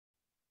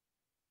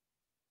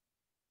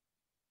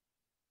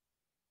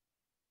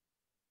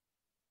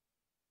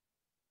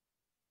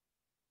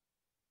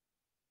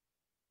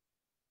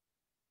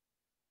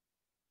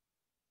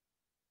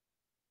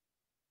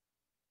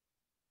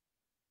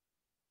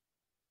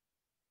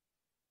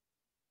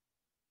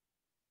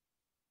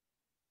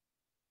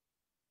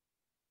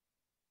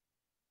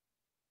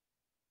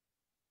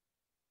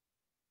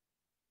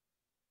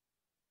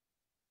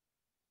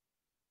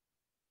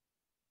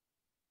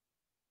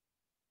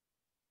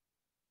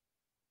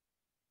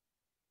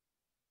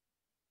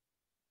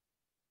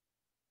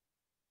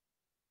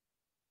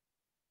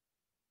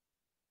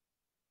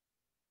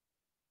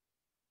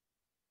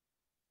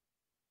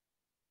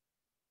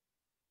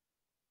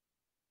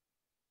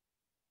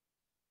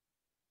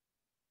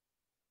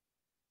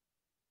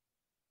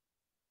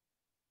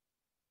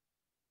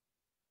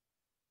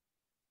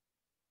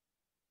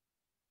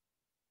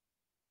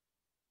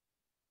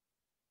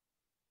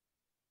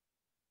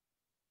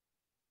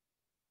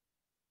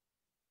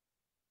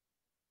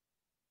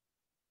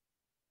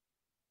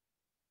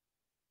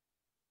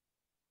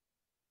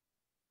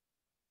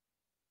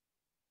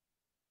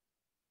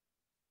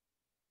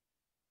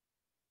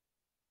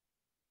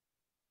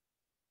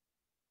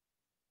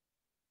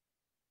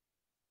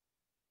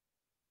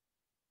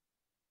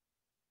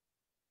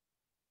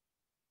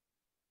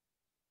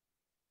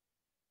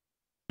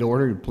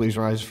Order, please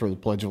rise for the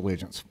Pledge of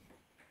Allegiance.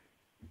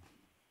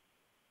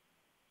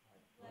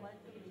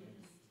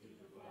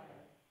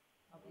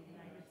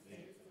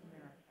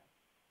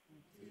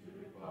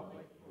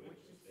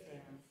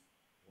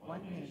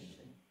 One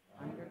nation,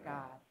 under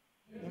God,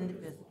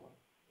 indivisible,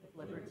 with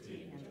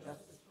liberty and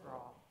justice for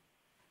all.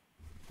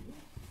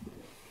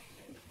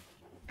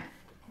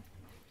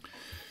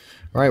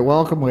 All right,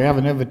 welcome. We have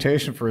an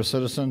invitation for a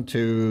citizen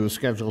to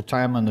schedule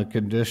time on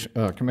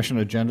the commission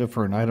agenda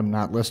for an item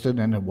not listed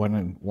and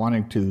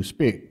wanting to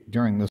speak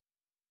during the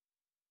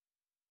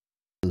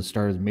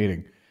start of the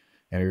meeting.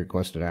 Any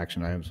requested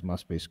action items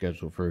must be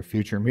scheduled for a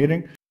future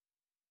meeting.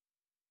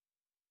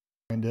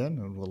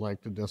 And would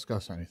like to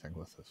discuss anything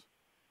with us.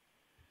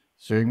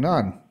 Seeing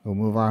none, we'll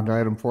move on to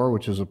item 4,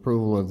 which is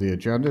approval of the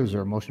agenda. Is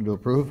there a motion to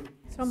approve?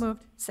 So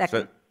moved.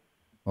 Second.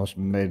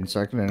 Motion made and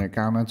seconded. Any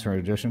comments or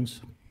additions?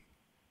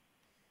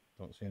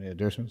 Don't see any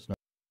additions.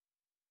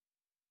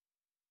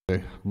 No.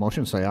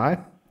 Motion, say aye.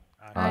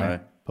 Aye.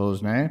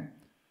 Opposed, nay.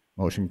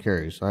 Motion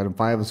carries. Item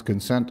 5 is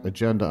consent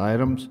agenda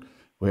items.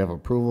 We have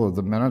approval of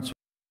the minutes,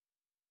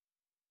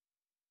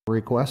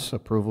 requests,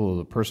 approval of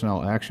the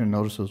personnel action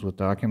notices with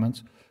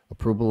documents,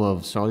 approval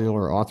of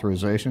cellular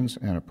authorizations,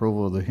 and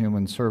approval of the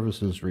human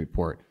services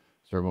report.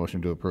 Is there a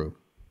motion to approve?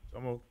 So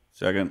moved.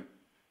 Second.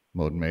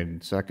 Motion made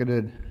and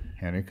seconded.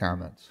 Any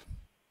comments?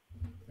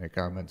 Any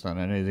comments on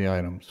any of the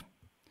items?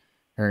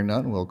 Hearing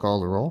none, we'll call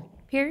the roll.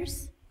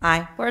 Pierce.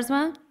 Aye.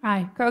 Boersma.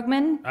 Aye.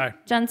 Krogman. Aye.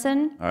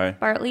 Jensen. Aye.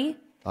 Bartley.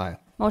 Aye.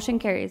 Motion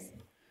carries.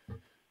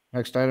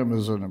 Next item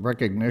is a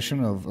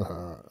recognition of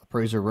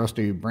appraiser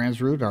Rusty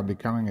Brandsrud on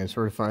becoming a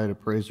certified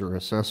appraiser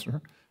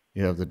assessor.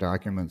 You have the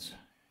documents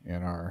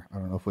in our, I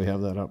don't know if we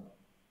have that up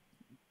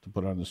to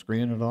put on the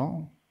screen at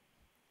all.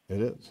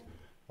 It is.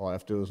 All I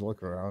have to do is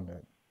look around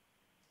it.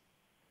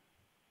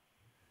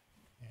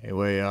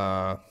 Anyway,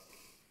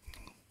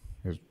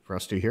 is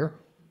Rusty here?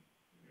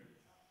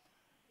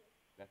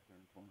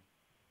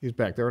 He's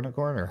back there in the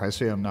corner. I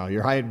see him now.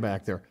 You're hiding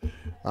back there.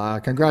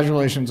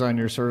 Congratulations on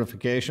your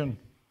certification.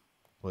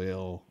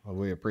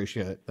 We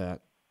appreciate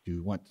that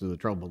you went to the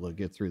trouble to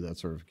get through that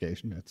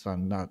certification.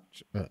 I'm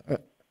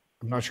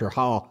not sure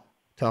how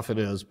tough it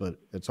is, but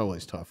it's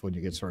always tough when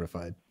you get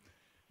certified.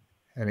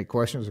 Any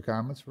questions or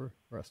comments for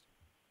Rusty?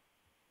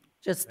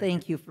 Just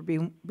thank you for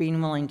being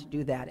willing to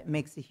do that. It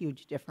makes a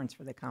huge difference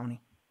for the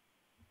county.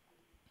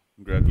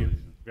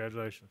 Congratulations.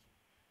 Congratulations.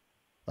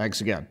 Thanks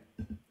again.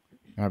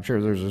 I'm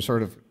sure there's a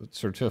sort of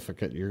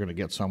certificate you're going to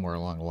get somewhere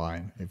along the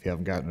line if you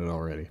haven't gotten it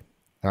already.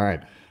 All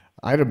right.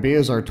 Item B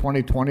is our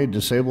 2020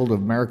 Disabled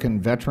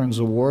American Veterans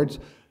Awards.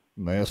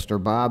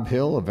 Mr. Bob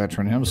Hill, a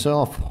veteran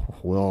himself,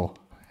 will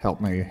help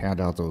me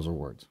hand out those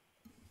awards.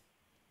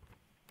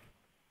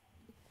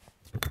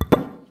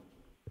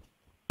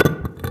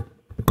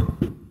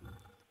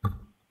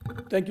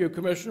 Thank you,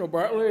 Commissioner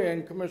Bartley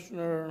and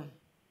Commissioner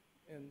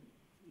and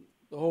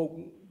the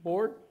whole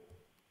board.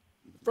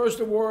 First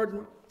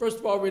award, first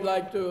of all, we'd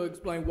like to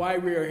explain why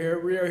we are here.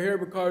 We are here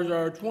because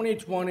our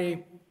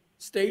 2020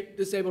 State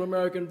Disabled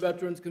American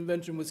Veterans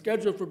Convention was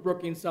scheduled for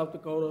Brookings, South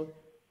Dakota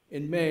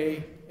in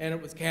May, and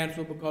it was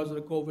canceled because of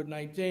the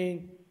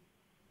COVID-19.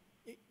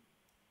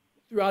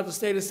 Throughout the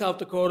state of South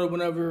Dakota,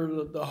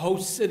 whenever the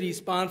host city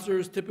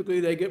sponsors, typically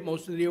they get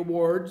most of the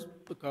awards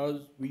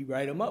because we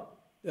write them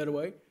up that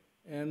way.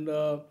 And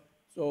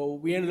so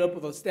we ended up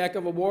with a stack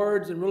of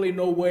awards and really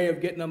no way of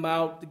getting them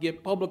out to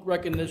get public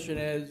recognition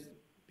as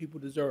people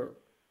deserve.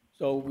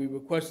 So we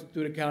requested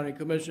through the county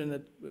commission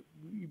that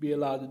we be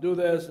allowed to do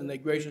this, and they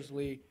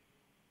graciously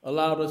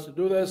allowed us to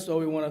do this, so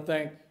we want to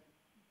thank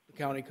the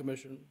county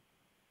commission.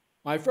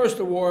 My first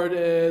award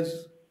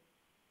is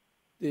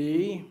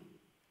if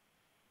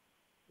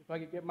I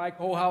could get Mike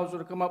Holhauser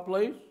to come up,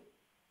 please.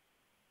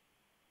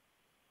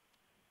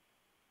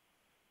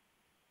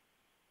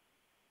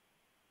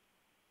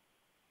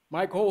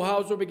 Mike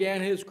Holhauser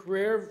began his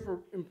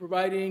career in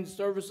providing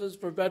services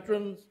for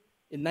veterans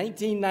in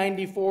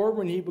 1994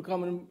 when he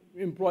became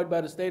employed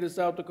by the state of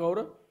South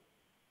Dakota.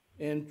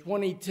 In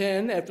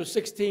 2010, after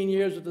 16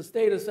 years with the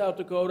state of South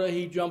Dakota,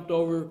 he jumped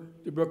over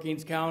to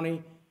Brookings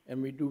County,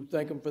 and we do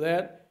thank him for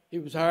that. He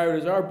was hired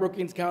as our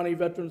Brookings County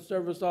Veteran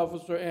Service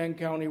Officer and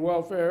County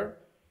Welfare.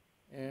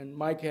 And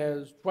Mike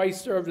has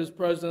twice served as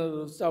president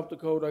of the South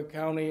Dakota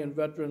County and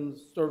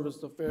Veterans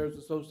Service Affairs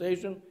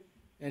Association,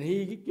 and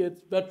he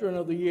gets Veteran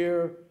of the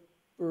Year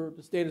for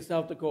the state of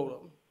South Dakota.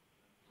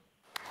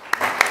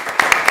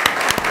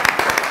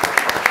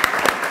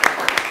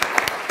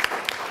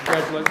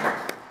 Congratulations.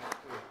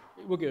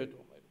 We'll give it to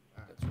him later.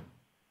 That's right.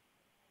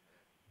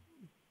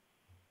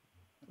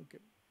 Okay.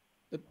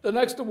 The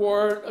next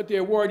award, the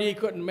awardee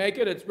couldn't make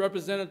it. It's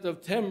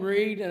Representative Tim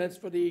Reed, and it's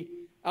for the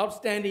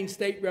Outstanding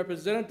State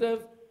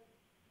Representative.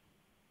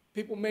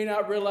 People may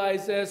not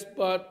realize this,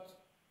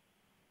 but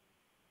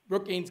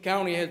Brookings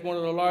County has one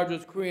of the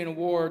largest Korean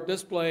War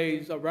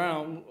displays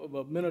around, of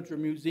a miniature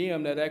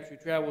museum that actually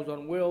travels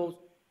on wheels.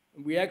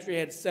 And we actually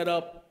had set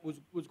up, was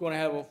going to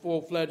have a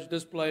full-fledged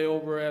display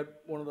over at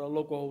one of the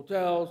local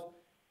hotels.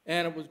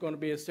 and it was going to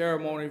be a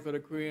ceremony for the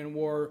Korean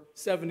War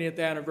 70th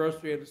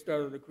anniversary of the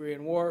start of the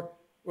Korean War.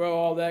 Well,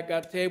 all that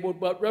got tabled,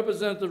 but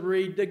Representative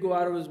Reed did go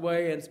out of his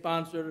way and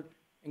sponsored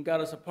and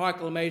got us a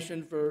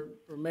proclamation for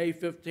May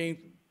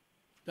 15th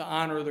to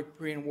honor the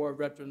Korean War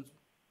veterans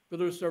for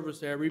their service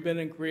there. We've been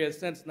in Korea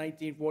since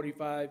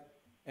 1945,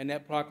 and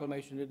that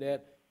proclamation did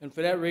that. And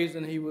for that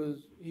reason, he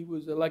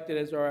was elected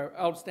as our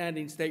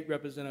outstanding state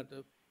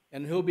representative,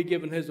 and he'll be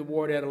given his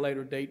award at a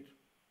later date.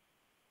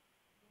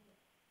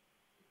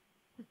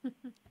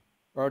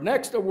 Our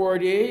next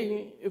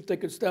awardee, if they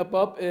could step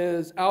up,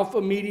 is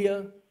Alpha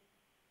Media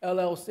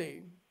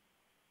LLC.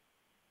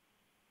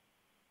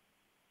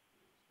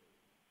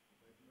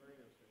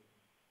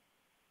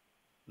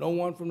 No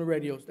one from the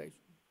radio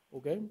station,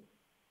 okay?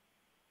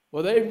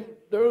 Well,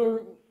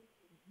 they're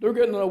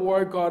getting an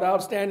award called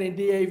Outstanding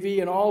DAV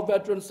in All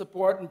Veteran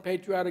Support and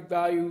Patriotic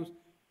Values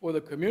for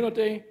the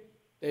Community.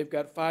 They've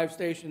got 5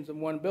 stations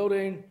in one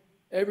building.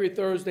 Every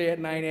Thursday at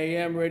 9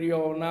 a.m.,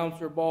 radio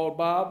announcer Bald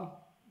Bob,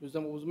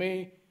 who was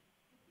me,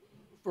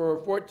 for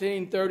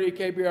 1430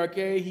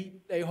 KBRK,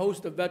 they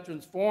host a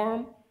Veterans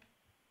Forum.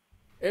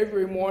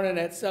 Every morning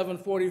at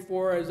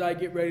 7:44, as I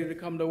get ready to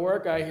come to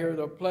work, I hear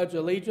the Pledge of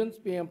Allegiance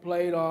being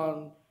played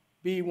on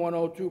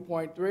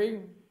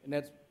B102.3, and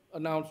that's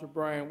announcer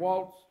Brian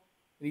Waltz.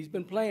 And he's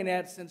been playing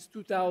that since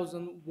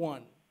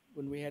 2001,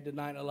 when we had the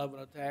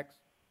 9/11 attacks.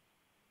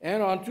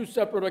 And on 2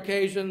 separate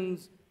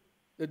occasions,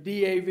 the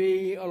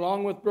DAV,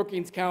 along with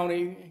Brookings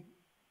County,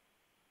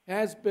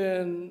 has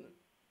been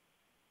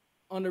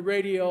on the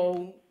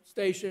radio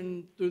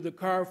station through the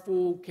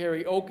Carpool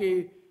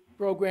Karaoke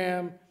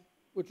program,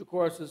 which of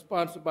course is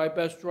sponsored by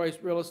Best Choice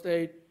Real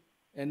Estate.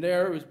 And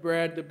there it was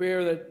Brad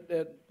DeBeer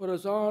that put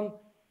us on.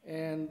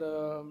 And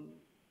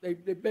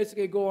they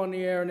basically go on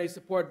the air and they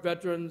support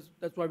veterans.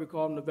 That's why we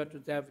call them the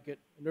Veterans Advocate.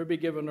 And they'll be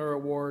given their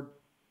award.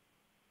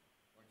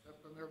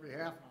 Except on their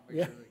behalf, I'll make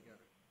Yeah. sure they get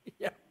it.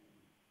 Yeah.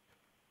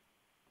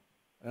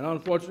 And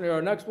unfortunately,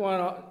 our next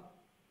one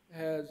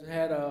has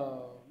had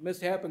a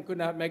mishap and could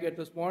not make it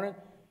this morning.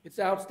 It's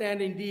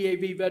Outstanding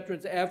DAV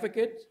Veterans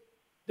Advocate,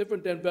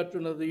 different than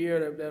Veteran of the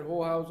Year that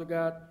Holhauser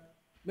got.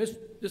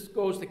 This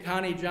goes to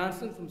Connie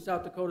Johnson from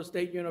South Dakota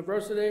State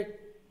University,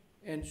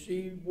 and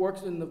she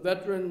works in the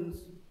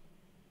Veterans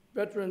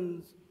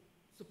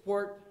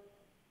Support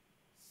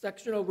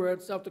section over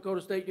at South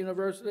Dakota State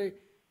University,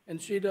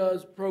 and she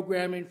does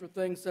programming for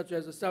things such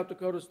as the South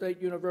Dakota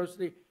State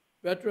University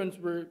Veterans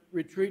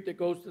Retreat that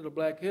goes to the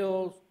Black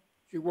Hills.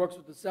 She works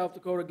with the South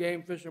Dakota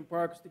Game Fish and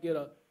Parks to get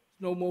a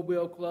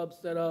snowmobile club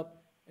set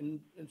up, and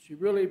she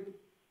really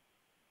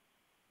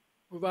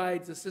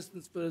provides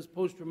assistance for this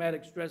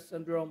post-traumatic stress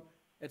syndrome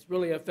that's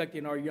really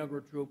affecting our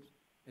younger troops.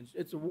 And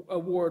it's an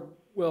award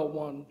well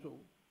won, too.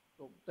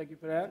 So thank you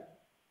for that.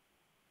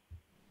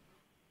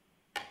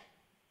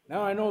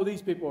 Now I know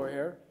these people are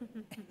here.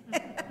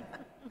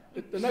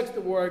 The next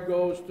award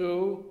goes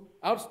to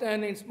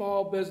Outstanding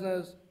Small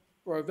Business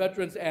for a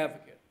Veterans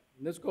Advocate.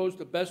 And this goes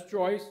to Best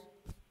Choice.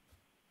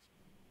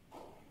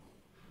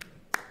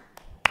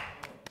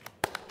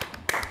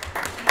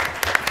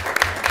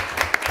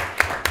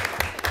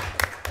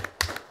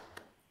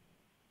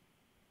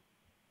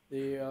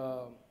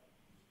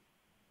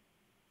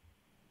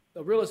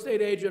 The real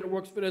estate agent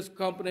works for this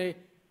company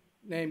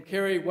named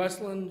Carrie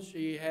Westland.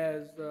 She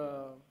has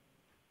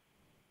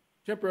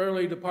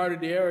temporarily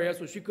departed the area,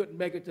 so she couldn't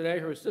make it today.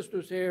 Her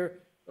sister's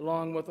here,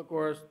 along with, of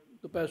course,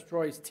 the Best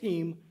Choice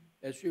team,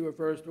 as she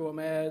refers to them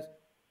as.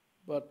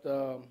 But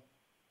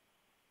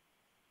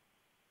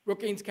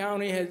Brookings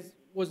County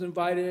was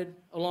invited,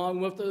 along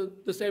with the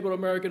disabled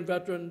American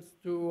veterans,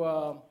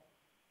 to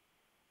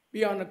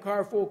be on the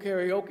Carpool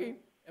Karaoke.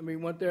 And we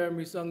went there and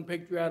we sung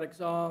patriotic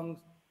songs,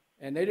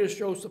 and they just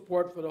show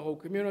support for the whole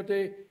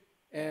community.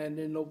 And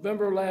in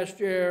November last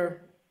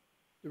year,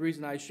 the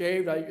reason I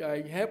shaved,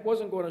 I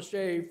wasn't going to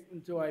shave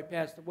until I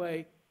passed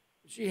away.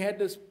 She had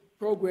this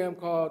program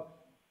called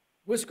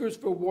Whiskers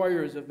for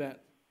Warriors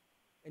event,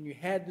 and you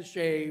had to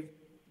shave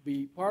to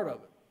be part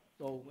of it.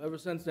 So ever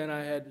since then,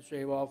 I had to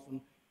shave off, and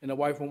the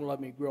wife won't let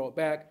me grow it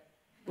back.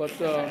 But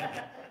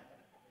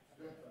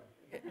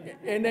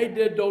and they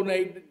did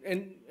donate,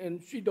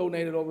 and she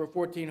donated over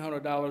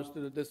 $1,400 to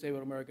the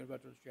Disabled American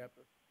Veterans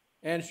Chapter.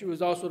 And she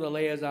was also the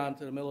liaison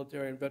to the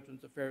Military and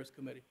Veterans Affairs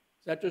Committee.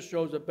 So that just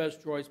shows that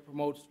Best Choice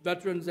promotes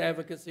veterans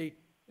advocacy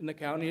in the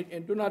county.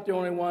 And they're not the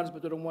only ones,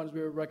 but they're the ones we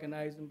were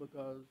recognizing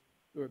because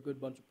they're a good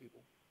bunch of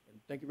people.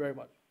 And thank you very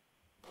much.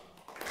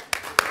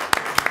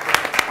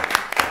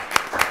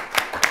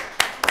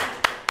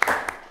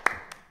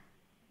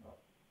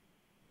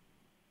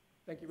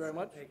 Thank you very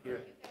much. Thank you.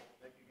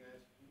 Thank you,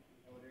 guys.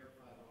 I would air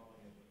fry all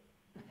of you.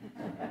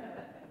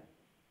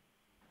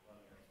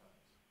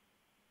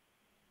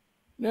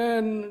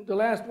 Then the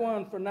last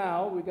one for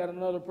now, we got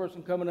another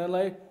person coming in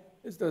late.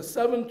 It's the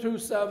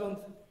 727th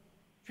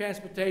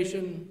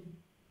Transportation.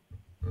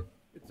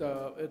 It's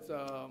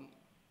a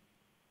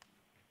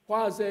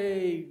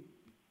quasi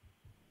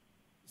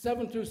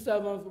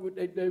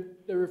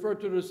 727th. They refer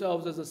to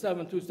themselves as a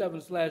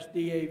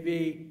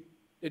 727/DAV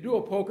They do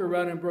a poker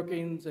run in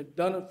Brookings. They've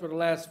done it for the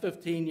last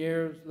 15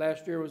 years.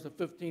 Last year was the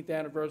 15th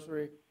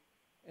anniversary.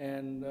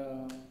 And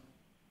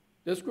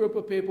this group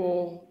of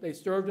people, they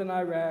served in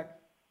Iraq.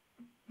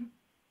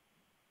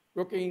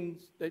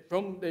 Brookings, they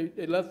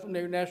left from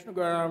their National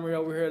Guard Armory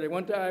over here. They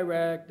went to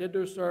Iraq, did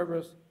their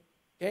service,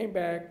 came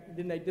back, and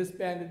then they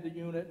disbanded the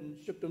unit and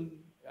shipped them,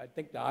 I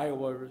think, to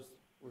Iowa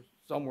or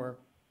somewhere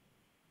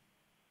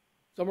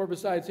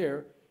besides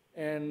here.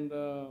 And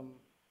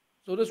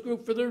so this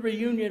group, for their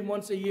reunion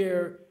once a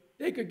year,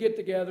 they could get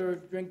together,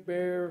 drink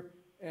beer,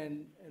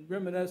 and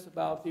reminisce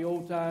about the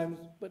old times.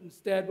 But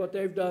instead, what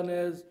they've done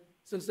is,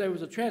 since there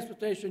was a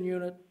transportation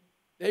unit,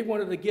 they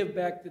wanted to give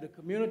back to the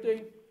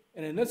community.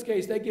 And in this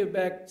case, they give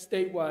back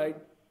statewide.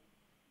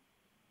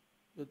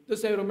 The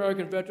Disabled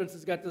American Veterans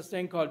has got this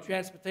thing called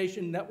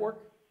Transportation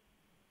Network.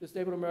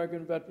 Disabled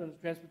American Veterans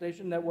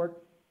Transportation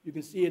Network. You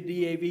can see a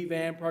DAV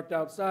van parked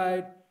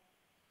outside.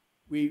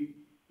 The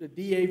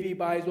DAV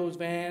buys those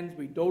vans.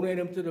 We donate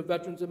them to the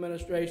Veterans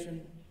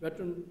Administration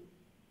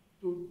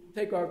to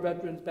take our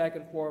veterans back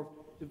and forth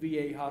to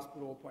VA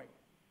hospital appointments.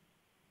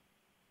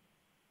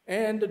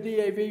 And the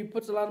DAV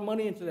puts a lot of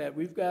money into that.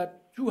 We've got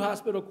 2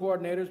 hospital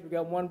coordinators. We've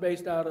got one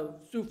based out of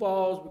Sioux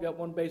Falls. We've got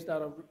one based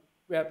out of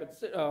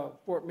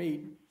Fort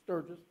Meade,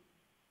 Sturgis.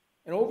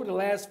 And over the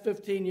last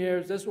 15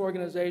 years, this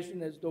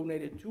organization has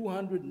donated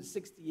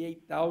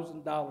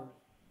 $268,000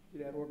 to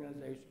that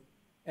organization.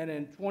 And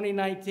in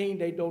 2019,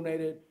 they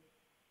donated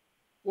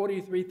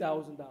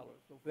 $43,000.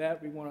 So for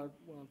that, we want to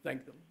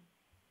thank them.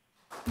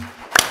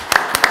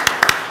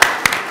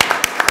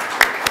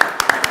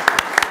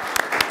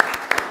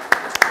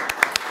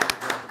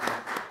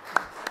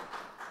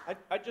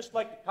 I'd just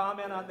like to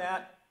comment on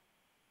that.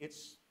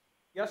 Yes,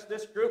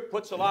 this group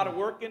puts a lot of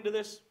work into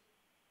this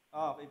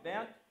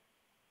event,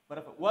 but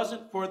if it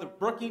wasn't for the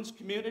Brookings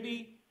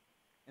community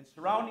and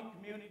surrounding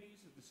communities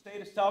of the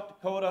state of South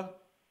Dakota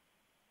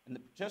and the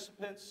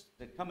participants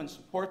that come and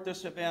support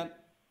this event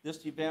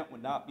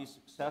would not be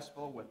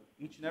successful with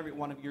each and every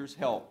one of yours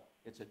help.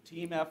 It's a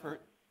team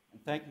effort,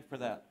 and thank you for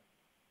that.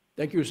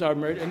 Thank you,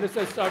 Sergeant Major. And this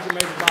is Sergeant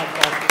Major Bob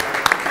Foster.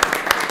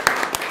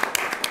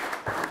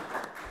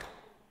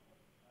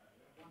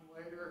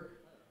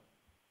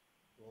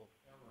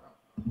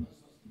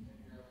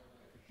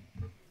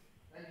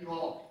 Thank you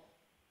all.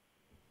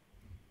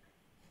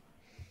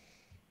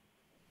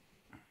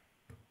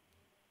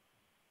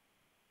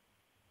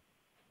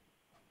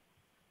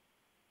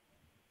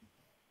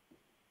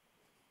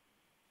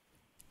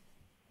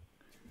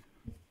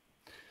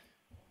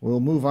 We'll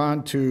move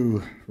on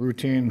to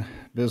routine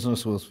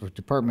business with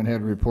department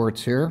head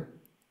reports here.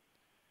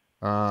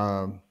 We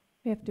have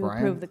to Brian?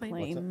 approve the What's that?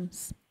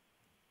 claims.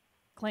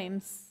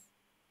 Claims.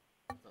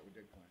 I thought we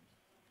did claims.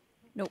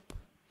 Nope.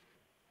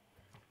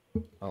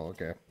 Oh,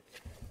 okay.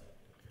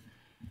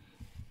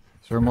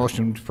 Is there a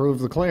motion to approve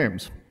the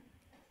claims?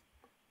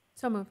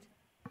 So moved.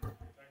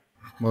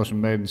 Motion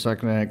made and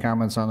seconded. Any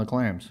comments on the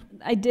claims?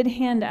 I did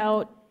hand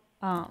out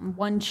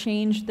one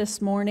change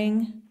this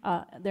morning.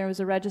 There was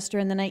a register,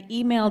 and then I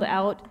emailed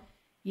out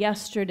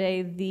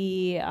yesterday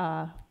the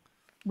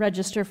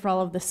register for all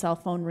of the cell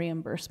phone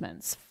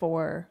reimbursements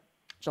for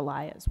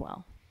July as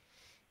well.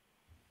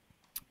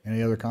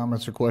 Any other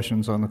comments or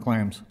questions on the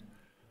claims?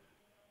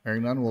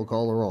 Hearing none, we'll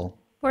call the roll.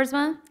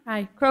 Boersma?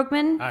 Aye.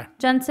 Krogman? Aye.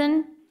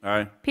 Jensen?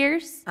 Aye.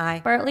 Pierce?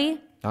 Aye. Bartley?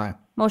 Aye.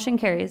 Motion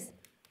carries.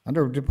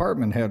 Under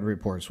department head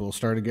reports, we'll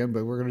start again,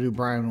 but we're going to do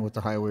Brian with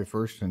the highway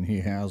first, and he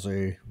has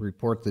a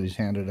report that he's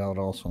handed out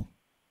also.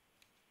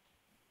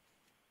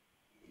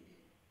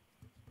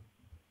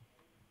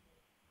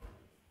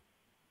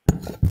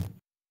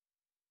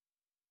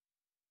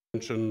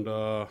 Mentioned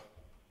to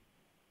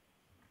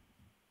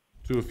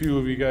a few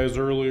of you guys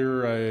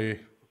earlier, I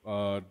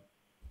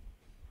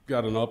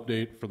got an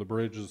update for the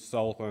bridges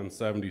south on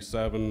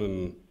 77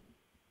 and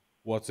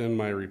what's in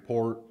my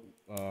report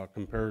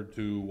compared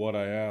to what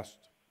I asked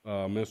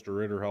Mr.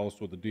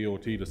 Ritterhouse with the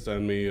DOT to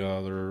send me.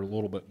 They're a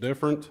little bit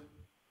different.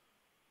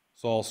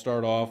 So I'll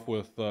start off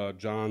with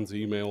John's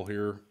email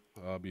here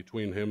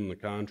between him and the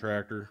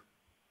contractor.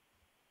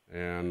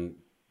 And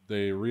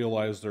they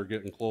realize they're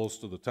getting close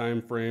to the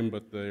time frame,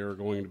 but they are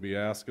going to be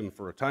asking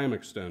for a time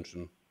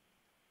extension.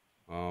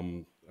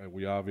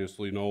 We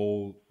obviously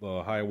know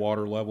the high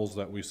water levels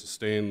that we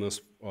sustain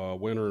this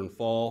winter and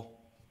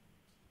fall.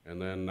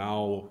 And then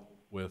now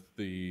with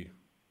the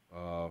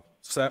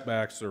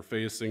setbacks they're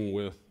facing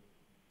with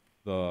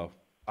the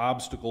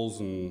obstacles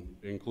and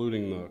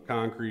including the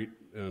concrete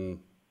and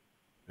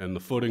the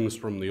footings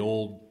from the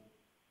old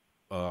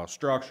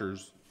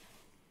structures,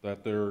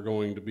 that they're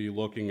going to be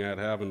looking at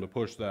having to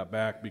push that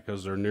back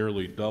because they're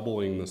nearly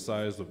doubling the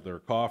size of their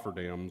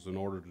cofferdams in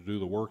order to do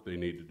the work they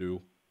need to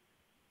do.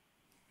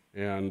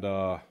 And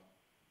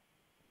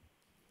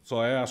so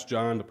I asked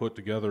John to put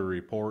together a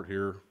report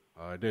here.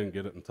 I didn't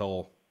get it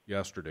until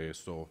yesterday,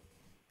 so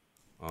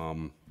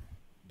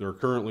they're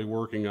currently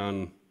working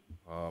on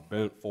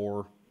bent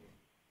 4,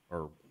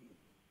 or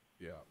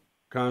yeah,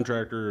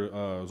 contractor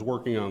is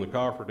working on the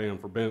cofferdam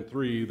for bent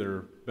 3.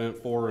 They're bent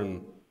 4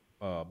 and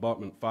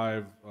abutment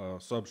 5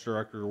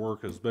 substructure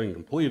work has been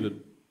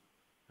completed,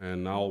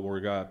 and now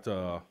we got,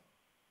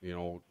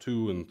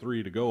 2 and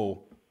 3 to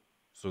go.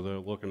 So they're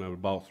looking at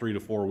about 3 to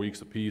 4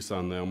 weeks apiece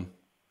on them.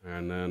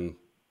 And then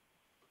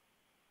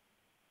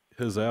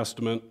his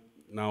estimate,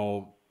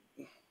 now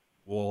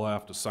we'll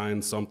have to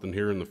sign something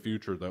here in the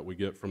future that we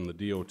get from the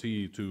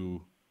DOT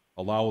to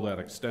allow that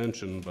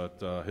extension,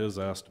 but his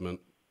estimate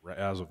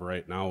as of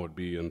right now would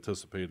be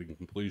anticipating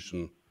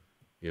completion,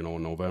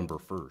 November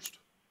 1st,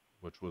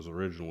 which was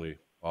originally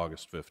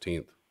August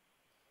 15th.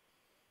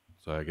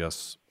 So I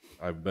guess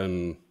I've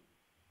been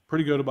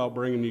pretty good about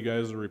bringing you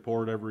guys a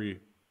report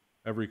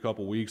every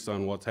couple weeks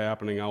on what's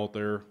happening out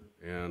there.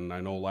 And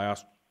I know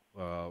last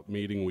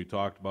meeting we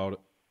talked about it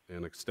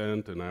in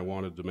extent, and I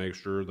wanted to make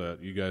sure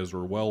that you guys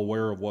were well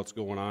aware of what's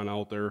going on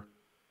out there.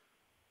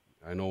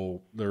 I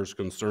know there's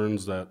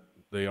concerns that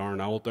they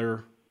aren't out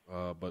there,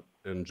 but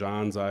in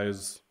John's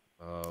eyes,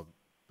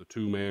 the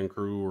two-man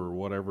crew or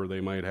whatever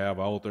they might have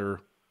out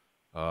there,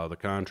 the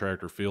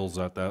contractor feels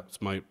that that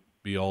might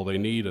be all they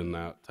need in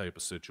that type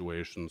of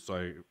situation.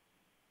 So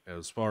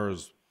as far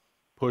as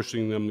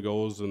pushing them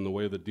goes, and the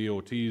way the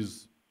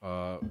DOTs,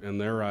 in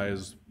their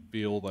eyes,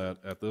 feel that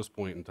at this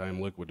point in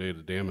time,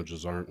 liquidated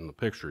damages aren't in the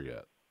picture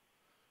yet.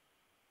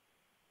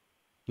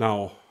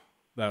 Now,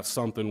 that's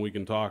something we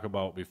can talk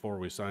about before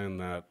we sign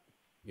that,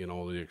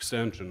 the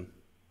extension,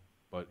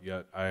 but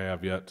yet I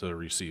have yet to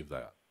receive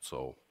that.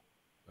 So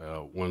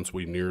once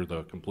we near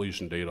the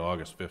completion date,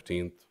 August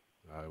 15th,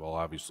 I will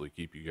obviously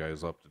keep you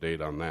guys up to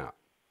date on that.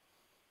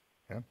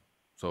 Okay.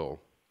 So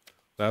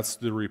that's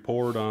the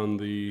report on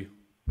the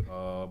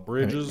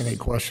bridges. Any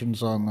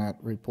questions on that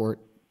report?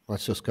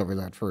 Let's just cover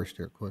that first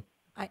here, quick.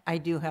 I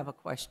do have a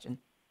question.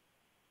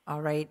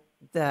 All right,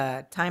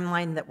 the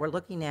timeline that we're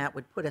looking at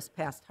would put us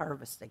past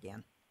harvest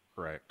again.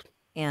 Correct.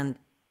 And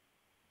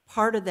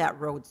part of that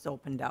road's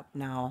opened up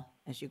now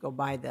as you go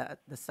by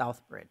the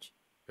South Bridge.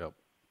 Yep.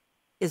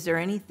 Is there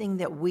anything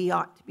that we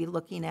ought to be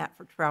looking at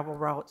for travel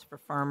routes for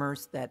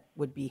farmers that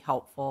would be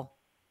helpful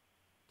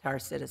to our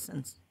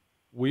citizens?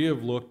 We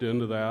have looked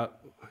into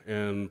that,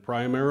 and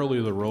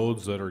primarily the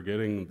roads that are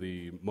getting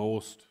the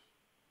most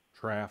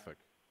traffic.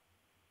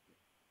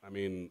 I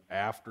mean,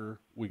 after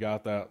we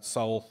got that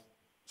south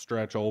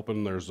stretch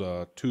open, there's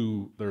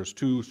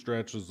two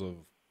stretches of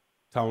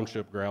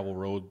township gravel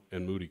road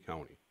in Moody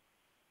County.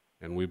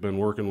 And we've been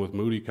working with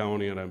Moody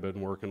County, and I've been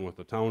working with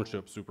the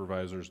township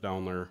supervisors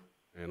down there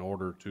in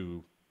order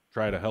to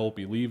try to help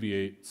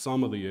alleviate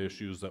some of the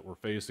issues that we're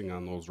facing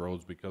on those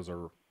roads, because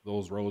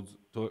those roads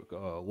took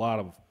a lot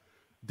of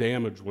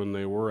damage when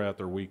they were at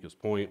their weakest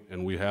point,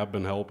 and we have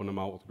been helping them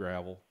out with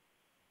gravel,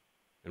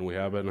 and we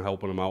have been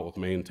helping them out with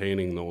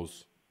maintaining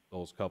those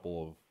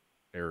couple of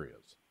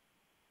areas.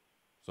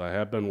 So I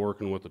have been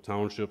working with the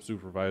township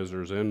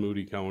supervisors in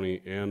Moody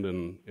County and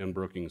in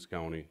Brookings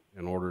County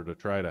in order to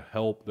try to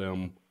help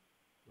them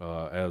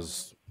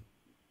as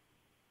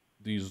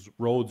these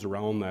roads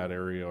around that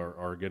area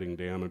are getting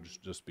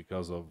damaged just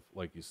because of,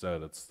 like you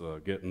said, it's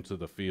getting to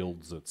the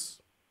fields,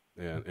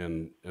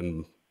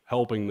 and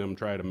helping them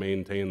try to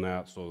maintain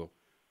that so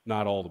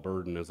not all the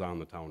burden is on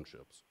the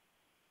townships.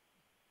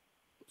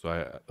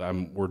 So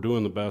we're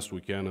doing the best we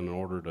can in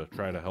order to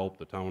try to help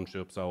the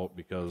townships out,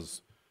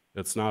 because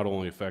it's not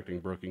only affecting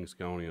Brookings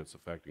County, it's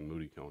affecting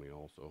Moody County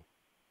also.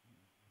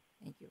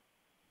 Thank you.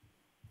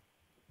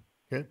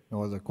 Okay,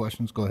 no other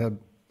questions? Go ahead.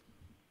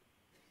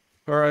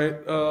 All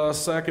right,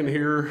 second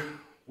here,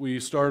 we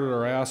started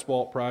our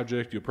asphalt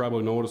project. You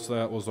probably noticed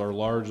that was our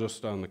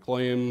largest on the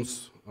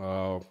claims.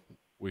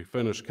 We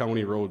finished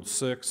County Road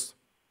 6,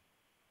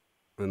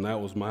 and that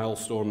was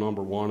milestone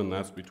number 1, and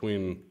that's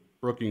between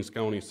Brookings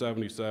County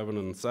 77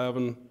 and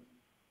 7.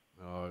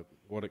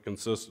 What it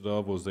consisted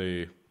of was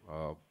a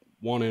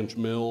 1-inch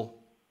mill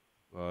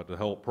to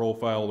help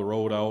profile the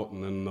road out,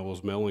 and then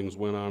those millings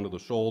went onto the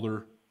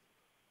shoulder.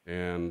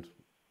 And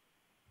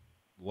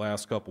the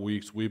last couple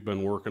weeks we've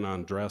been working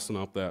on dressing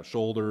up that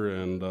shoulder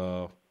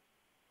and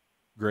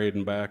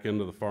grading back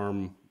into the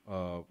farm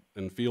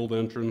and field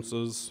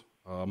entrances.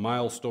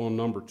 Milestone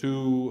number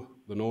 2,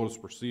 the notice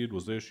to proceed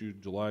was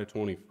issued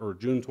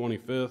June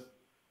 25th,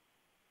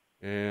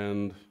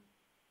 and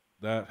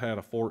that had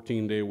a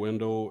 14-day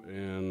window,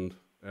 and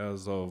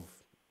as of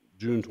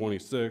June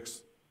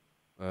 26th,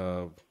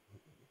 and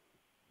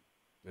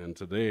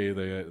today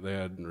they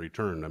hadn't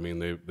returned. I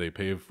mean, they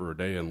paved for a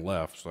day and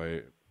left.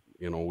 So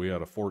we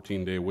had a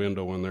 14-day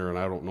window in there, and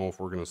I don't know if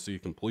we're going to see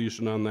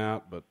completion on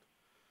that, but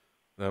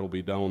that'll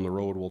be down the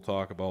road. We'll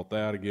talk about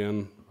that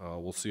again.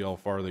 We'll see how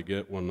far they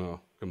get when the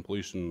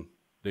completion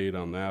date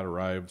on that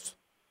arrives,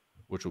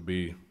 which will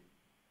be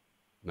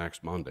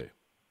next Monday.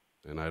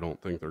 And I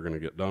don't think they're going to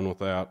get done with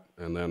that.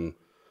 And then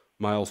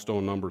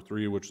milestone number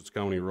 3, which is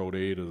County Road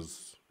 8,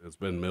 it's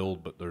been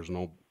milled, but there's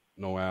no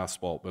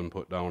asphalt been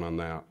put down on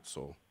that.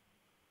 So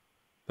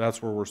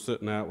that's where we're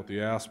sitting at with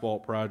the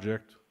asphalt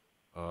project.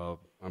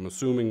 I'm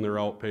assuming they're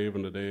out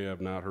paving today.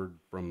 I've not heard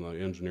from the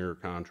engineer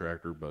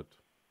contractor, but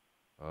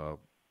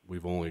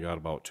we've only got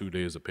about 2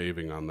 days of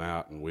paving on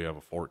that, and we have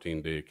a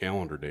 14-day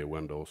calendar day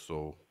window,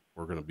 so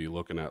we're gonna be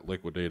looking at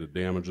liquidated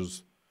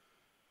damages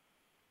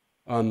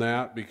on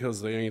that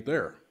because they ain't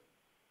there.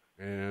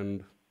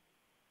 And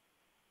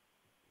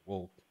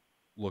we'll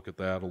look at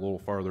that a little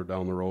farther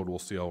down the road. We'll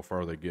see how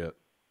far they get.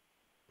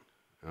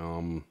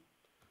 June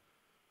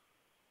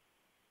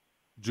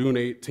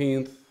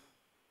 18th,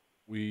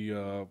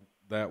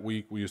 that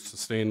week we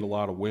sustained a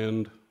lot of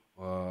wind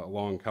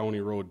along County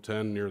Road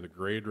 10 near the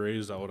grade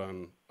raise out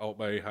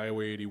by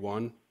Highway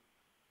 81.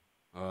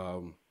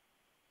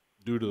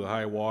 Due to the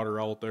high water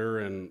out there,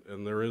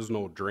 and there is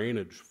no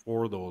drainage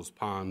for those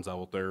ponds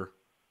out there.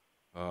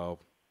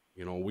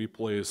 You know, we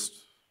placed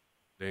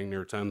dang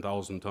near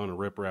 10,000 ton of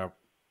riprap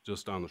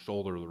just on the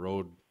shoulder of the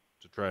road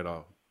to try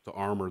to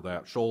armor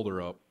that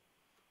shoulder up.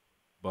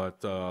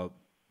 But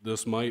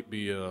this might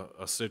be a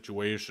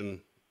situation,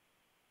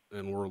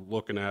 and we're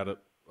looking at it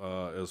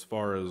as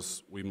far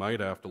as we might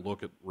have to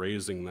look at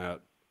raising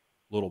that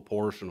little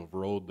portion of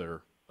road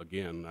there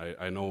again.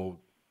 I know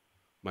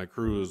my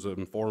crew has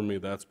informed me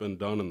that's been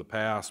done in the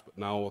past, but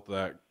now with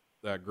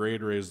that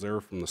grade raise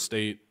there from the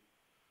state,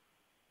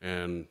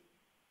 and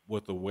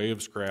with the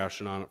waves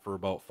crashing on it for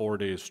about 4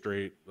 days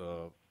straight,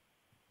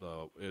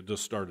 it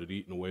just started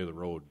eating away the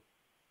road.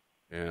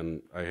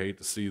 And I hate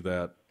to see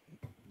that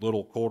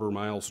little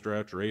quarter-mile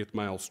stretch or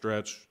eighth-mile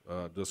stretch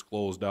just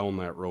close down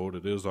that road.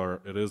 It is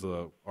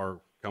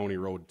our County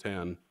Road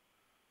 10.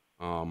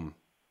 But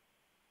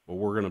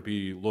we're going to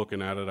be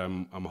looking at it.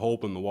 I'm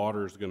hoping the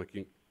water is going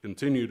to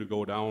continue to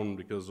go down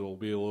because it'll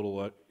be a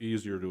little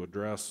easier to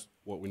address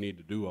what we need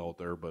to do out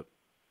there. But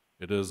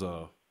it is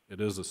a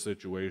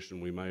situation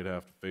we might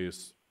have to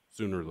face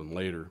sooner than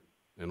later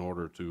in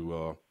order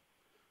to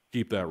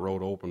keep that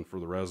road open for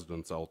the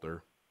residents out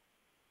there.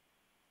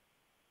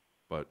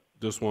 But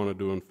just wanted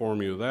to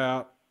inform you of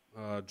that.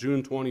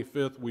 June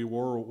 25th, we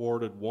were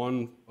awarded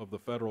one of the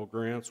federal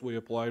grants we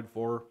applied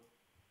for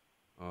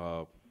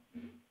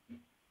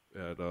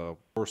at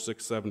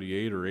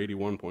 4678 or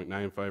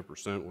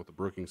 81.95% with the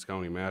Brookings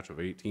County match of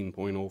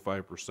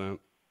 18.05%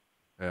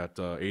 at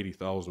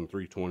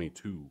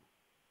 80,322.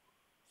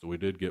 So we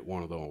did get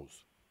one of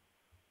those.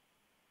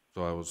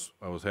 So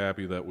I was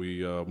happy that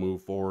we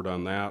moved forward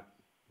on that,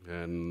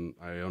 and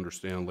I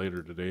understand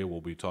later today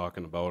we'll be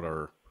talking about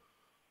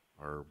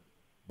our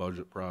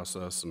budget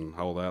process and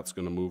how that's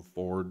going to move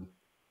forward.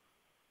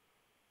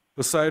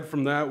 Aside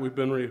from that, we've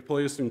been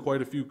replacing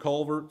quite a few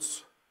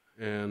culverts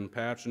and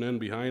patching in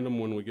behind them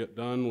when we get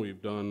done.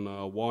 We've done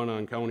one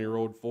on County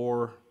Road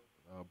 4,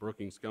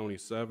 Brookings County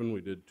 7,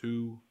 we did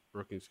 2,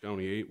 Brookings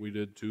County 8, we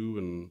did 2,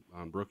 and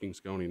on Brookings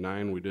County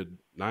 9, we did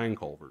 9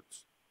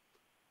 culverts.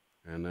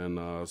 And then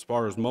as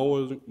far as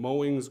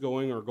mowing's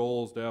going, our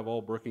goal is to have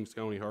all Brookings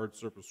County hard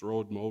surface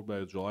road mowed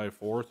by July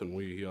 4th, and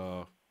we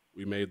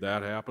made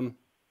that happen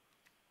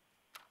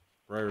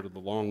prior to the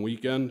long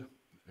weekend.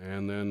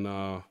 And then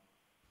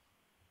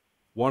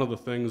one of the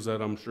things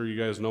that I'm sure you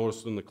guys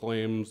noticed in the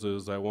claims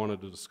is I wanted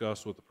to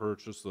discuss with the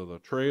purchase of the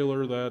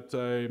trailer that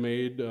I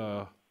made.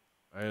 I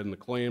had in the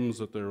claims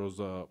that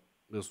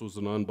this was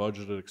an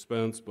unbudgeted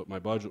expense, but my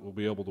budget will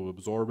be able to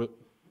absorb it.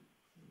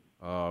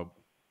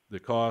 The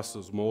cost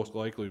is most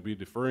likely to be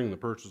deferring the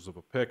purchase of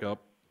a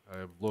pickup.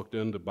 I've looked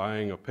into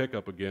buying a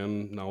pickup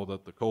again now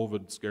that the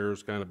COVID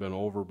scare's kind of been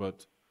over,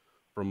 but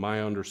from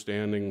my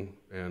understanding,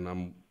 and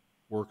I'm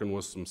working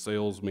with some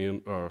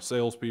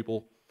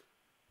salespeople,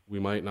 we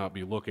might not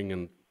be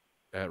looking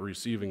at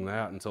receiving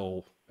that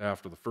until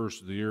after the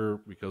first of the year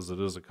because it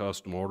is a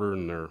custom order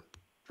and they're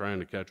trying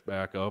to catch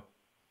back up.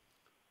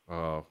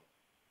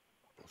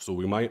 So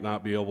we might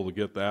not be able to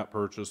get that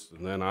purchased.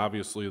 And then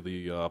obviously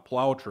the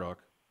plow truck,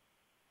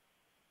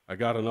 I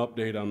got an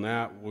update on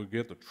that. We'll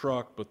get the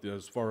truck, but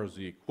as far as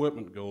the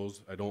equipment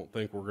goes, I don't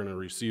think we're going to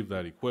receive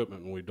that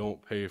equipment, and we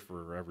don't pay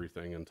for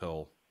everything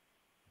until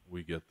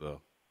we get the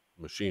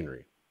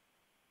machinery.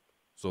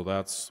 So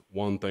that's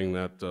one thing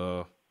that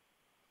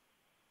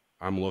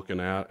I'm looking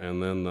at.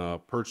 And then the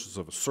purchase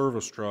of a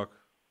service truck,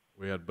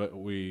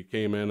 we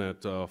came in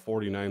at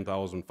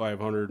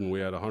 $49,500, and we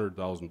had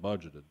 $100,000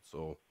 budgeted.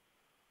 So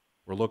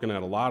we're looking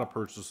at a lot of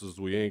purchases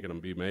we ain't going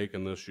to be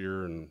making this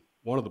year. And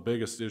one of the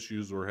biggest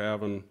issues we're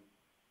having,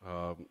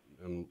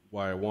 and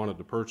why I wanted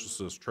to purchase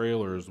this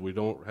trailer, is we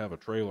don't have a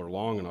trailer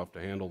long enough to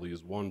handle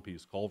these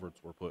one-piece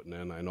culverts we're putting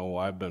in. I know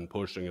I've been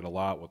pushing it a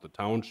lot with the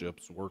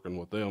townships, working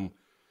with them,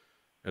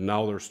 and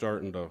now they're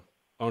starting to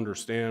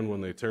understand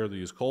when they tear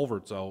these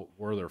culverts out,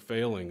 where they're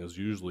failing is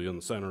usually in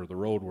the center of the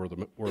road where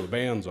the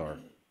bands are.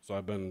 So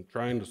I've been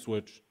trying to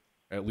switch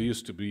at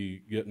least to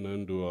be getting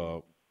into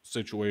a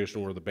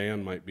situation where the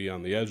band might be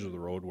on the edge of the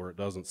road where it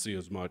doesn't see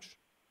as much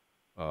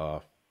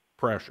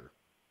pressure.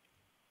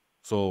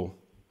 So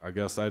I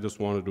guess I just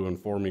wanted to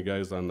inform you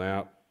guys on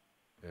that.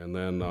 And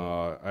then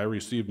I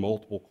received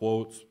multiple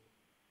quotes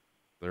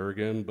there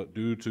again, but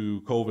due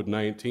to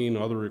COVID-19,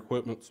 other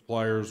equipment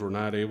suppliers were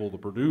not able to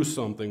produce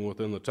something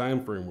within the time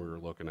frame we were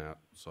looking at.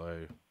 So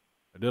I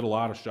did a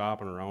lot of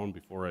shopping around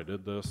before I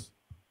did this.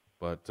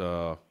 But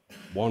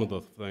one of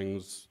the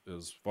things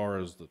as far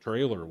as the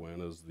trailer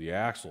went is the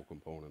axle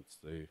components.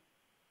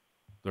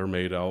 They're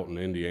made out in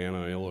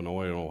Indiana,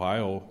 Illinois, and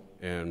Ohio,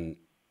 and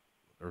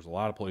there's a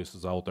lot of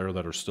places out there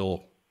that are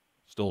still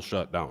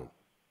shut down.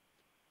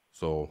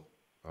 So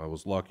I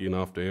was lucky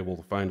enough to able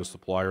to find a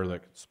supplier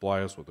that could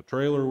supply us with the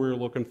trailer we were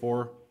looking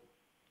for.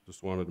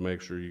 Just wanted to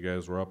make sure you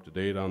guys were up to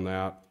date on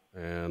that.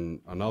 And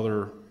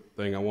another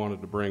thing I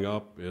wanted to bring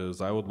up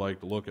is I would like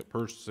to look at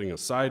purchasing a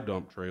side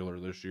dump trailer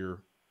this year,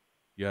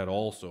 yet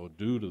also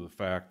due to the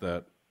fact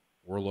that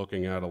we're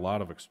looking at a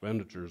lot of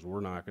expenditures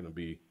we're not going to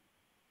be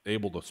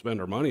able to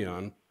spend our money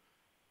on.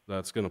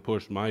 That's going to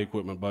push my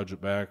equipment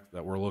budget back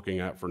that we're looking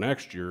at for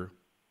next year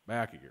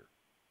back a year.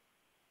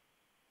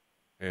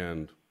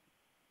 And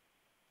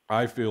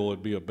I feel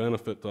it'd be a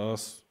benefit to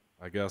us.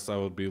 I guess I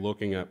would be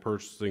looking at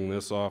purchasing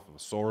this off of a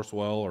source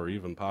well, or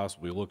even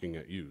possibly looking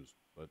at used.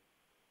 But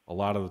a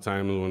lot of the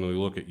time when we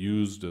look at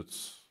used,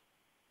 it's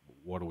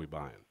what are we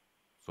buying?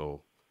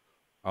 So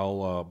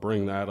I'll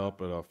bring that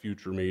up at a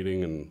future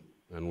meeting,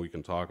 and we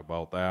can talk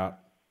about that.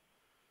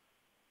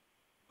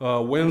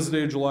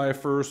 Wednesday, July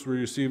 1st, we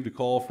received a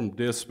call from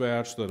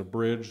dispatch that a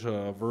bridge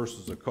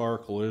versus a car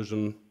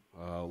collision.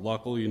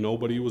 Luckily,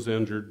 nobody was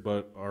injured,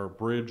 but our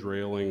bridge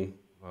railing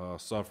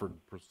suffered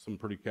some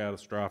pretty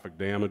catastrophic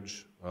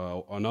damage,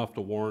 enough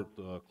to warrant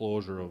the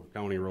closure of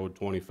County Road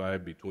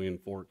 25 between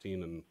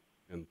 14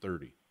 and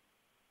 30.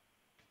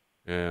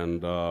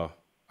 And I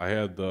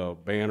had the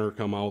banner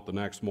come out the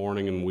next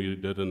morning, and we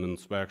did an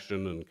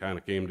inspection and kind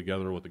of came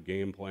together with a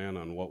game plan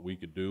on what we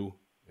could do.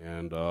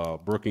 And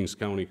Brookings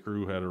County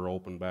crew had her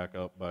open back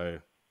up by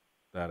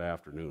that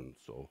afternoon.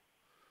 So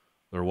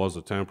there was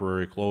a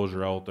temporary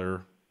closure out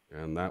there,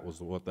 and that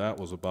was what that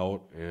was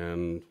about.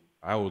 And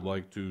I would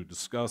like to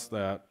discuss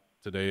that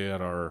today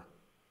at our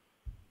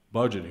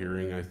budget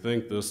hearing. I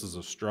think this is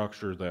a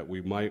structure that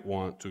we might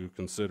want to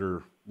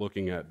consider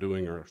looking at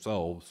doing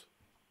ourselves,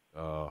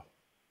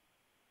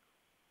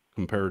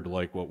 compared to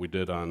like what we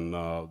did on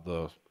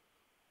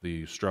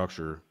the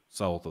structure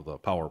south of the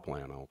power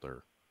plant out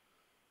there.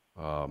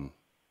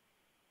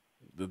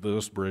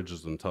 This bridge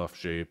is in tough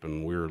shape,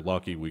 and we were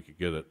lucky we could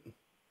get it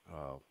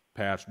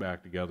patched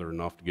back together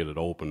enough to get it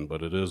open,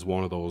 but it is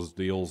one of those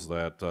deals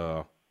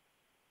that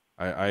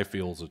I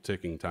feel is a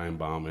ticking time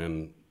bomb.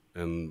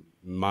 And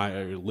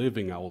my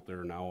living out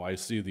there now, I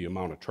see the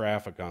amount of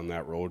traffic on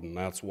that road, and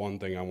that's one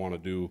thing I want to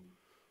do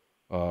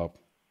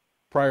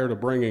prior to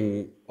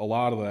bringing a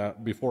lot of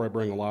that. Before I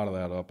bring a lot of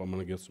that up, I'm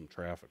going to get some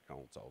traffic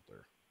counts out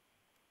there.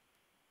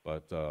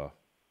 But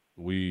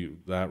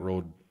that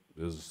road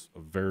is a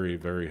very,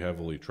 very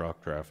heavily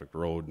truck trafficked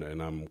road,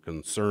 and I'm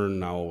concerned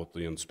now with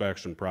the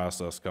inspection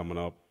process coming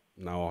up,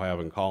 now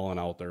having Colin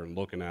out there and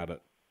looking at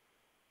it.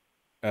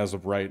 As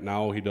of right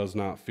now, he does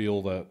not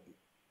feel that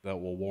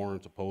will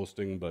warrant a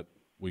posting, but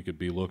we could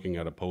be looking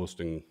at a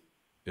posting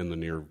in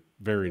the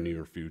very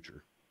near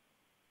future.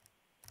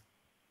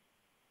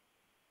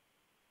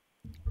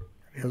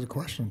 Any other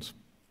questions?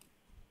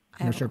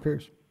 Commissioner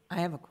Pierce? I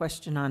have a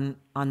question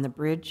on the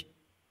bridge.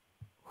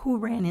 Who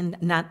ran in,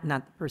 not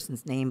the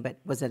person's name, but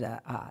was it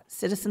a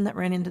citizen that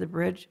ran into the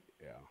bridge?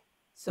 Yeah.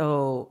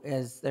 So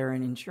is there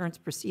an insurance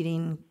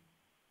proceeding?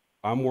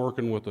 I'm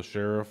working with the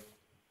sheriff,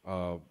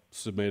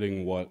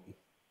 submitting what,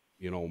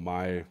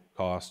 my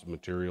cost of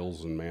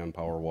materials and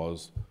manpower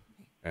was,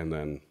 and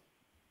then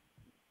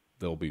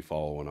they'll be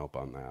following up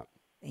on that.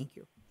 Thank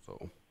you.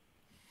 So,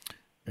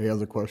 Any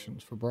other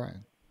questions for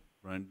Brian?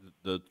 Brian,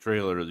 the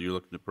trailer that you're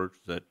looking to purchase,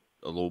 is that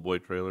a low boy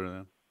trailer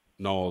then?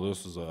 no,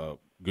 this is a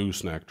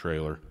gooseneck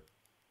trailer,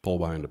 pull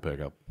behind a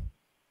pickup.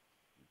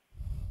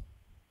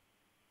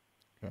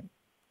 Okay.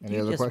 Do Any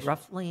you other just questions?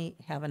 roughly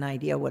have an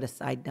idea what a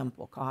side dump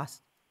will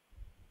cost?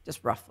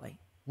 Just roughly.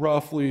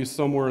 Roughly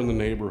somewhere in the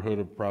neighborhood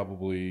of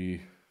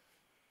probably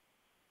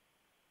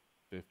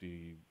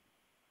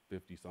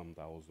 50-some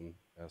thousand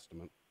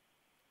estimate.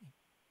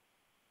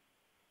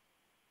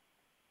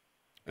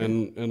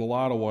 And a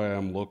lot of why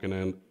I'm looking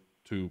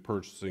into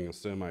purchasing a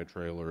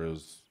semi-trailer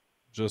is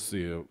just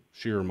the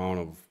sheer amount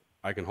of,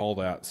 I can haul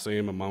that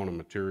same amount of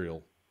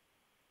material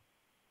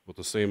with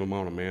the same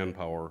amount of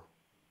manpower,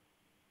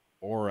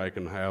 or I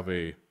can have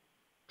a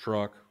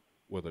truck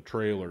with a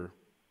trailer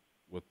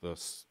with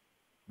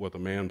a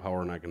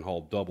manpower, and I can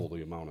haul double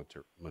the amount of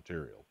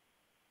material.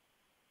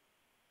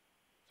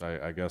 So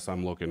I guess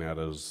I'm looking at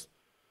it as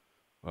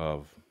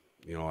I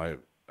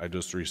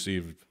just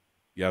received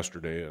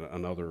yesterday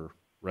another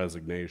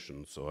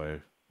resignation, so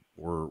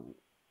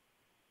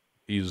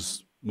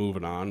he's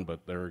moving on,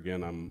 but there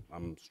again,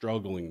 I'm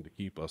struggling to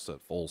keep us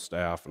at full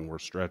staff, and we're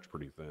stretched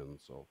pretty thin,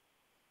 so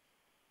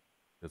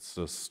it's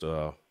just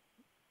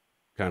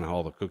kind of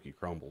how the cookie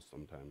crumbles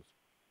sometimes.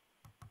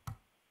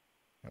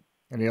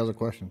 Any other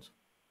questions?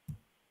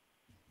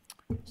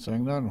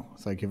 Seeing none,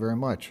 thank you very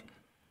much.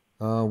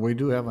 We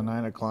do have a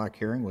 9 o'clock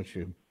hearing, which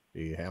should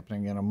be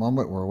happening in a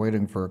moment. We're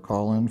waiting for a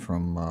call in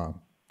from on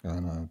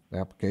an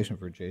application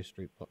for J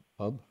Street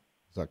Pub.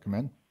 Does that come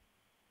in?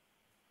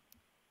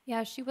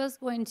 Yeah, she was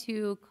going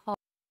to call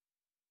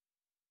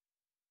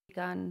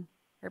on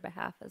her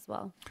behalf as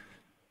well.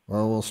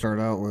 Well, we'll start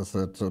out with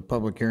it's a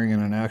public hearing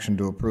and an action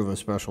to approve a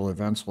special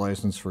events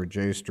license for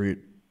J Street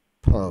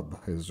Pub.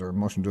 Is there a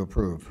motion to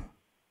approve?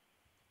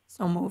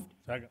 So moved.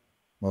 Second.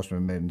 Motion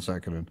been made and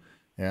seconded.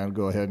 And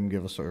go ahead and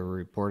give us a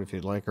report if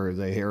you'd like, or are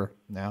they here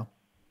now?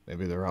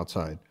 Maybe they're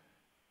outside.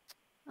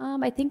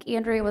 I think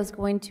Andrea was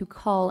going to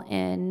call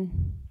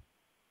in,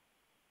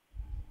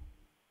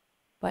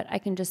 but I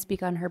can just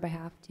speak on her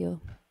behalf too.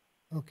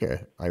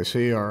 Okay, I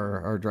see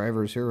our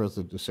driver's here as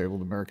a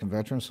disabled American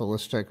veteran, so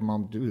let's take a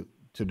moment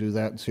to do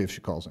that and see if she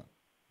calls in.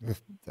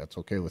 If that's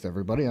okay with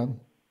everybody,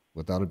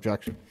 without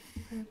objection.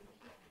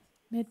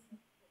 Mid-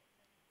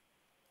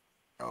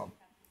 Oh.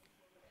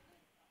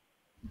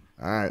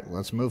 All right,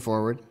 let's move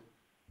forward.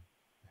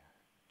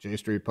 J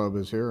Street Pub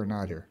is here or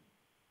not here?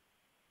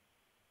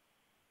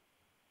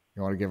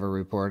 You want to give a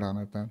report on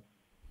it then?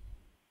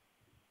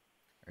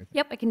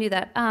 Yep, I can do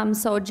that.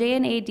 So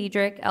J&A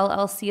Diedrich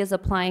LLC is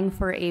applying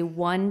for a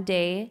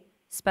one-day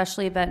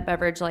special event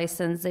beverage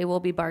license. They will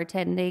be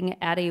bartending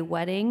at a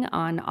wedding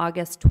on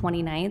August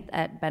 29th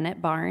at Bennett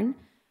Barn,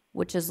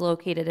 which is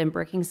located in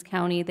Brookings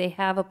County. They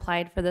have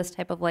applied for this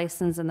type of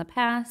license in the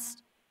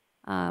past.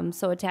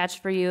 So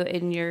attached for you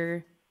in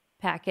your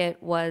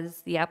packet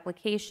was the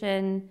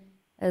application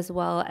as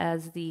well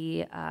as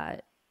the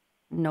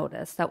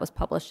notice that was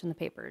published in the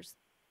papers.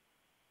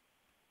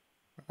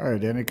 All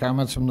right, any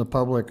comments from the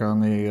public on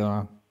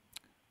the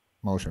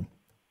motion,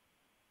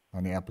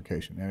 on the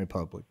application? Any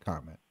public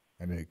comment?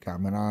 Any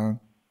comment on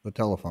the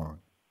telephone?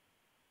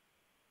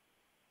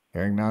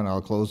 Hearing none,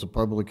 I'll close the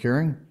public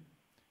hearing,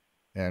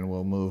 and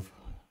we'll move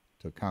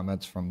to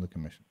comments from the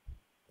commission.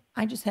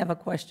 I just have a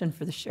question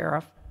for the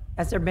sheriff.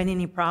 Has there been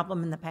any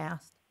problem in the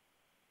past?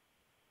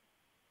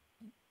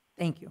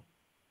 Thank you.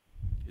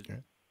 Okay.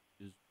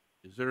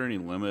 Is there any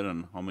limit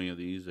on how many of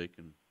these they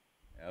can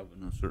have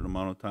in a certain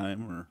amount of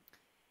time, or?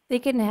 They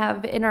can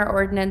have, in our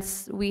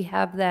ordinance, we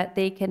have that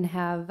they can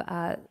have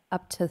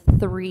up to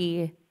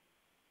 3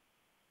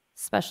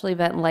 special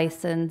event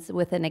license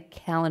within a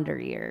calendar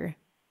year.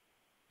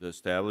 The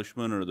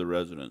establishment or the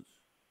residents?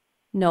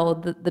 No,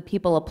 the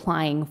people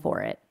applying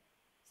for it.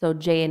 So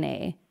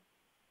J&A,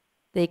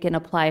 they can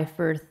apply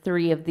for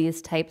 3 of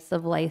these types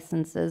of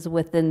licenses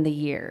within the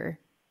year.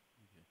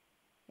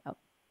 Yep.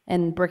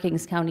 And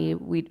Brookings County,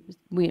 we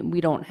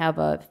don't have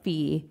a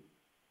fee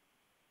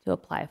to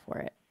apply for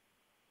it.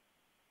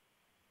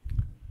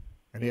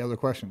 Any other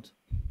questions?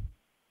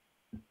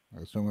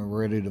 I assume we're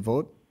ready to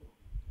vote.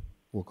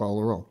 We'll call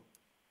the roll.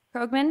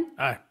 Krogman?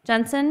 Aye.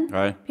 Jensen?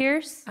 Aye.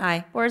 Pierce?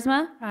 Aye.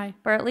 Boersma? Aye.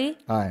 Bartley?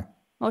 Aye.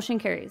 Motion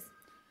carries.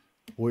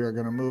 We are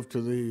going to move to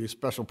the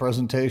special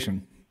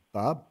presentation.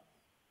 Bob?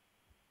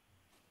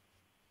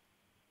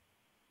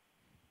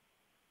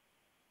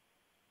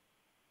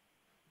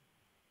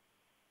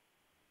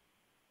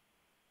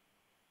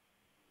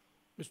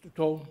 Mr.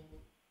 Toll.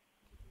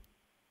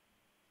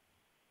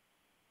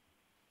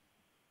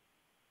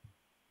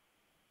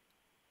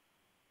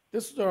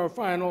 This is our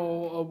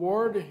final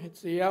award.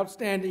 It's the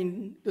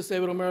Outstanding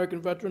Disabled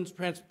American Veterans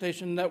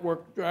Transportation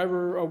Network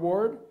Driver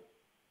Award.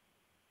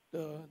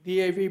 The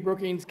DAV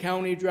Brookings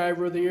County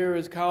Driver of the Year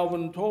is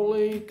Calvin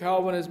Tolley.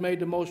 Calvin has made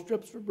the most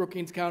trips for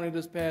Brookings County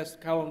this past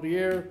calendar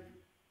year.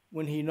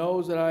 When he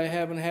knows that I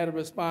haven't had a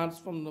response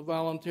from the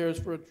volunteers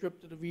for a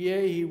trip to the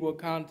VA, he will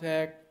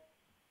contact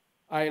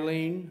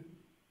Eileen,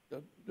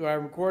 the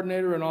driver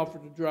coordinator, and offer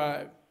to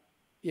drive.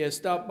 He has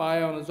stopped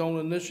by on his own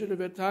initiative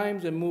at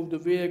times and moved the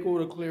vehicle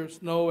to clear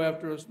snow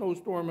after a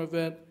snowstorm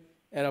event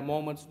at a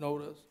moment's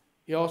notice.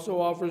 He also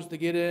offers to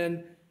get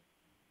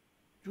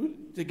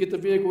the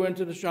vehicle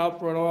into the shop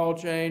for an oil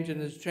change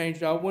and has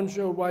changed out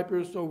windshield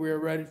wipers so we are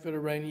ready for the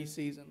rainy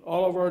season.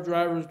 All of our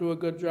drivers do a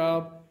good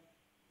job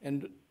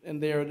and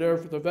they are there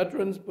for the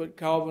veterans, but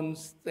Calvin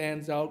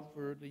stands out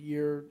for the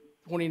year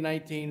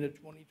 2019 to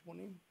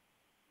 2020.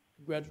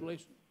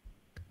 Congratulations.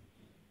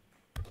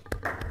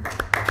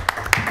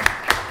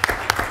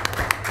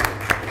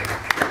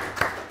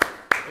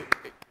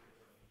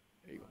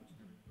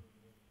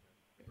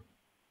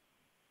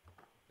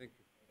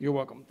 You're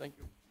welcome. Thank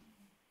you.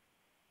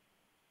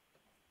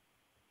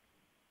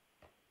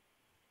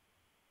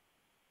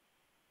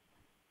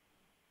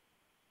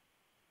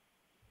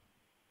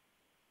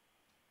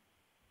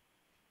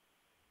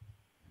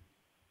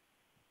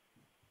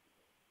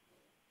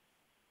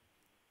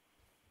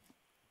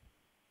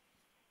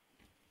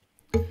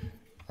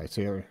 I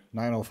see our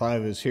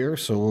 905 is here,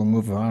 so we'll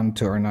move on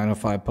to our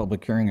 905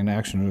 public hearing and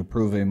action to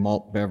approve a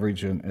malt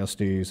beverage and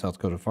SD South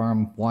Dakota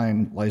Farm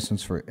wine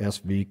license for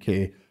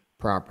SVK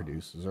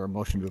Properties. Is there a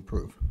motion to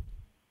approve?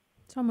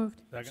 So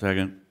moved.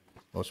 Second.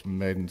 Motion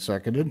made and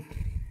seconded.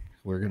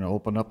 We're going to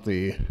open up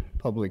the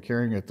public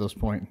hearing at this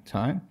point in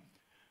time.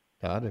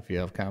 Todd, if you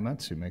have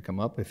comments, you may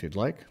come up if you'd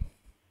like.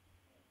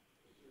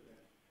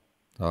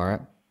 All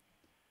right.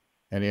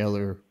 Any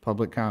other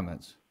public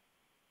comments?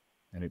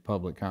 Any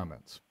public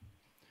comments?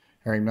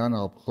 Hearing none,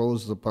 I'll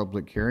close the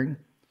public hearing.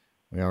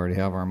 We already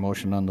have our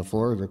motion on the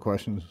floor. Are there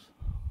questions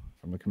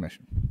from the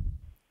commission?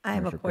 I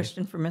have a Commissioner Pierce?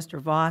 question for Mr.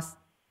 Voss.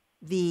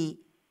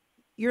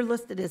 You're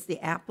listed as the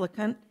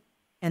applicant,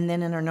 and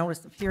then in our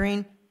notice of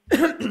hearing,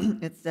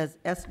 it says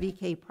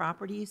SVK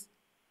Properties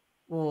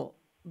will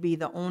be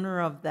the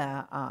owner of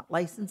the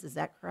license. Is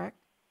that correct?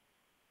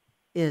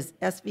 is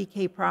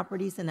SVK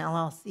Properties and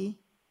LLC?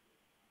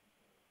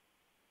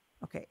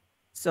 Okay,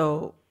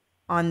 so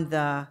on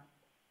the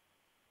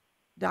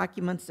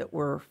documents that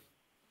were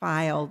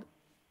filed,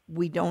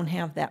 we don't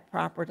have that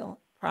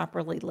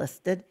properly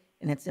listed,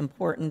 and it's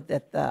important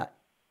that the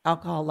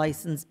alcohol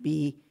license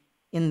be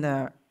in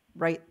the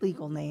right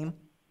legal name,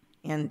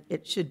 and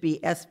it should be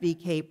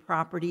SVK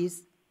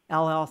Properties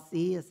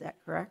LLC, is that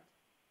correct?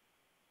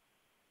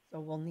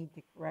 So we'll need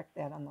to correct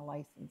that on the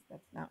license.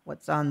 That's not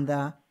what's on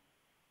the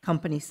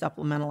company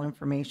supplemental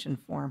information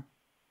form.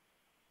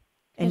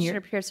 And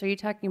Commissioner Pierce, are you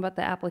talking about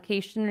the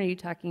application or are you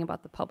talking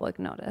about the public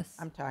notice?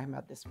 I'm talking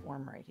about this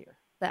form right here.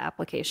 The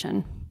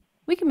application.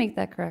 We can make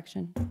that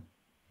correction.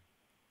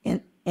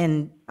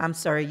 And I'm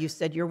sorry, you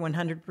said you're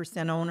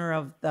 100% owner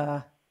of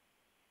the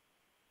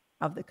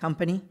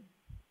company?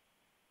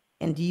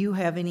 And do you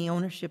have any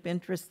ownership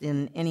interest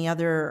in any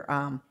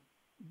other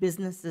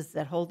businesses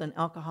that hold an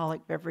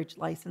alcoholic beverage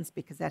license?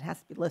 Because that has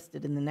to be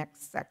listed in the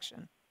next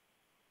section.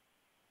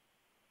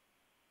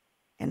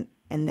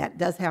 And that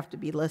does have to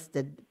be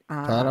listed.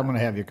 Todd, I'm going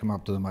to have you come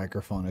up to the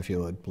microphone if you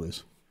would,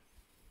 please.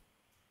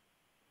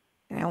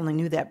 And I only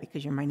knew that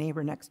because you're my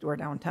neighbor next door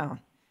downtown.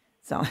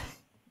 So,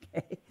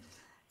 okay.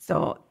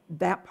 So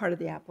that part of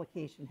the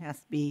application has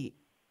to be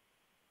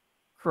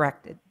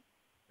corrected.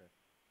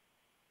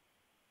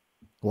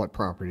 What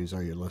properties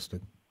are you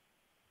listed?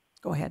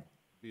 Go ahead.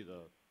 Be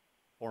the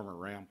former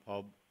Ram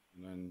Pub,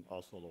 and then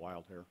also the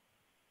Wild Hare.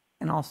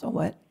 And also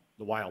what?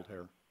 The Wild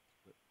Hare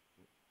that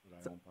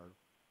I own part of.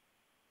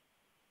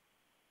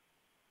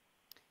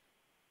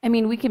 I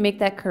mean, we can make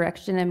that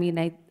correction. I mean,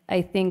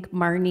 I think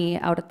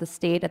Marnie out at the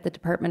state, at the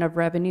Department of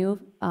Revenue,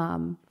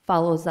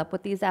 follows up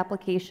with these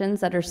applications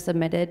that are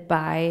submitted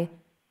by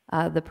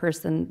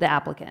the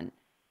applicant.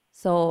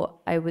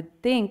 So I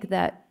would think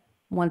that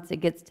once it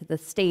gets to the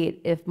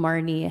state, if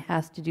Marnie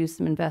has to do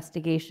some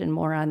investigation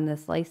more on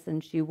this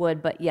license, she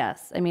would. But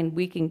yes, I mean,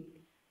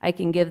 I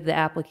can give the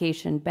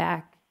application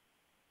back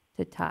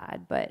to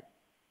Todd, but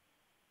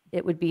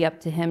it would be up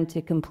to him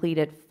to complete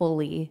it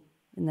fully.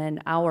 And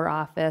then our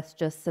office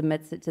just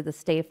submits it to the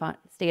state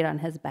on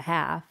his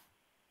behalf.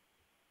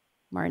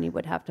 Marnie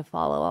would have to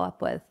follow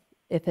up with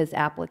if his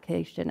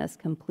application is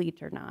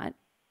complete or not.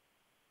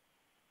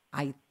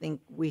 I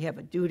think we have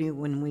a duty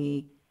when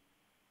we,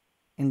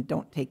 and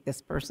don't take this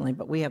personally,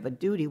 but we have a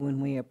duty when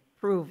we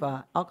approve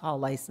an alcohol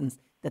license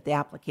that the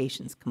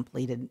application's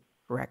completed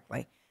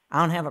correctly.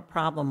 I don't have a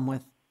problem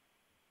with,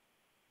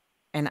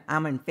 and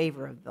I'm in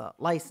favor of the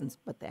license,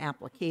 but the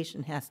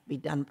application has to be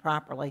done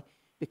properly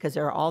because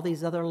there are all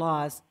these other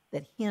laws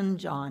that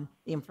hinge on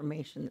the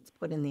information that's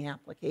put in the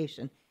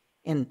application.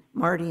 And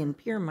Marty and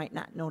Pierre might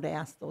not know to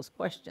ask those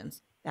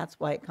questions. That's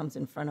why it comes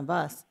in front of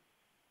us,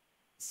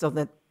 so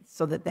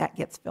that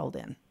gets filled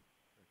in.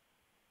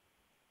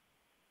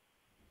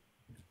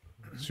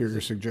 So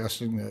you're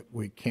suggesting that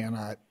we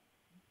cannot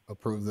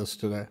approve this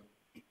today?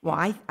 Well,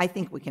 I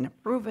think we can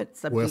approve it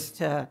subject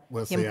to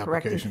with him the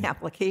correcting application. the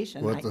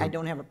application. With the- I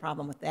don't have a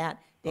problem with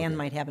that. Dan Okay.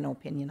 might have an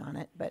opinion on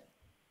it, but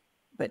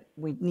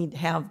we need to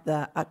have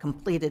a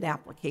completed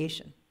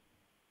application.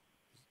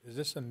 Is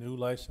this a new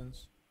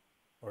license,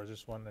 or is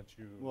this one that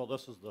you? Well,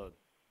 this is the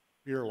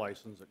beer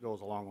license that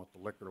goes along with the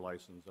liquor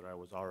license that I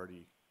was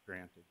already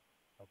granted.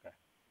 Okay,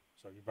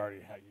 so you've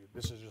already had,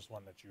 this is just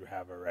one that you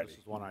have already? This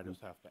is one I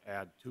just have to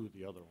add to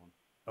the other one.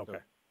 Okay.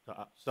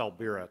 To sell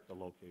beer at the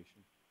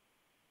location.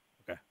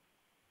 Okay,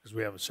 because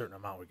we have a certain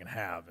amount we can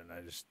have, and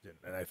I just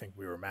didn't, and I think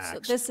we were So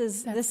maxed. this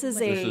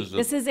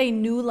is is a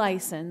new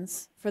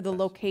license for the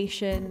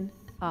location,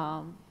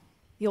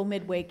 the old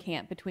Midway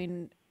camp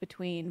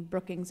between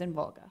Brookings and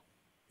Volga.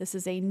 This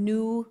is a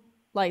new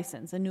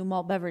license, a new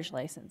malt beverage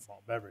license.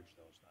 Malt beverage,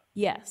 though, is not.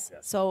 Yes,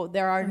 Yes. so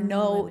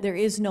there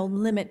is no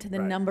limit to the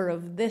Right. number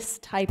of this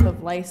type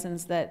of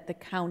license that the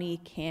county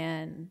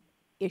can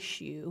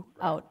issue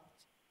out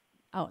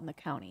in the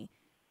county.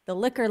 The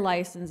liquor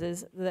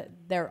licenses,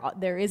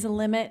 there is a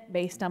limit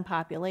based on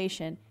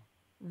population.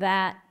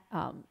 That,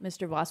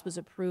 Mr. Voss was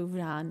approved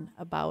on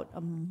about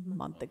a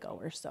month ago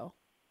or so,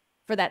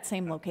 for that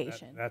same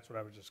location. That's what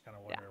I was just kind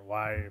of wondering,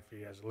 why, if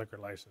he has a liquor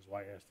license,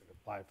 why he has to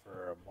apply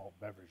for a malt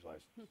beverage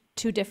license?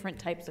 Two different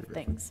types of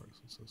things,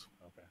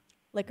 Okay.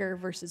 liquor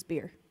versus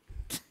beer.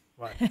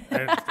 Well, I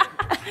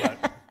understand,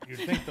 but you'd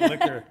think the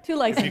liquor. Two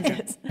if you could-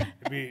 licenses.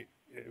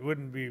 It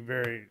wouldn't be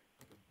very,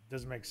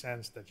 doesn't make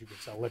sense that you could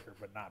sell liquor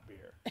but not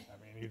beer. I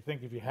mean, you'd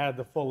think if you had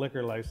the full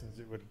liquor license,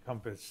 it would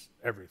encompass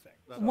everything.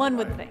 One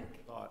would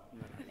think. Thought,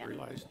 and then I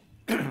realized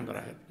that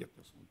I had to get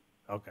this one.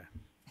 Okay,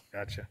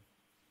 gotcha.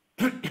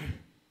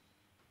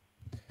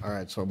 All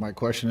right, so my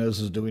question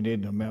is do we need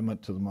an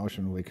amendment to the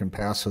motion? We can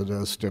pass it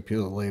as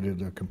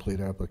stipulated, a complete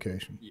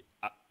application.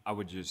 I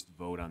would just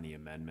vote on the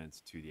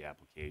amendments to the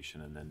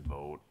application and then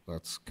vote.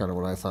 That's kind of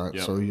what I thought.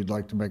 Yep. So you'd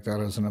like to make that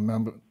as an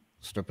amendment,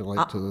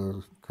 stipulate to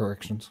the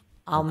corrections?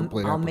 a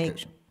complete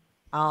application.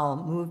 I'll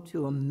move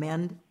to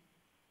amend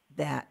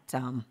that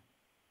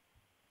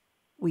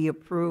we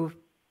approve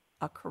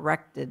a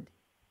corrected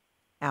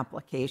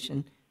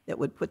application that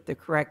would put the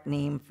correct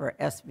name for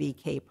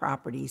SVK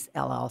Properties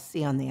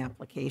LLC on the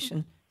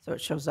application, so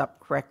it shows up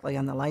correctly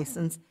on the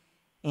license,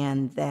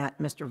 and that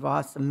Mr.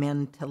 Voss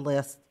amend to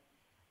list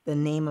the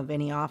name of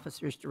any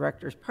officers,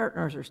 directors,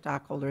 partners, or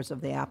stockholders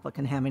of the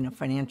applicant having a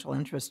financial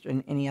interest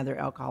in any other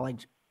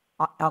alcoholic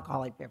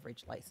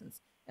beverage license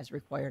as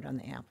required on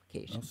the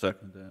application. I'll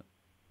second that.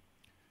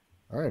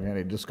 All right,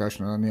 any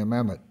discussion on the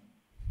amendment?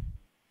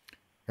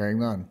 Hearing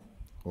none,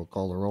 we'll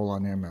call the roll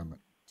on the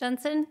amendment.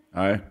 Jensen?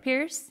 Aye.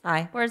 Pierce?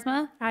 Aye.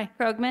 Boersma? Aye.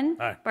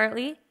 Krogman? Aye.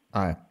 Bartley?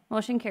 Aye.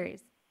 Motion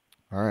carries.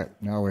 All right,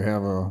 now we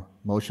have a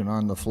motion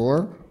on the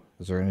floor.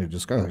 Is there any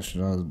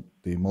discussion on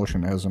the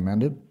motion as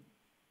amended?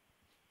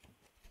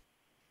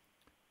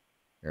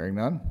 Hearing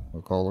none,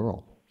 we'll call the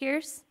roll.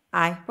 Pierce?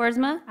 Aye.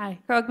 Boersma? Aye.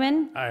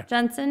 Krogman? Aye.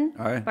 Jensen?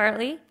 Aye.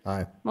 Bartley?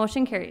 Aye.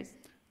 Motion carries.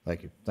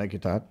 Thank you. Thank you,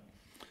 Todd.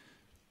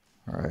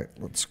 All right,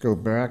 let's go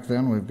back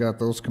then. We've got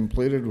those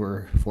completed.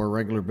 We're for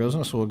regular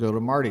business. We'll go to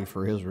Marty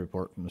for his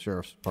report from the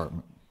Sheriff's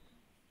Department.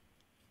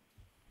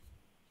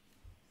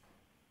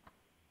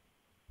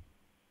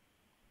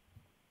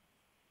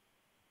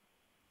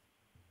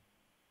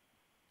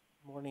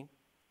 Morning.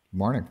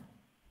 Morning.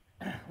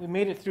 We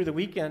made it through the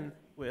weekend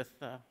with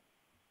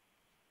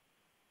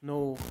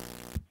no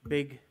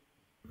big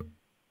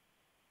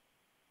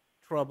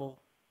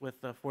trouble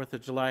with the 4th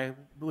of July. It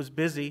was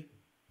busy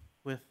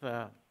with,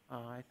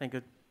 I think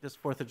this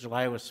 4th of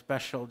July was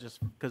special just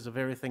because of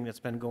everything that's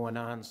been going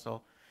on.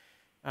 So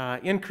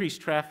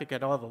increased traffic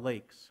at all the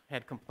lakes,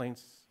 had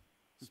complaints,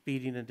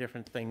 speeding and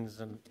different things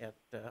and at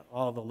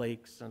all the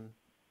lakes, and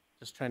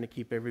just trying to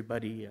keep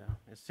everybody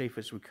as safe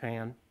as we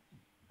can.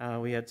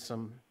 We had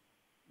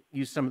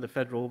used some of the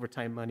federal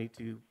overtime money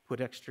to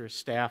put extra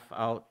staff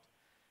out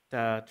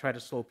to try to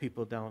slow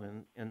people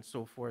down and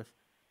so forth.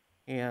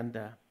 And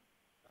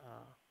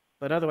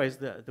but otherwise,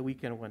 the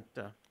weekend went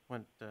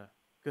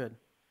good.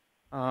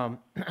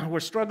 We're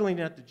struggling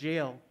at the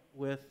jail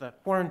with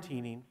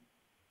quarantining,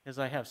 as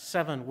I have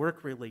 7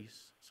 work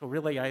release. So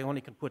really, I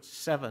only can put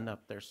 7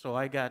 up there. So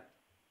I got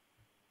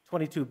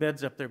 22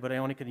 beds up there, but I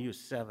only can use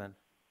 7.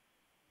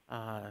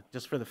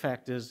 Just for the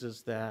fact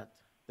is that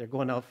they're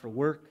going out for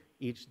work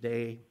each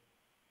day,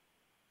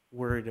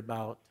 worried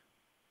about,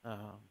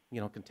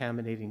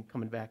 contaminating,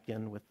 coming back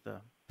in with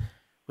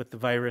the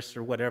virus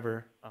or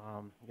whatever.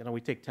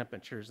 We take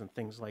temperatures and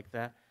things like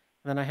that.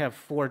 And then I have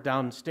 4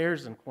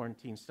 downstairs in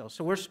quarantine still.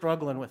 So we're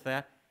struggling with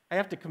that. I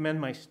have to commend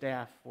my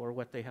staff for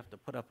what they have to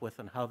put up with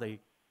and how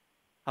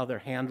they're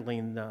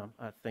handling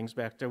things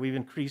back there. We've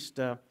increased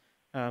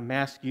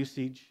mask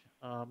usage,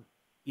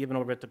 even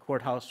over at the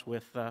courthouse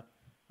with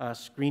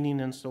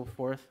screening and so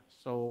forth.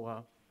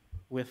 So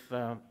with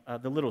the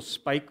little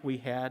spike we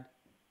had,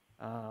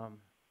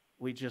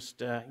 we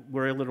just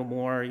we're a little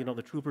more,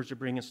 the troopers are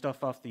bringing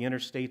stuff off the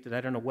interstate that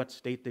I don't know what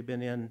state they've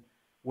been in,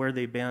 where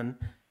they've been.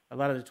 A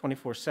lot of the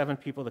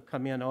 24/7 people that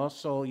come in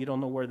also, you don't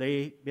know where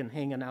they've been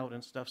hanging out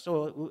and stuff.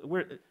 So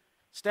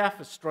staff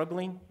is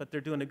struggling, but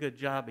they're doing a good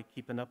job at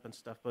keeping up and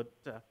stuff. But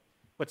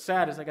what's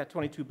sad is I got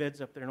 22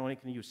 beds up there and only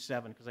can use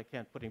 7 because I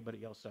can't put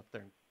anybody else up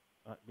there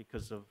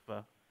because of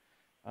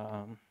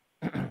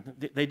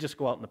they just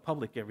go out in the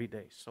public every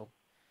day. So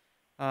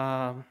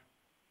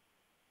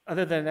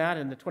other than that,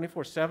 in the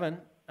 24/7,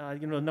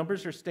 the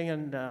numbers are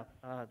staying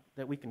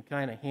that we can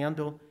kind of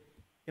handle.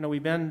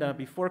 We've been,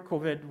 before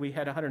COVID, we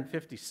had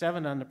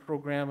 157 on the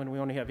program, and we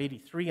only have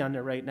 83 on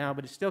there right now,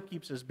 but it still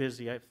keeps us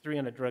busy. I have 3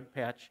 on a drug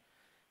patch,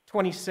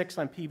 26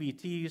 on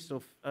PBT,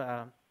 so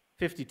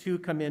 52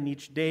 come in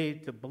each day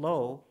to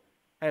blow.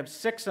 I have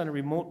 6 on a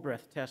remote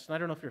breath test, and I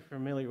don't know if you're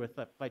familiar with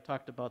that. I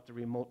talked about the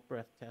remote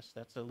breath test.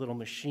 That's a little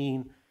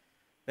machine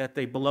that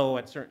they blow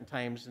at certain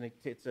times, and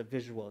it's a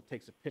visual. It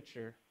takes a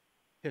picture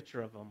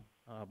of them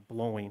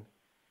blowing.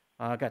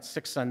 I got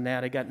 6 on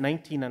that. I got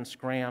 19 on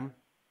Scram.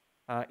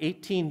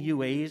 18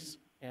 UAs,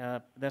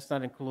 that's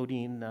not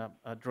including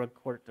drug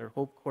court or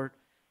Hope Court.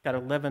 Got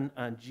 11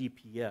 on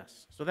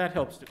GPS. So that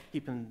helps to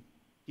keeping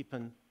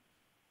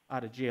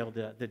out of jail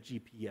the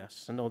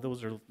GPS. I know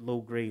those are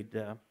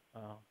low-grade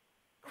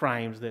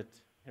crimes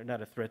that are not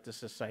a threat to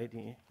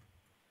society.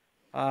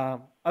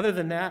 Other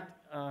than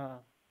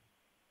that,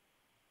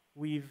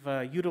 we've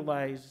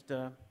utilized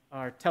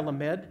our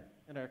telemed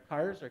in our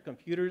cars, our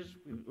computers.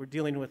 We're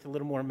dealing with a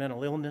little more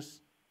mental illness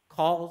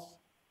calls.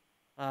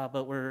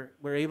 But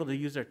we're able to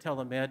use our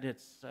telemed.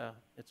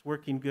 It's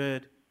working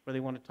good. Where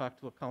they want to talk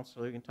to a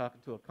counselor, you can talk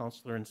to a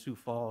counselor in Sioux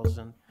Falls,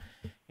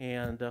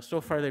 and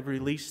so far they've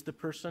released the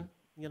person.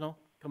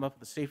 Come up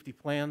with a safety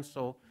plan,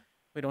 so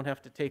we don't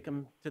have to take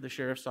them to the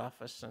sheriff's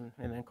office and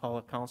then call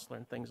a counselor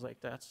and things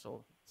like that.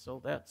 So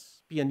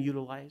that's being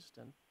utilized,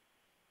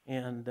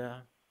 and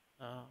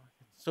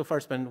so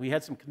far we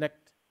had some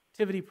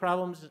connectivity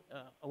problems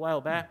a while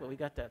back, but we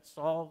got that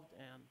solved,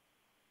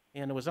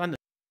 and it was on the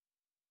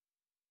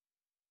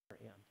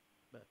end,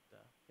 but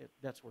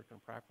that's working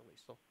properly.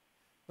 So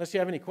unless you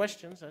have any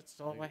questions, that's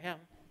all I have.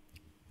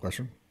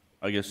 Question?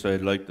 I guess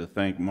I'd like to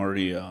thank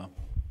Marty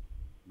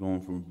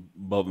going from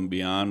above and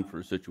beyond for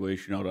a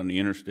situation out on the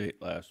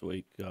interstate last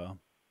week. I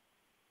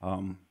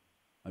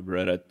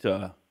read it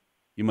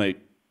you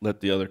might let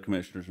the other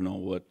commissioners know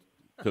what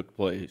took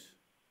place.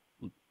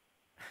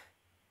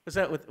 Was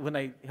that when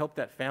I helped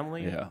that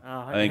family? Yeah,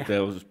 I think that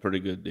was a pretty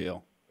good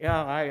deal.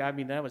 Yeah, I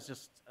mean, that was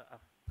just,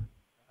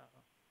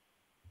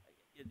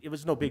 it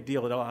was no big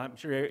deal at all. I'm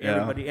sure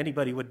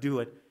anybody would do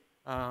it.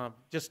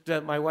 Just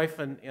my wife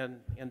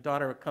and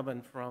daughter were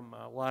coming from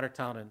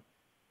Watertown, and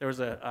there was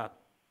a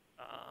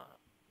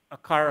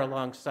car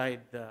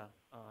alongside the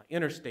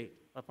interstate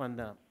up on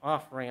the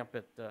off-ramp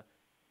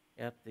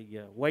at the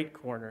white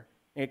corner.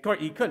 And of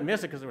course, you couldn't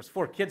miss it because there was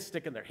 4 kids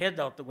sticking their heads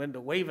out the window,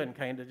 waving,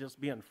 kind of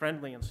just being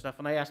friendly and stuff.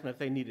 And I asked them if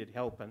they needed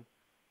help,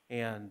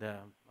 and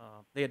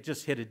they had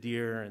just hit a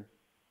deer and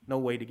no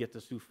way to get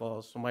to Sioux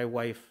Falls. So my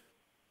wife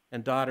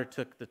and daughter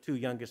took the 2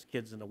 youngest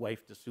kids and the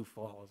wife to Sioux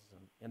Falls,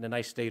 and then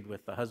I stayed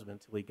with the husband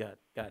until he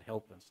got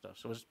help and stuff.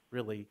 So it was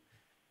really,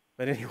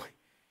 but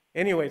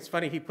anyway, it's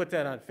funny, he put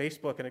that on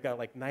Facebook and it got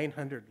like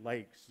 900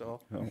 likes. So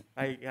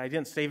I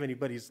didn't save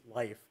anybody's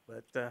life,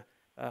 but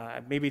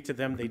maybe to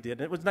them they did.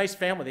 And it was a nice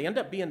family. They end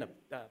up being a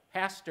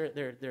pastor.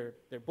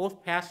 They're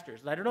both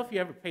pastors. And I don't know if you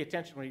ever pay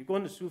attention when you go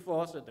into Sioux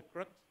Falls at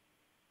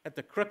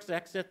the Crooks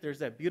exit. There's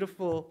that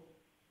beautiful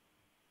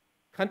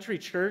country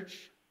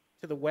church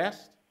to the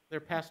west. They're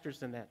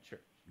pastors in that church.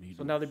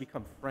 So now they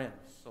become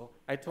friends. So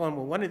I told them,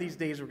 well, one of these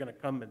days we're going to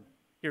come and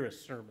hear a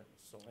sermon.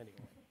 So anyway,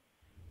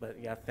 but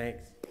yeah,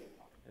 thanks.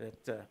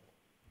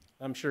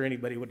 I'm sure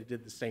anybody would have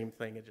did the same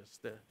thing. It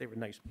just they were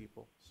nice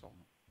people. So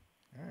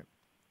All right.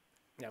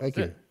 Thank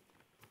you.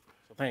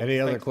 So thanks. Any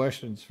other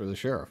questions for the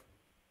sheriff?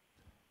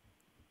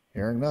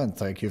 Hearing none.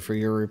 Thank you for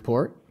your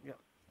report. Yeah.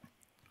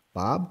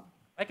 Bob?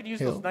 I could use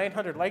those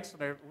 900 likes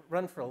when I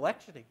run for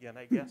election again,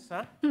 I guess,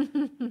 huh?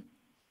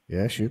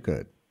 Yes, you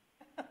could.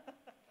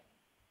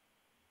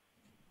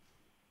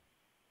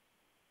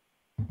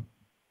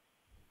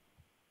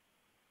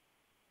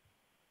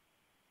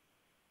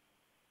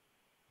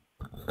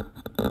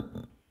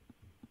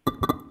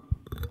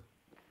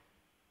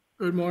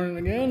 Good morning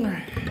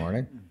again. Good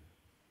morning.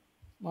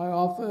 My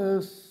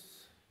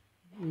office,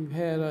 we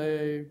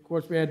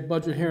had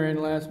budget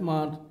hearing last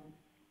month.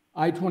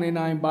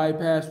 I-29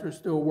 bypass we're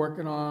still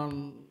working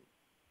on.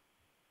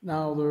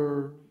 Now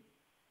they're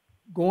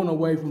going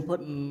away from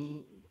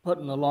putting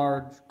a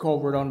large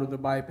culvert under the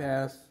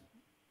bypass,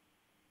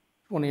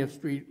 20th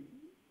Street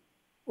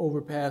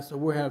overpass, so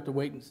we'll have to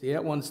wait and see.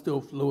 That one's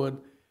still fluid.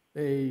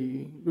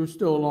 They're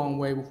still a long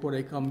way before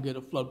they come get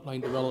a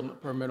floodplain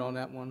development permit on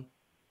that one.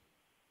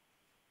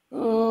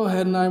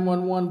 Had a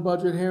 911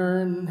 budget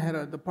hearing, had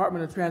a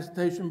Department of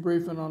Transportation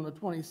briefing on the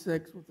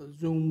 26th with a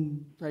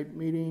Zoom type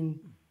meeting.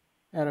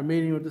 Had a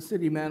meeting with the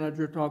city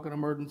manager talking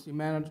emergency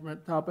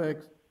management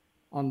topics.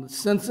 On the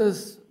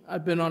census,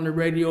 I've been on the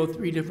radio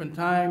 3 different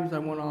times. I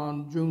went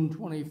on June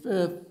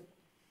 25th,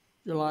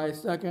 July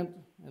 2nd,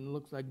 and it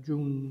looks like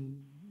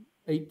June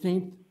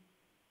 18th.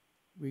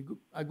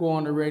 I go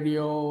on the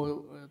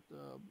radio at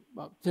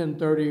about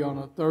 10:30 on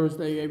a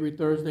Thursday. Every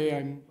Thursday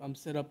I'm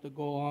set up to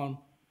go on,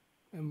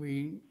 and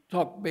we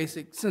talk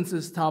basic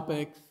census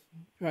topics,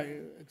 try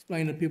to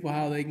explain to people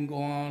how they can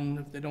go on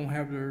if they don't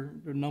have their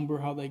number,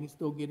 how they can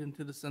still get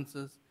into the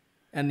census,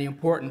 and the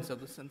importance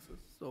of the census.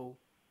 So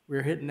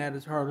we're hitting that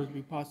as hard as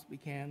we possibly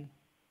can.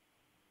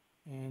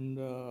 And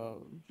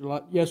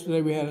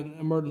yesterday we had an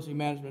emergency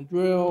management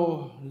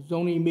drill,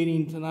 zoning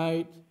meeting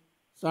tonight,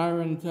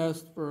 siren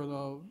test for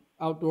the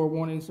outdoor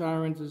warning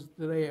sirens is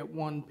today at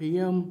 1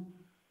 p.m.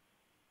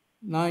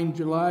 9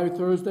 July,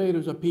 Thursday,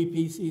 there's a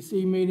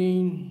PPCC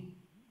meeting.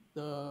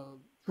 The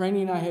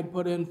training I had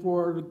put in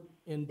for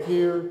in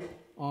Pier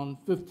on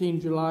 15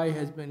 July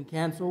has been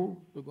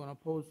canceled. They're going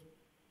to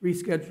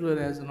reschedule it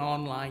as an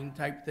online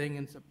type thing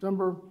in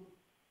September.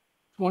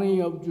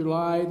 20 of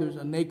July, there's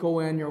a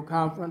NACO annual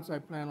conference I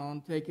plan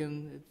on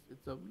taking.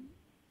 It's a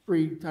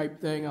free type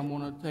thing. I'm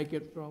going to take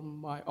it from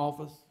my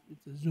office.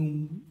 It's a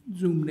Zoom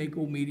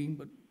NACO meeting,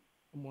 but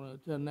I'm going to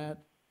attend that.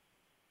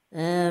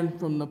 And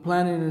from the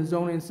planning and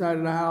zoning side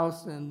of the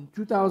house, in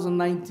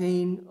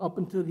 2019, up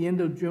until the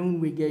end of June,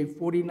 we gave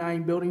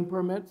 49 building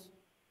permits.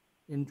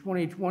 In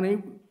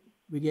 2020,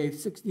 we gave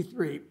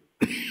 63.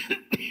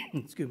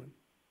 Excuse me.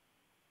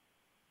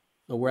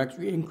 So we're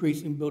actually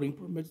increasing building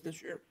permits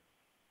this year.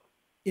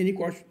 Any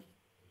questions?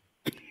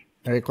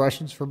 Any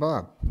questions for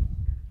Bob?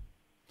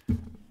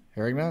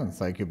 Hearing none.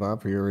 Thank you,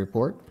 Bob, for your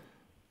report.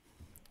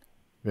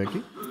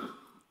 Vicki?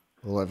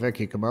 We'll let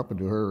Vicki come up and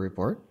do her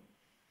report.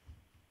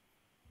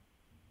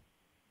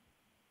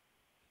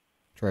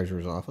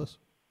 Treasurer's office.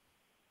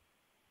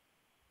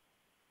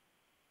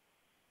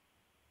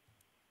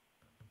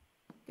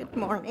 Good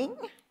morning.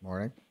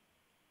 Morning.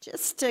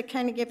 Just to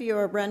kind of give you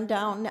a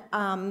rundown,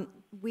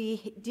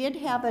 we did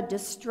have a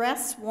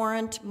distress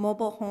warrant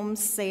mobile home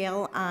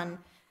sale on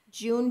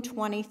June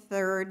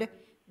 23rd.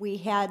 We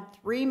had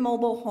 3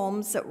 mobile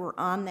homes that were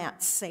on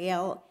that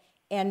sale,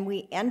 and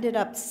we ended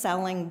up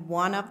selling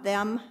one of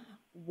them.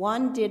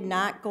 One did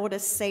not go to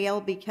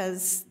sale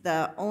because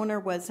the owner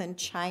was in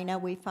China,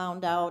 we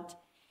found out,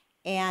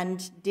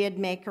 and did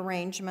make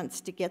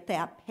arrangements to get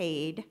that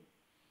paid.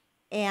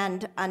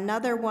 And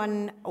another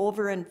one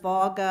over in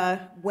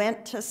Volga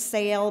went to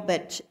sale,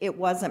 but it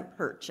wasn't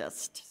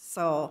purchased.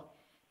 So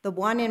the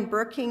one in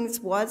Brookings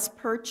was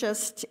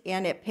purchased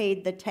and it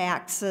paid the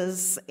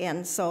taxes,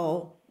 and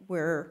so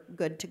we're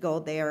good to go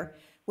there.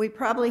 We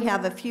probably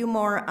have a few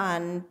more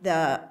on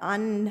the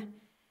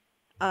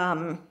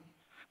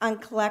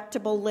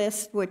uncollectible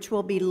list, which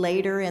will be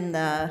later in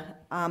the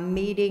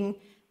meeting.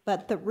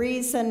 But the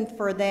reason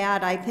for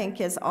that, I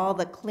think, is all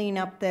the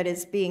cleanup that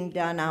is being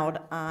done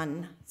out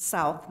on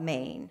South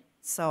Main.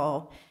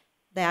 So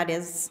that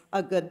is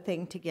a good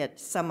thing to get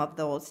some of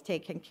those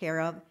taken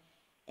care of.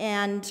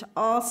 And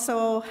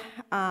also,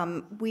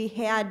 we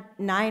had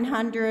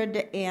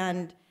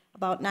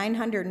about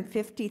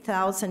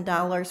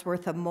 $950,000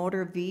 worth of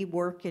motor V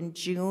work in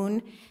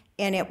June,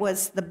 and it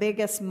was the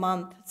biggest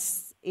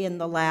month in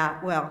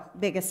the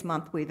biggest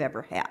month we've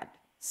ever had.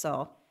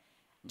 So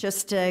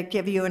just to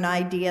give you an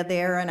idea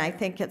there, and I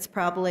think it's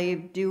probably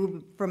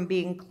due from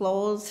being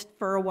closed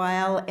for a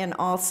while and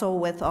also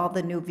with all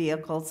the new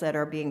vehicles that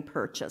are being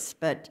purchased.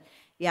 But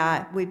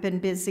yeah, we've been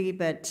busy,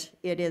 but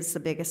it is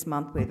the biggest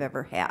month we've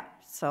ever had.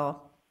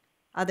 So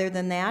other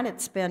than that,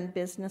 it's been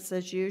business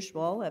as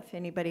usual, if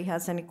anybody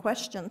has any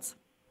questions.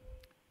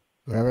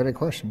 Do you have any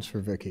questions for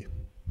Vicki?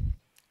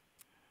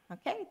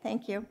 Okay,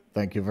 thank you.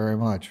 Thank you very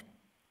much.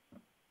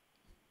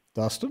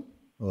 Dustin,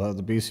 we'll have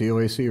the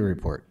BCOAC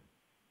report.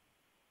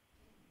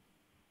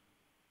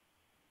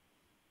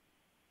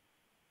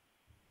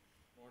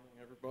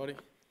 Everybody.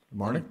 Good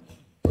morning.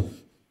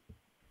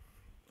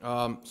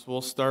 So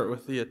we'll start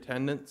with the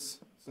attendance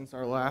since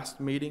our last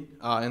meeting.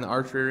 In the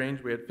archery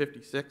range, we had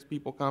 56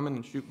 people come in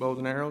and shoot bows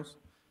and arrows.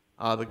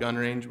 The gun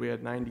range, we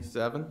had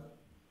 97.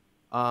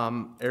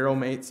 Arrow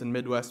Mates and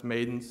Midwest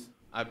Maidens,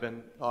 I've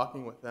been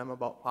talking with them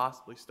about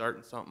possibly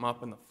starting something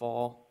up in the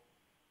fall.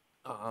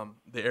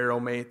 The Arrow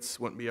Mates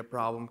wouldn't be a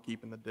problem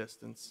keeping the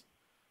distance.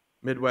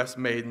 Midwest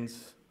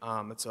Maidens,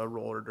 it's a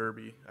roller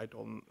derby. I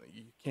told them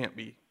you can't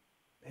be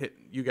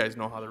you guys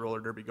know how the roller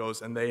derby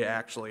goes, and they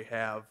actually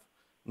have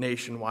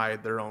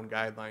nationwide their own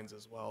guidelines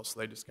as well, so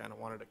they just kind of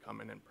wanted to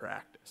come in and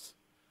practice.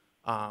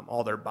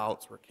 All their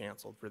bouts were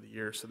canceled for the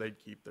year, so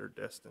they'd keep their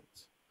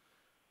distance.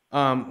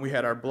 We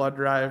had our blood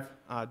drive,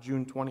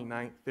 June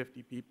 29th,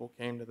 50 people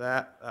came to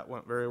that. That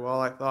went very well,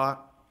 I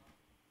thought.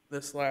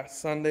 This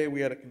last Sunday,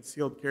 we had a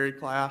concealed carry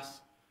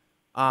class.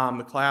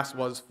 The class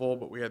was full,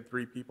 but we had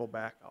 3 people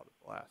back out at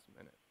the last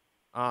minute.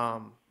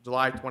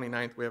 July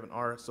 29th, we have an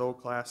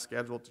RSO class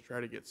scheduled to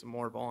try to get some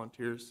more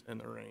volunteers in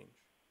the range.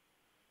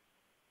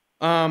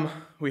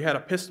 We had a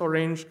pistol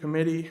range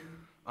committee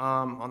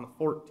on the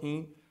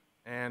 14th,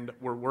 and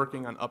we're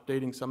working on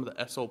updating some of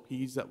the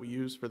SOPs that we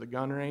use for the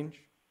gun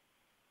range.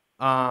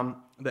 The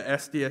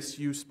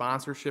SDSU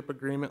sponsorship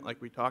agreement,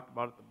 like we talked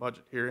about at the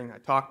budget hearing, I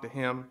talked to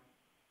him,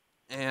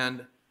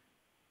 and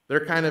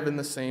they're kind of in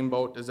the same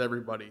boat as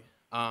everybody.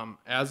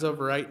 As of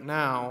right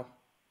now,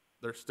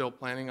 they're still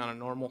planning on a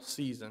normal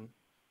season,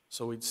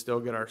 so we'd still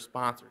get our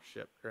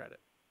sponsorship credit.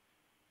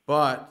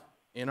 But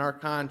in our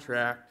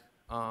contract,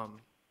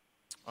 on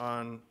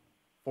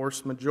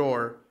force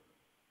majeure,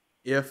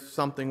 if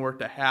something were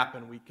to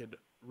happen, we could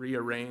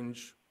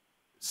rearrange,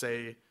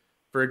 say,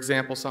 for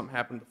example, something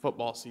happened to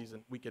football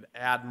season, we could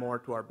add more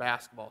to our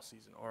basketball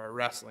season or our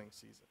wrestling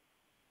season.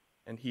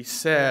 And he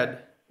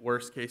said,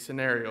 worst case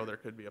scenario, there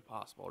could be a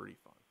possible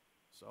refund.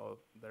 So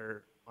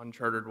they're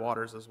uncharted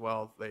waters as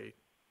well. They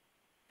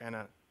kind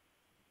of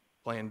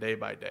playing day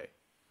by day.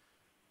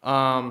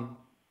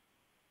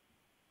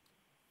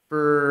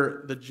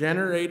 For the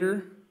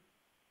generator,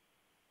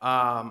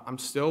 I'm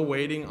still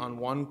waiting on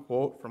one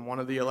quote from one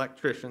of the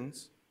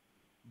electricians,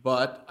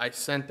 but I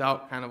sent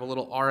out kind of a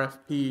little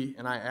RFP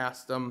and I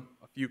asked them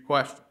a few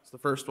questions. The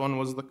first one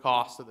was the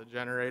cost of the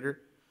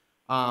generator.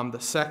 The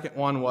second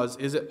one was,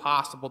 is it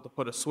possible to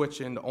put a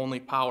switch in to only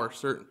power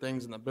certain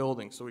things in the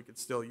building so we could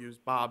still use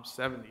Bob's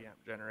 70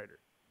 amp generator?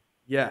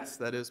 Yes,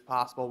 that is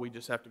possible. We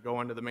just have to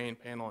go into the main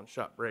panel and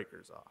shut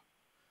breakers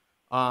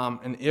off.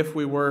 And if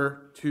we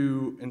were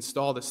to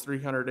install this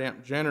 300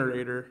 amp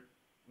generator,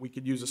 we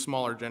could use a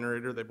smaller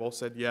generator. They both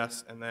said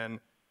yes. And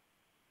then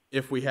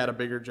if we had a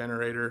bigger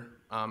generator,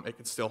 it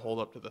could still hold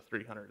up to the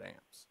 300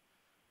 amps.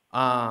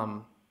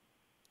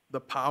 The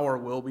power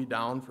will be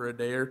down for a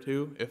day or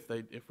two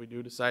if we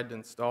do decide to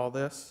install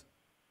this.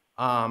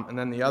 And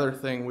then the other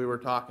thing we were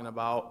talking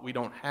about, we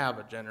don't have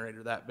a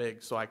generator that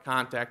big. So I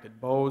contacted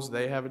Bose,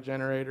 they have a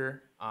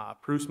generator.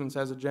 Prusman's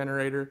has a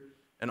generator.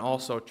 And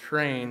also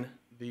Train,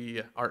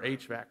 our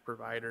HVAC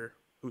provider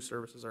who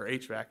services our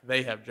HVAC,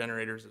 they have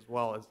generators as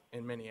well as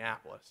in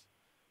Minneapolis.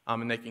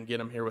 And they can get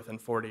them here within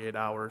 48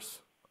 hours.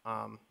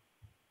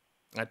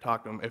 I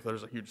talked to them, if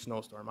there's a huge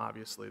snowstorm,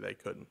 obviously they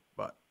couldn't.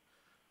 But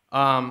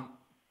I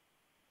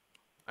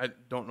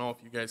don't know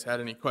if you guys had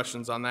any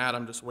questions on that.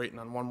 I'm just waiting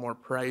on one more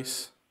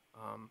price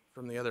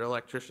from the other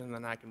electrician,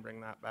 then I can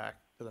bring that back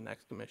to the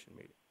next commission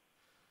meeting.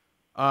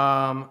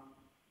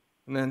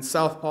 And then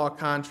Southpaw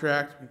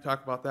contract, we can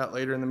talk about that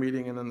later in the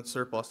meeting, and then the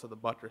surplus of the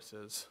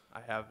buttresses.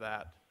 I have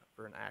that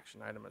for an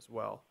action item as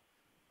well.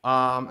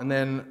 And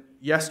then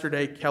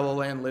yesterday,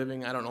 Kelloland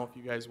Living, I don't know if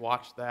you guys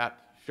watched that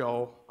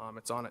show.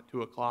 It's on at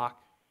 2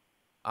 o'clock.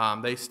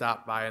 They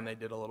stopped by and they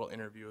did a little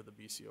interview with the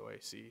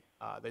BCOAC.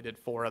 They did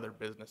 4 other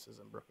businesses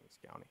in Brookings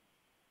County.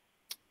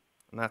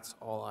 And that's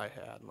all I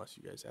had, unless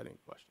you guys had any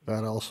questions.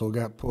 That also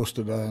got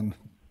posted on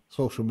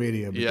social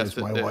media because Yes,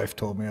 it my did. wife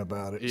told me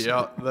about it.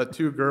 Yeah, the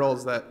 2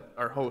 girls that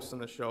are hosting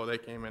the show, they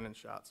came in and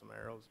shot some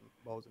arrows, and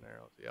bows and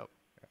arrows. Yep.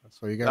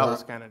 So you got that a lot-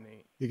 was kind of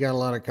neat. You got a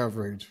lot of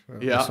coverage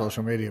on Yeah.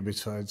 social media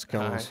besides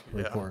Kelly's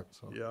Yeah. report,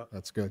 so Yeah.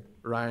 that's good.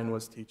 Ryan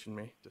was teaching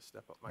me to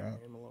step up my Yeah.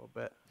 game a little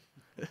bit.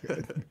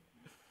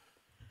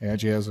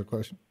 Angie has a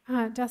question.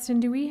 Dustin,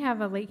 do we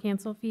have a late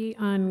cancel fee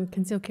on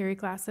concealed carry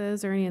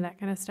classes or any of that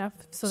kind of stuff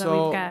so that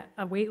So- we've got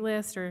a wait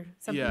list or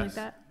something like Yes,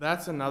 that?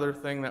 that's another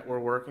thing that we're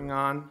working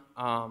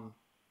on,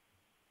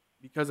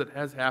 because it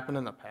has happened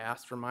in the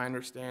past, from my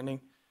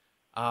understanding.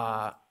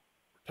 We're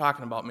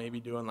talking about maybe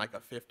doing like a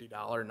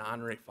 $50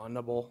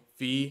 non-refundable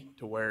fee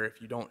to where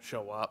if you don't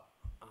show up,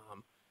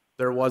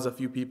 there was a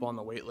few people on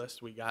the wait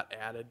list we got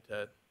added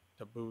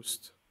to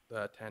boost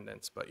the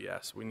attendance, but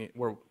yes, we need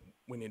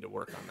to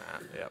work on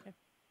that. Yep.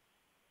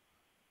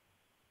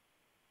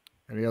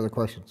 Any other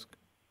questions?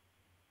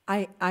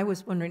 I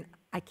was wondering,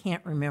 I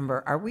can't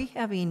remember, are we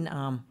having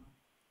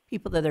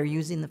people that are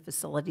using the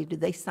facility, do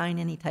they sign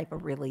any type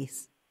of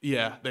release?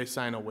 Yeah, they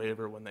sign a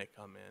waiver when they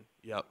come in.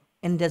 Yep.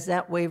 And does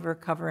that waiver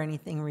cover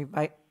anything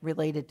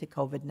related to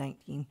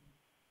COVID-19?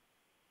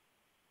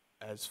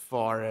 As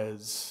far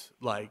as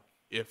like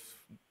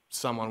if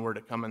someone were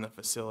to come in the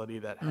facility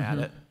that had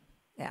Mhm. it.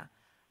 Yeah.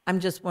 I'm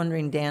just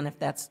wondering, Dan, if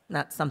that's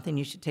not something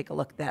you should take a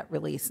look at that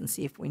release and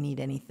see if we need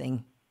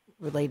anything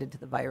related to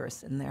the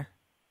virus in there.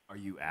 Are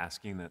you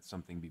asking that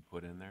something be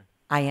put in there?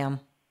 I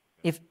am.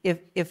 If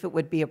it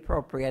would be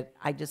appropriate,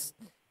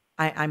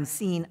 I'm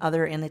seeing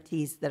other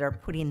entities that are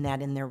putting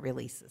that in their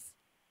releases.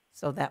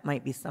 So that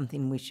might be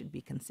something we should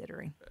be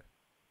considering.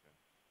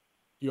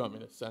 Do you want me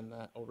to send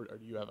that over, or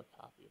do you have a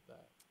copy of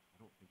that? I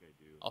don't think I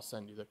do. I'll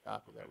send you the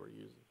copy that we're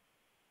using.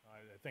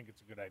 I think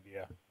it's a good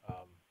idea.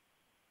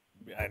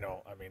 I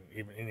know, I mean,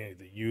 even any of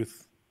the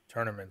youth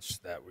tournaments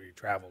that we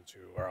travel to,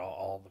 are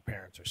all the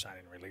parents are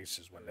signing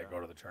releases when they go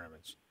to the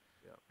tournaments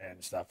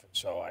and stuff. And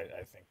so I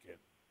think it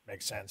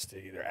makes sense to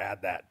either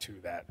add that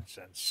to that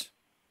since.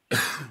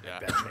 Yeah,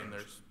 that I mean, change.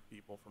 there's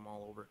people from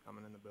all over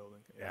coming in the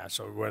building. Yeah,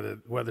 so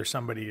whether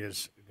somebody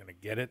is going to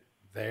get it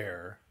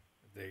there,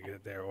 if they get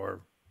it there,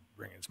 or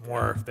bring it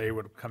more, if they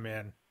would come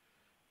in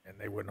and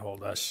they wouldn't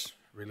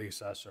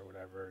release us or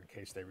whatever in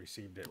case they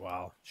received it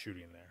while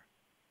shooting there.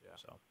 Yeah.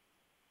 So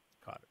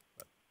caught it,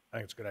 but I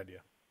think it's a good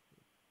idea.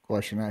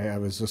 Question I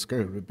have, is this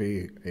going to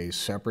be a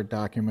separate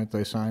document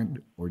they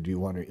signed, or do you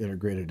want to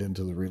integrate it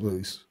into the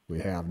release we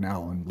have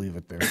now and leave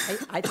it there?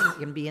 I think it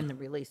can be in the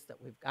release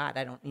that we've got.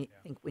 I don't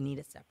think we need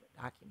a separate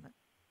document.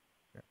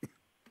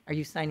 Are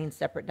you signing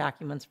separate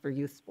documents for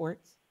youth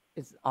sports?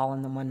 Is it all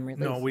in the one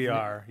release? No, we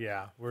are,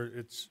 yeah.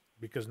 It's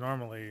because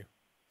normally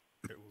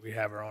we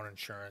have our own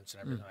insurance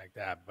and everything like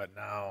that, but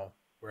now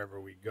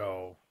wherever we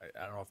go,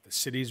 I don't know if the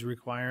city's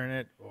requiring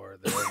it or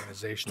the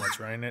organization that's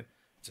running it,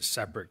 it's a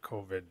separate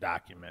COVID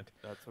document.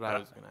 That's what I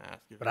was going to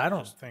ask you. But I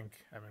don't think,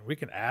 I mean, we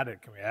can add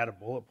it. Can we add a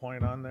bullet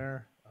point on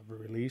there of a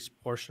release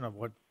portion of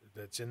what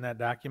that's in that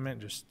document?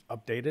 Just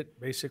update it,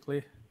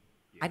 basically?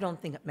 I don't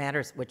think it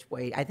matters which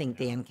way. I think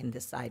Dan can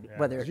decide Yeah,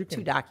 whether 'cause you two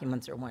can-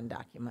 documents or one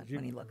document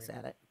when he looks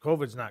at it.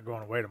 COVID's not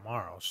going away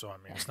tomorrow, so I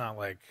mean, it's not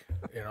like,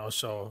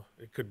 so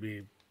it could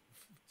be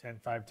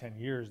 10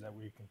 years that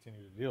we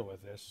continue to deal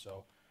with this,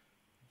 so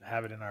to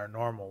have it in our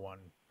normal one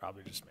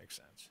probably just makes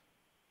sense.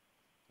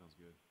 Sounds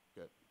good.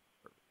 Good.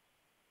 Perfect.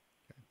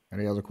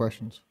 Any other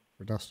questions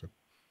for Dustin?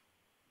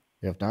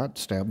 If not,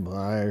 stand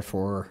by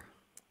for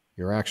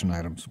your action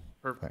items.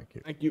 Perfect. Thank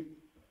you. Thank you.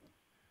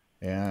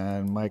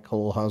 And Mike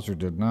Holhauser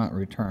did not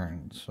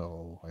return,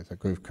 so I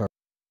think we've covered.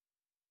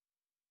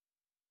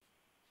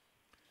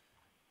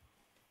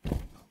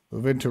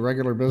 Move into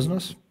regular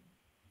business.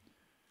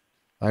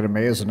 Item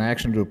A is an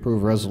action to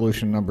approve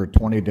resolution number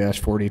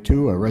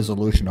 20-42, a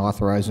resolution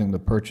authorizing the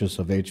purchase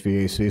of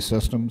HVAC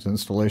systems,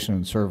 installation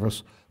and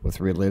service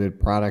with related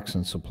products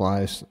and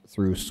supplies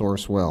through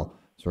Sourcewell.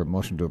 Is there a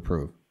motion to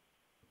approve?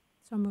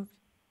 So moved.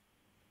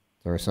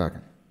 Is there a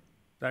second?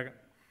 Second.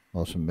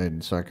 Motion made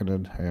and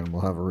seconded, and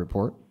we'll have a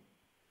report.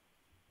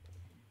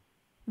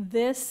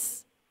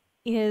 This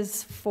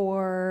is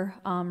for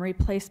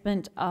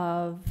replacement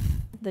of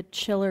the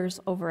chillers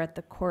over at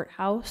the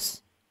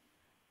courthouse.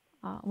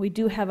 We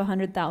do have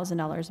 $100,000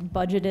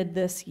 budgeted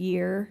this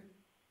year.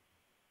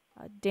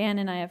 Dan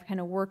and I have kind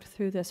of worked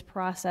through this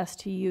process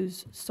to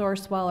use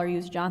Sourcewell or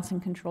use Johnson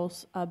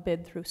Controls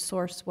bid through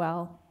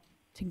Sourcewell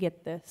to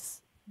get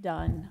this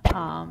done.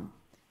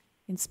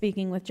 In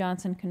speaking with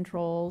Johnson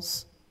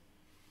Controls,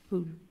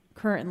 who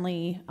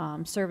currently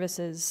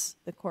services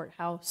the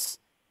courthouse,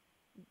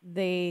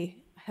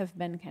 they have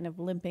been kind of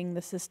limping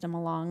the system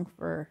along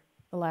for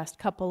the last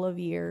couple of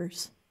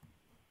years.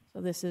 So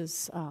this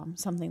is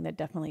something that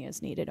definitely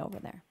is needed over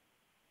there.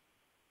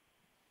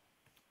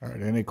 All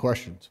right, any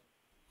questions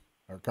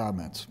or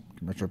comments?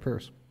 Commissioner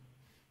Pierce.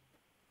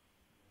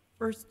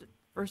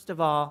 First of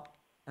all,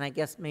 and I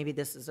guess maybe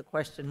this is a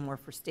question more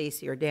for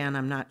Stacy or Dan,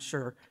 I'm not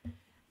sure.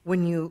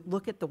 When you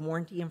look at the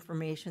warranty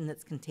information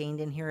that's contained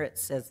in here, it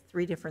says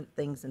 3 different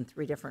things in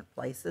 3 different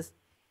places.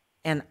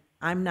 And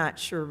I'm not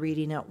sure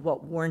reading out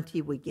what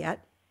warranty we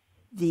get.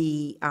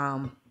 The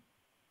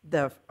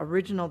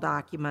original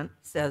document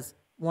says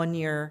 1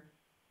 year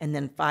and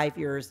then 5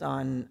 years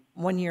on,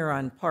 1 year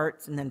on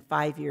parts and then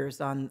 5 years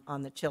on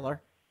the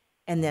chiller.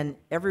 And then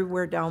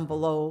everywhere down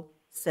below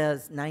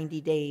says 90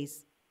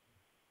 days,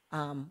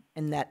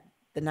 and that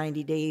the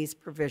 90 days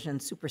provision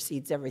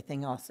supersedes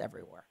everything else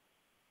everywhere.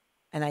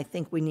 And I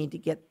think we need to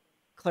get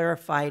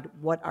clarified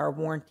what our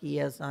warranty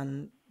is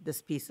on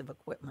this piece of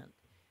equipment,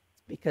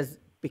 because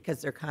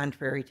they're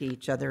contrary to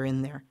each other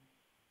in there.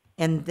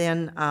 And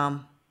then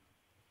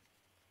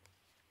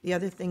the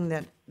other thing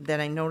that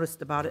I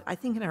noticed about it, I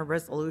think in our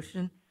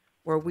resolution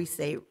where we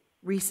say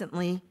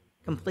recently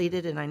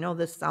completed, and I know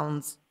this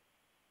sounds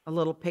a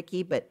little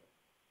picky, but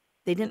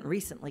they didn't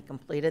recently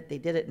complete it. They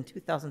did it in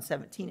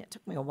 2017. It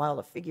took me a while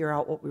to figure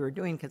out what we were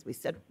doing because we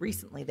said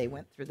recently they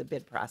went through the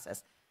bid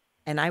process.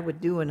 And I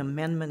would do an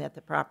amendment at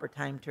the proper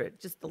time to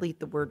just delete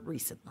the word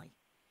recently,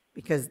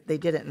 because they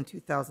did it in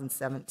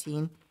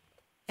 2017.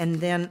 And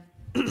then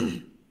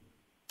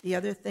the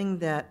other thing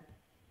that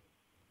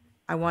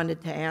I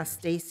wanted to ask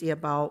Stacy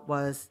about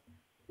was,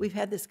 we've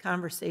had this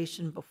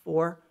conversation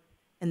before,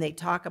 and they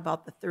talk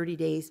about the 30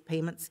 days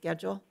payment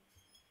schedule.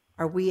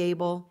 Are we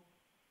able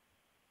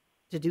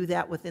to do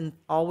that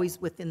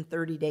always within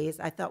 30 days?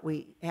 I thought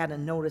we had a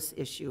notice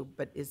issue,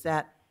 but is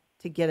that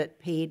to get it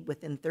paid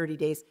within 30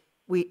 days?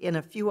 In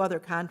a few other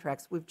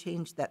contracts, we've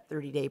changed that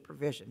 30-day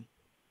provision.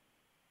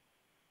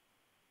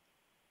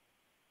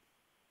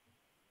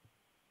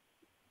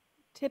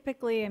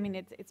 Typically, I mean,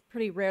 it's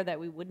pretty rare that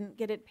we wouldn't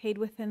get it paid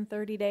within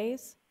 30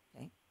 days.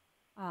 Okay.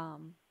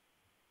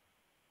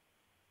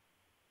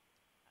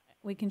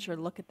 We can sure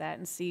look at that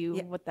and see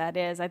what that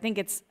is. I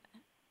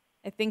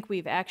think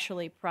we've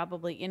actually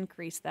probably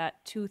increased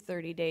that to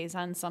 30 days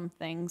on some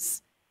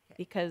things,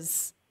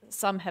 because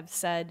some have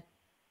said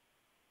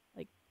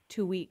like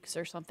 2 weeks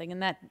or something,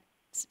 and that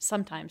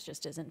sometimes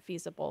just isn't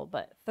feasible,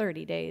 but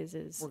 30 days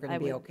is. We're gonna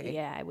be okay.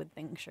 Yeah, I would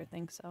sure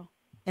think so.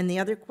 And the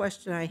other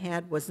question I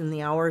had was in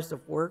the hours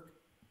of work,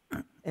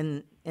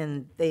 and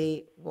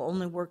they will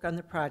only work on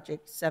the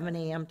project 7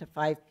 a.m. to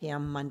 5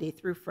 p.m. Monday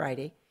through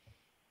Friday.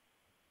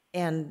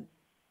 And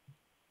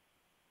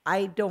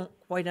I don't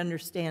quite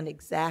understand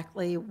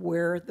exactly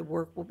where the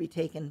work will be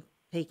taking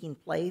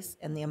place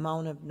and the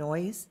amount of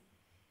noise,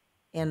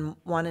 and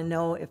want to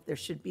know if there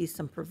should be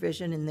some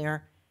provision in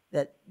there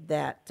that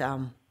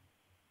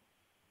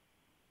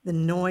the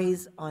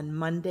noise on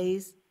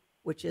Mondays,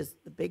 which is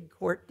the big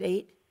court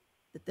date,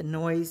 that the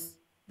noise,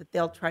 that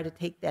they'll try to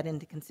take that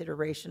into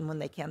consideration when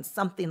they can,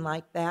 something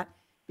like that.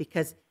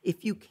 Because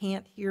if you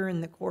can't hear in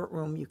the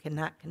courtroom, you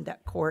cannot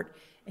conduct court,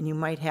 and you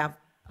might have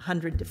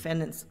 100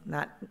 defendants,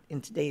 not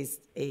in today's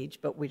age,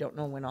 but we don't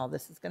know when all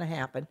this is going to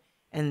happen,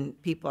 and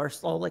people are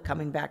slowly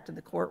coming back to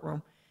the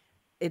courtroom.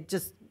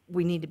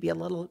 We need to be a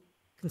little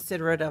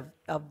considerate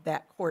of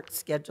that court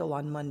schedule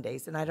on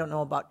Mondays, and I don't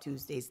know about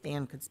Tuesdays.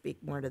 Dan could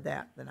speak more to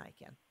that than I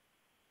can.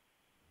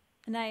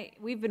 And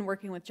we've been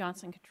working with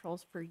Johnson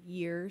Controls for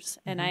years,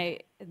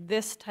 and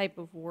this type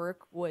of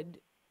work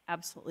would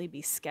absolutely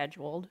be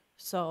scheduled.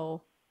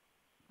 So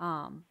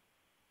I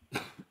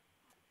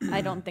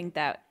don't think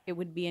that it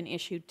would be an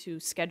issue to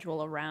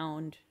schedule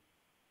around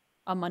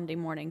a Monday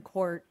morning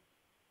court.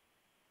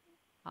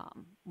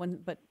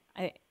 But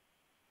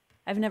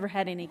I've never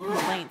had any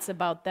complaints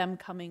about them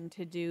coming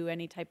to do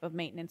any type of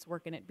maintenance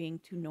work and it being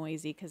too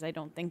noisy, because I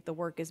don't think the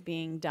work is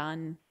being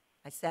done.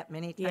 I sat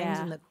many times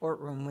in the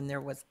courtroom when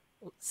there was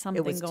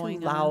something it was going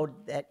too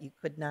loud that you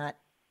could not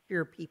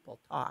hear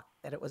people talk,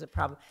 that it was a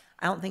problem.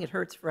 I don't think it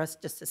hurts for us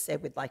just to say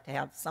we'd like to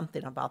have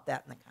something about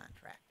that in the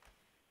contract.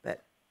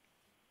 But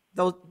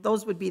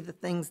those would be the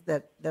things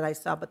that I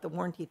saw, but the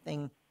warranty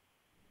thing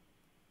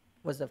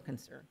was of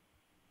concern.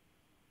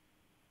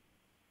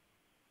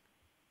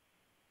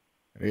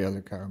 Any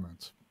other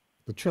comments?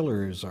 The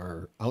chillers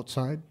are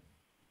outside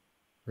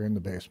or in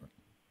the basement?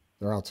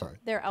 They're outside.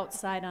 They're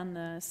outside on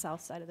the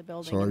south side of the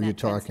building. So are in you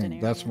that fenced-in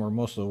talking, that's area. where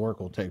most of the work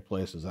will take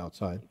place, is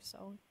outside?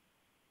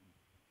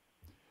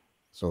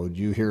 So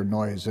do you hear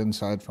noise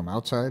inside from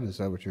outside? Is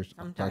that what you're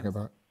Sometimes. talking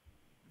about?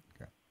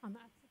 Okay. On the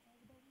opposite side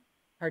of the building?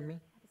 Pardon me?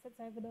 Opposite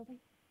side of the building?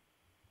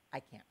 I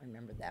can't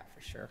remember that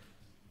for sure.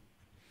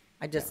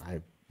 I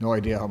have no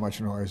idea how much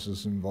noise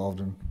is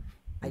involved in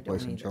I don't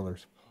replacing either.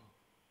 chillers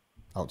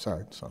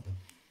outside, so.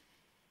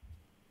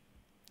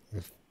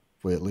 If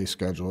we at least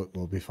schedule it,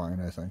 we'll be fine,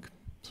 I think.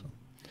 So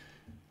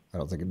I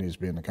don't think it needs to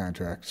be in the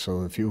contract.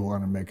 So if you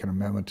want to make an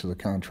amendment to the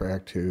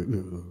contract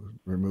to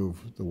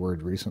remove the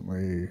word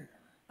recently.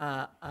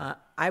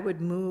 I would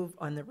move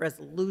on the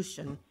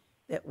resolution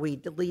that we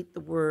delete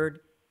the word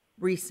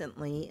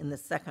recently in the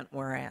second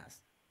whereas.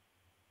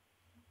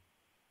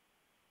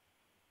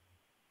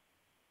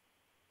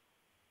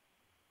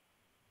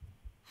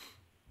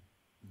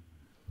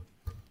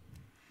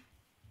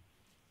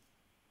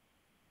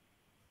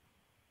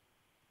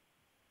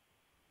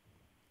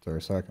 there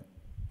a second?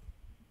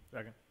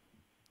 Second.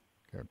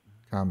 Okay,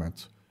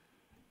 comments?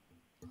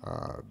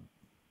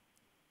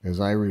 As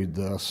I read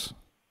this,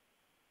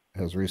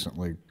 has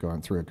recently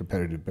gone through a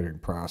competitive bidding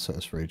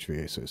process for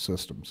HVAC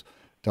systems.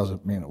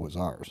 Doesn't mean it was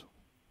ours.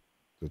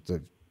 That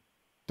they've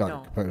done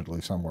No. it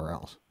competitively somewhere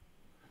else.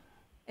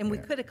 And we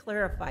could have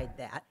clarified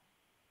that,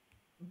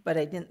 but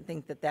I didn't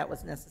think that that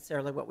was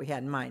necessarily what we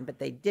had in mind. But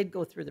they did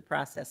go through the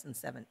process in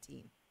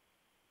 17.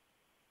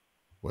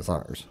 With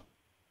ours.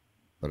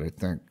 But I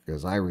think,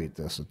 as I read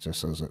this, it just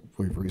says that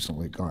we've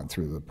recently gone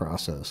through the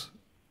process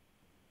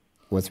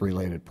with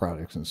related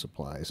products and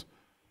supplies.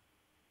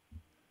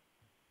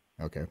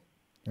 Okay,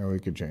 now we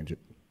could change it.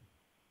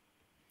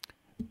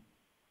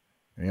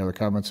 Any other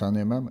comments on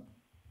the amendment?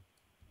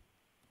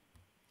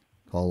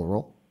 Call the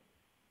roll.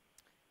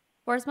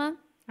 Boersma?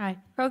 Aye.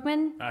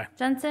 Krogman? Aye.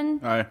 Jensen?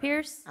 Aye.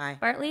 Pierce? Aye.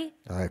 Bartley?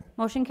 Aye.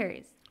 Motion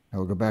carries. Now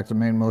we'll go back to the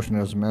main motion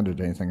as amended.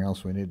 Anything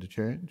else we need to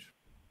change?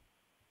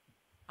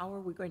 How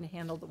are we going to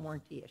handle the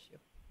warranty issue?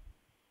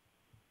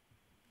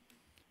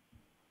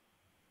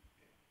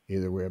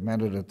 Either we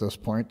amend it at this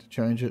point to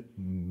change it,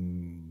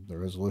 and the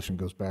resolution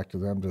goes back to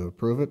them to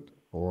approve it,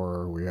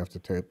 or we have to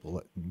table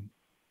it and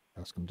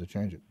ask them to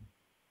change it.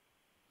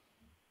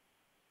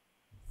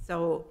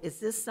 So is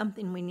this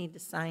something we need to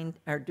sign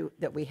or do,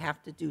 that we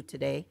have to do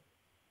today?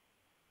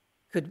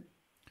 Could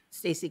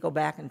Stacy go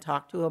back and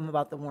talk to him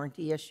about the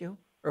warranty issue,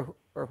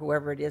 or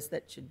whoever it is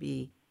that should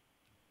be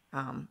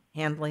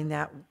handling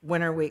that?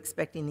 When are we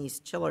expecting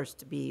these chillers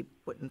to be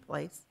put in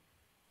place?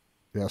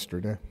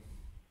 Yesterday.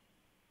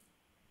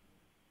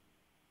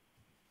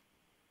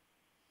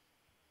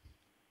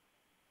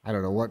 I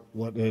don't know,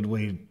 what did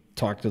we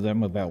talk to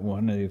them about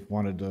when they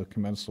wanted to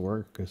commence the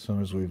work as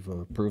soon as we've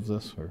approved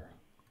this, or?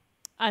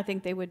 I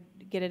think they would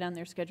get it on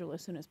their schedule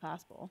as soon as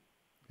possible.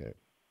 Okay.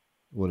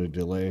 Would a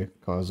delay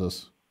cause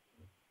us?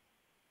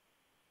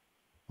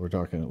 We're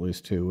talking at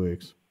least 2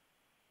 weeks.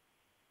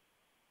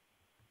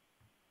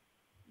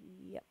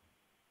 Yep.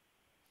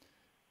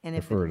 And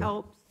if Defer it to-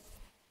 helps,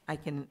 I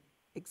can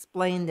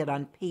explain that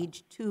on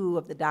page 2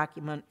 of the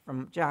document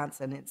from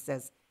Johnson, it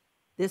says,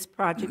 this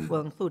project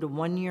will include a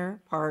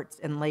 1-year parts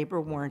and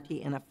labor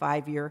warranty and a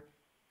 5-year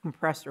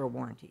compressor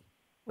warranty,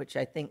 which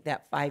I think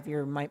that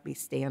 5-year might be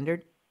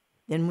standard.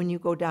 Then when you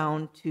go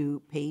down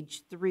to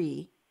page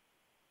 3,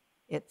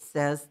 it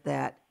says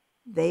that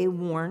they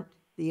warrant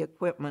the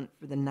equipment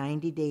for the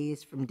 90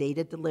 days from date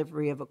of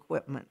delivery of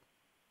equipment.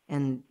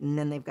 And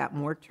then they've got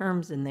more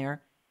terms in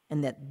there,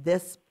 and that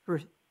this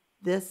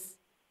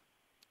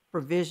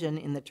provision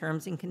in the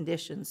terms and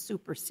conditions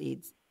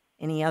supersedes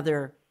any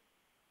other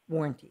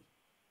warranty.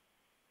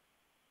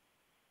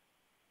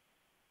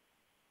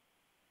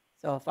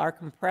 So if our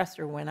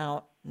compressor went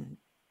out in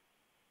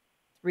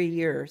 3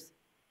 years,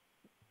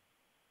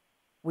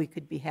 we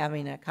could be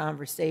having a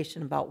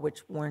conversation about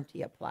which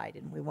warranty applied,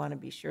 and we want to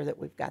be sure that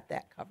we've got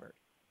that covered.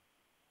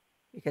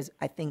 Because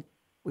I think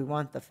we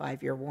want the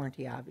 5-year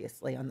warranty,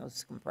 obviously, on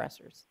those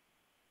compressors.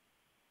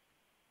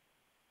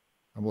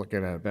 I'm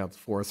looking at about the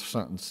 4th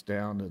sentence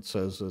down. It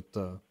says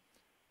that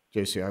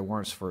JCI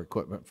warrants for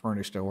equipment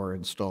furnished or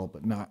installed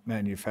but not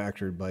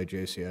manufactured by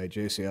JCI.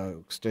 JCI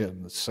will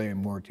extend the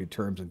same warranty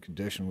terms and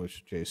condition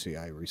which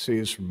JCI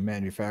receives from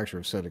manufacturer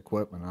of said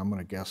equipment. I'm going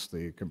to guess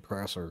the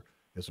compressor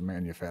is a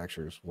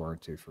manufacturer's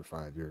warranty for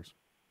 5 years.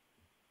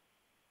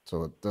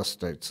 So this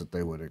states that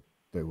they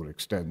would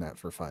extend that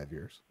for 5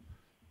 years.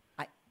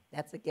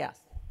 That's a guess,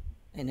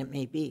 and it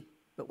may be,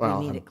 but Well,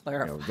 we need it you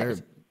know,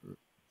 clarified.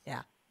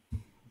 Yeah.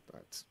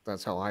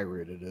 That's how I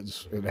read it.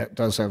 It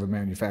does have a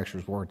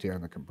manufacturer's warranty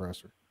on the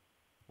compressor.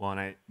 Well,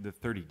 and the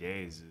 30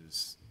 days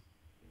is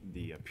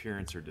the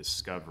appearance or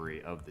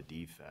discovery of the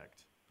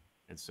defect.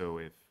 And so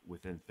if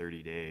within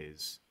 30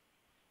 days,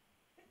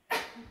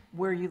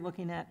 Where are you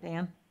looking at,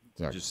 Dan?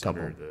 just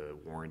under the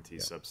warranty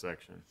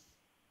subsection.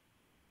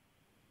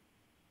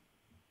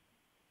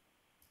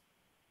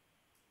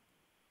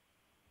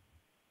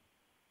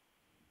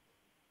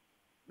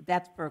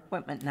 That's for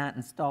equipment not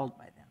installed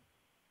by them.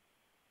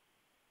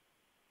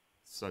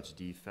 Such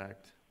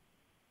defect.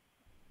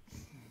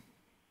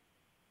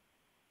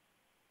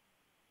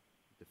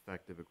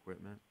 Defective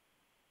equipment.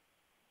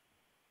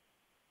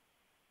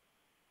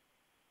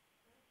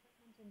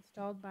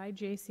 Installed by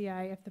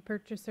JCI if the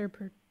purchaser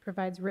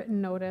provides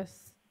written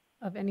notice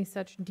of any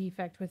such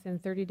defect within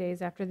 30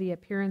 days after the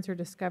appearance or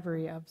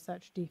discovery of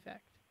such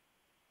defect.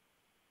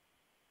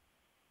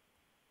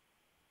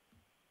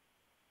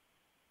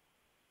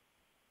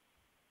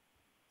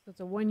 So it's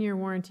a 1-year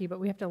warranty, but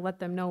we have to let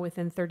them know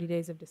within 30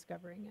 days of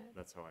discovering it.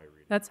 That's how I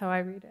read it. That's how I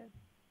read it.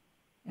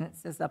 And it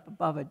says up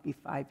above it'd be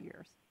 5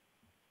 years.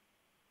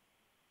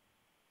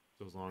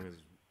 So as long as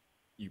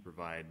you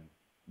provide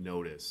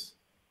notice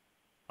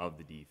of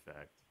the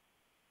defect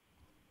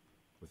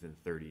within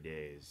 30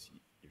 days,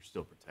 you're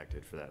still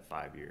protected for that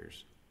 5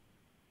 years.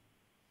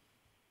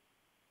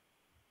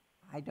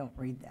 I don't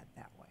read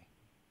that way.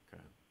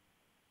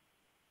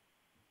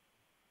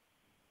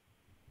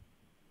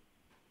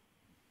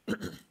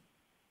 Okay.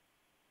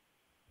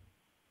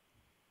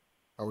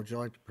 How would you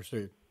like to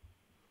proceed?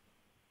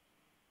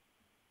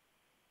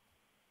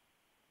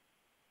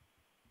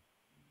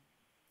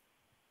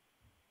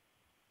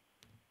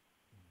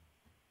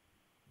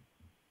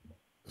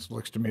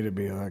 looks to me to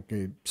be like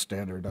a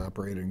standard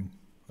operating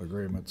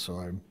agreement, so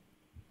I'm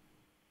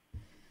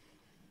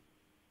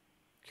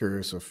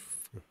curious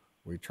if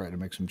we try to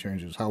make some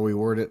changes, how we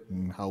word it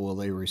and how will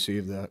they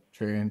receive that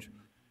change?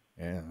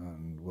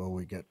 And will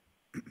we get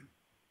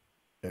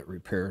it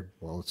repaired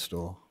while it's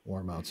still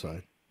warm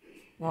outside?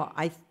 Well,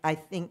 I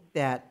think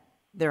that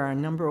there are a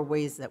number of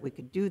ways that we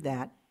could do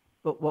that,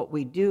 but what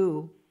we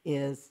do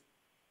is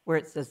where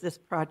it says this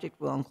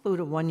project will include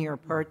a 1-year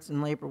parts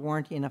and labor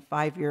warranty and a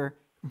 5-year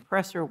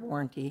compressor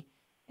warranty,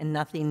 and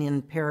nothing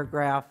in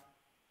paragraph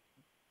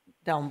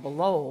down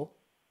below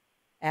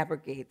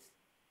abrogates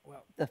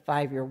the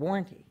 5-year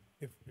warranty.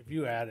 If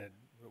you added,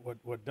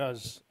 what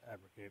does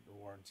abrogate the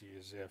warranty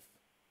is if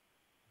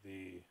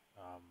the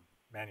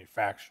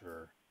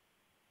manufacturer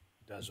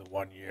does a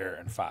 1 year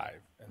and 5.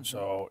 And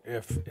so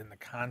if in the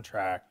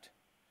contract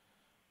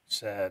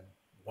said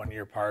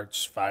 1-year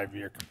parts,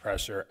 5-year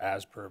compressor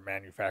as per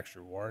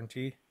manufacturer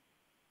warranty,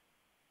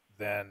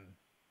 then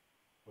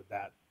would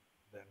that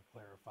then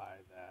clarify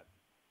that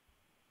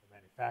the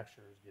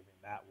manufacturer is giving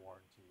that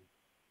warranty?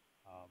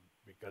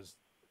 Because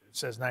it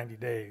says 90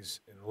 days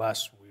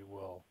unless we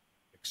will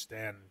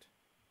extend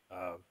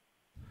the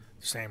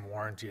same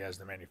warranty as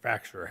the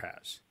manufacturer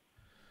has.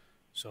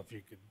 So if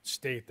you could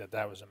state that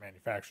that was a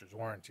manufacturer's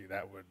warranty,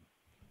 that would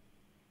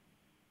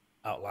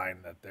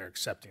outline that they're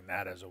accepting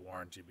that as a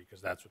warranty because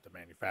that's what the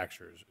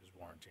manufacturer is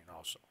warranting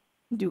also.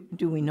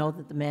 Do we know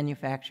that the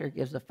manufacturer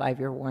gives a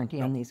 5-year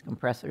warranty on these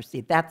compressors?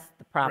 See, that's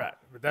the problem. Right,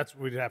 but that's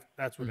what we'd have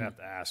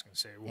to ask and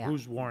say, well,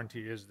 whose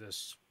warranty is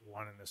this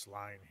one in this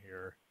line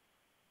here?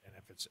 And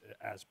if it's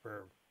as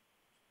per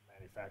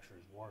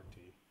manufacturer's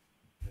warranty,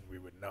 then we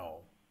would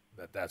know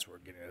that that's where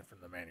we're getting it from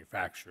the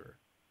manufacturer.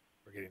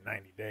 We're getting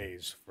 90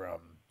 days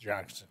from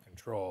Johnson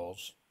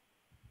Controls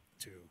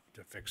to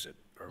fix it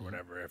or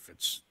whatever if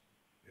it's,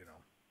 you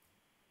know,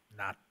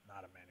 not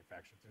a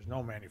manufacturer. If there's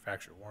no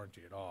manufacturer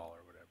warranty at all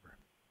or whatever.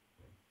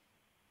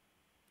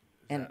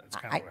 And That's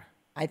kind of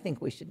I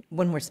think we should,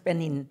 when we're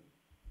spending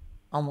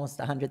almost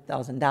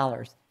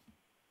 $100,000,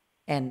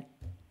 and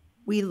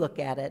we look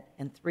at it,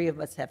 and 3 of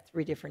us have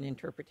 3 different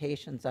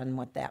interpretations on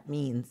what that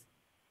means,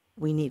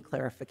 we need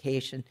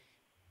clarification.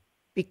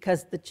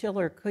 Because the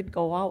chiller could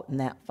go out in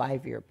that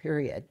 5-year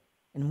period,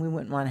 and we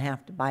wouldn't want to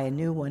have to buy a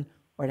new one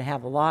or to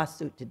have a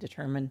lawsuit to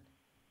determine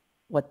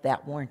what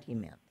that warranty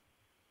meant.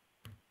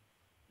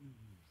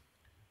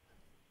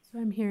 So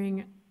I'm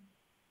hearing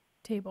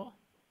table.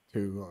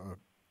 To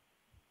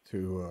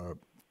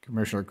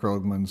Commissioner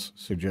Krogman's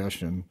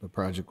suggestion, the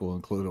project will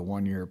include a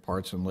 1-year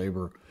parts and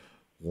labor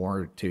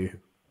warranty,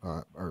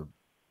 or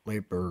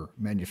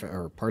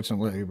parts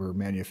and labor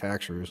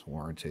manufacturer's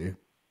warranty,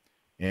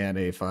 and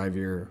a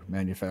 5-year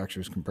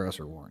manufacturer's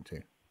compressor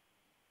warranty.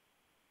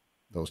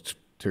 Those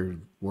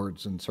 2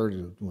 words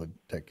inserted would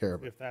take care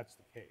of it. if that's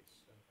the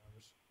case.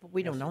 But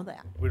we don't know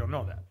that. We don't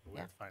know that. We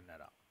have to find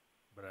that out.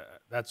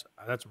 But that's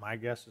my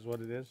guess is what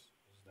it is.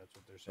 That's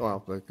what they're saying.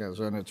 Well, because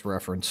then it's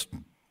referenced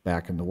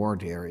back in the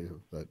warranty area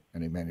that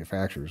any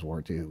manufacturer's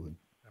warranty would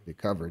be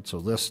covered. So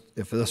this,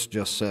 if this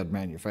just said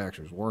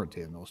manufacturer's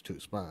warranty in those 2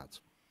 spots,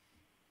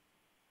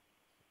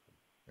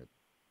 it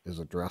is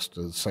addressed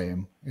as the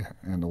same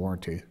in the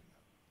warranty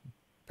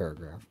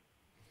paragraph.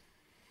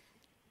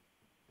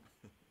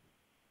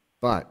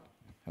 But,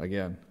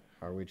 again,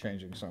 are we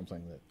changing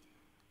something that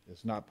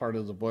is not part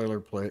of the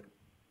boilerplate?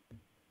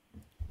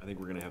 I think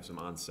we're gonna have some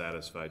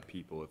unsatisfied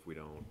people if we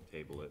don't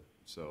table it,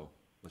 so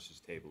let's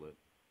just table it.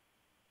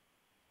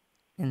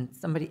 And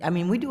somebody, I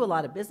mean, we do a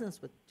lot of business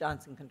with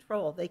Johnson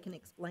Control. They can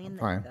explain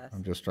that Fine, to us.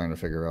 I'm just trying to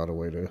figure out a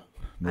way to move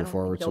think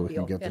forward so they'll we be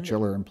can get the offended.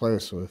 chiller in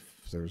place. So if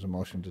there's a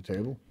motion to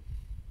table,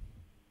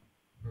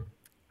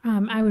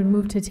 I would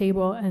move to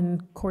table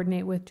and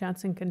coordinate with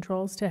Johnson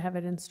Controls to have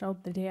it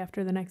installed the day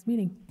after the next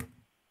meeting.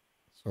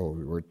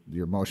 so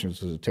your motion is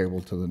to table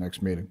to the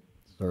next meeting.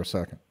 Is there a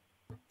second?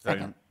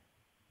 Second.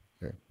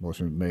 Okay,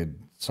 motion made,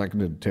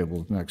 seconded,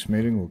 table to the next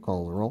meeting. We'll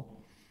call the roll.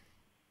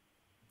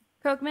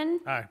 Krogman?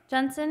 Aye.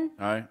 Jensen?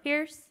 Aye.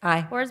 Pierce?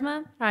 Aye.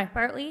 Boersma? Aye.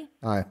 Bartley?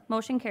 Aye.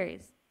 Motion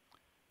carries.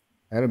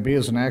 Item B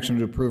is an action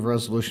to approve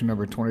resolution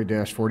number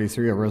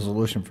 20-43, a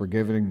resolution for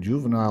giving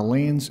juvenile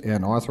liens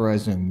and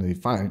authorizing the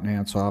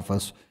finance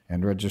office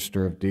and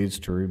register of deeds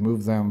to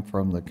remove them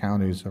from the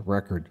county's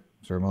record.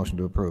 Is there a motion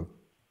to approve?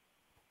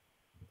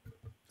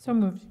 So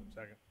moved.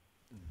 Second.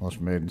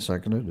 Motion made and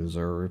seconded. Is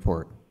there a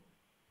report?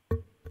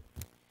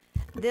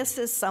 This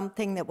is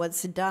something that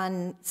was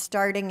done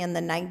starting in the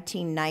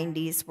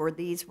 1990s where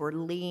these were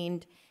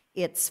liened.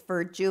 It's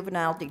for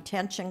juvenile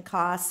detention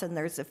costs, and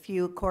there's a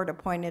few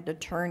court-appointed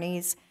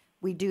attorneys.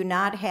 We do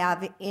not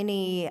have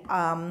any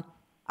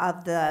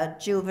of the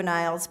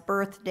juveniles'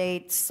 birth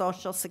dates,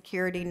 social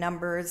security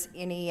numbers,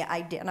 any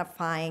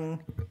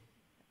identifying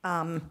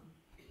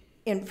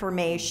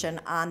information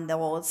on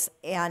those,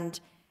 and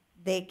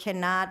they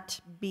cannot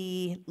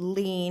be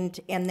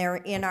liened, and they're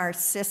in our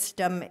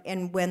system,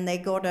 and when they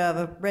go to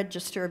a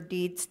Register of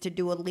Deeds to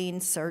do a lien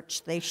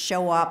search, they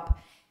show up,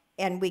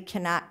 and we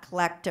cannot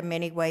collect them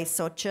anyway,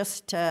 so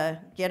just to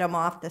get them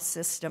off the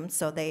system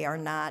so they are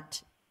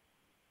not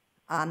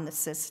on the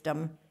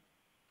system.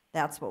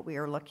 That's what we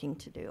are looking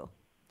to do.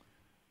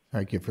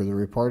 Thank you for the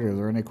report. Are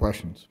there any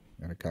questions?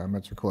 Any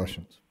comments or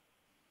questions?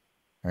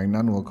 Hearing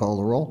none, we'll call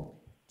the roll.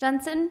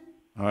 Jensen?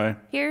 Aye.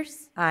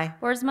 Pierce? Aye.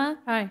 Boersma?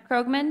 Aye.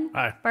 Krogman?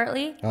 Aye.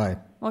 Bartley? Aye.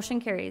 Motion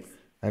carries.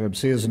 Item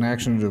C is an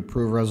action to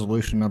approve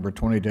resolution number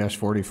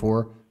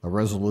 20-44, a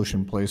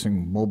resolution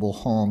placing mobile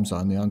homes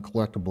on the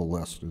uncollectible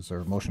list. Is there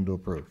a motion to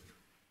approve?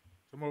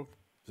 So moved.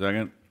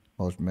 Second.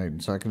 Motion made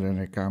and seconded.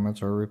 Any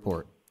comments or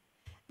report?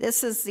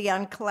 This is the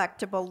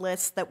uncollectible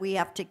list that we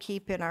have to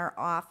keep in our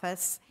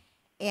office.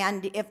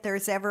 And if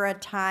there's ever a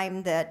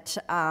time that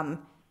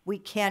we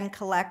can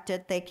collect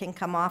it, they can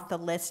come off the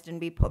list and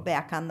be put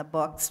back on the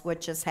books,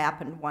 which has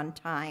happened one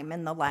time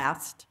in the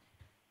last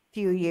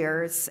few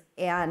years.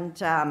 And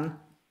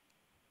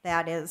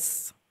that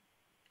is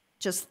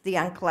just the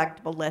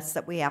uncollectible list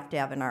that we have to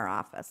have in our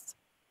office.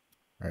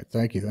 All right,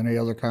 thank you. Any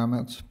other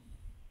comments?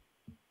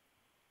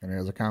 Any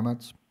other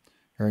comments?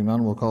 Hearing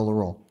none, we'll call the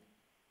roll.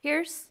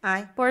 Pierce?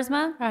 Aye.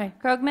 Boersma? Aye.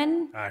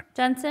 Krogman? Aye.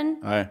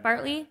 Jensen? Aye.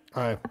 Bartley?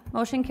 Aye.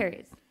 Motion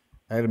carries.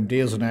 Item D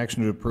is an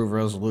action to approve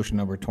resolution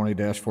number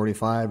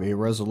 20-45, a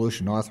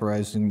resolution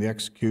authorizing the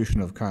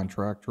execution of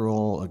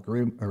contractual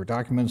agreement or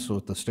documents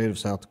with the state of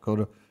South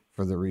Dakota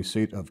for the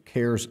receipt of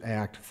CARES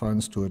Act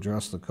funds to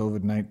address the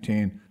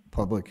COVID-19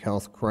 public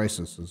health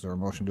crisis. Is there a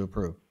motion to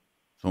approve?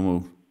 So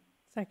move.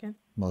 Second.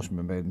 Motion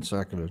been made and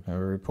seconded. Have a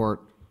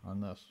report on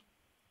this.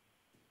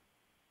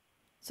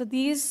 So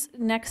these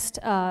next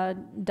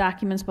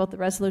documents, both the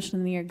resolution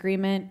and the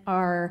agreement,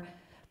 are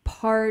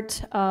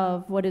part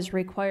of what is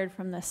required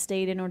from the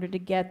state in order to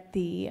get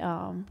the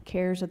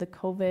CARES or the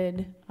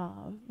COVID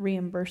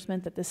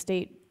reimbursement that the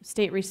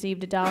state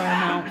received a dollar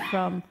amount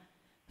from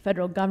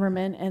federal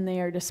government, and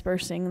they are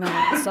dispersing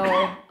that.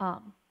 So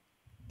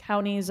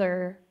counties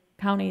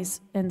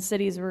and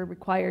cities were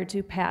required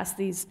to pass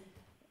this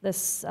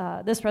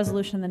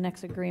resolution and the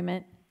next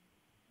agreement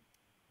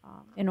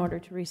in order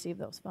to receive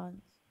those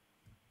funds.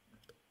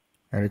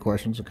 Any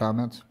questions or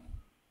comments?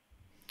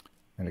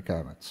 Any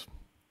comments?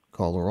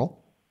 Call the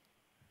roll.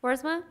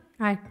 Boersma?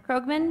 Aye.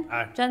 Krogman?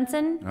 Aye.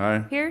 Jensen? Aye.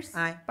 Pierce?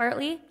 Aye.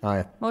 Bartley?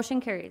 Aye.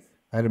 Motion carries.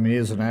 Item E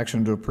is an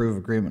action to approve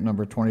agreement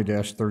number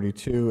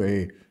 20-32,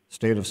 a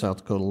State of South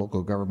Dakota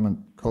Local Government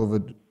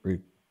COVID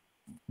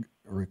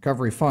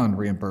Recovery Fund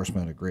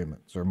reimbursement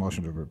agreement. Is there a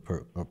motion to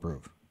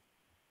approve?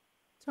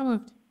 So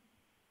moved.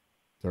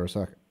 Is there a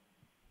second?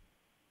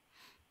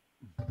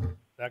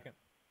 Second.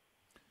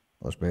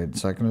 Motion made and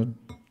seconded.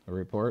 A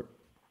report?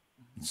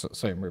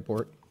 Same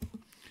report.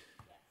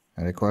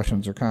 Any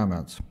questions or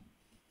comments?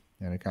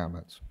 Any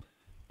comments?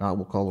 Not,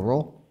 we'll call the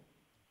roll.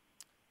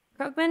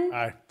 Krogman?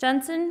 Aye.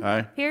 Jensen?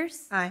 Aye.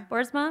 Pierce? Aye.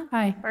 Boersma?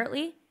 Aye.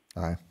 Bartley?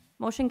 Aye.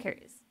 Motion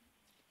carries.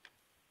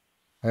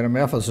 Item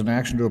F is an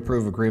action to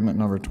approve agreement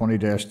number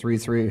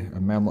 20-33,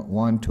 Amendment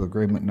 1 to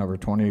agreement number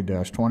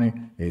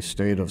 20-20, a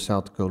State of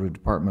South Dakota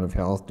Department of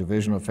Health,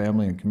 Division of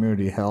Family and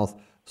Community Health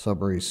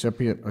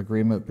subrecipient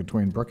agreement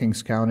between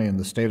Brookings County and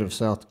the State of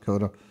South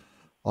Dakota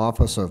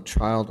Office of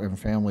Child and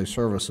Family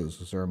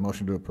Services. Is there a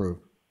motion to approve?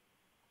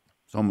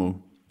 So move.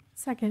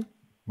 Second.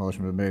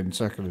 Motion been made and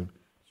seconded.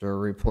 Is there a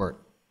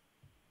report?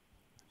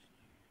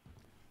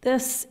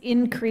 This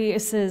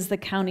increases the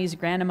county's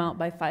grant amount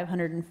by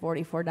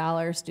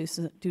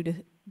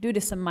 $544 due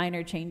to some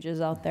minor changes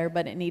out there,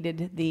 but it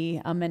needed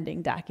the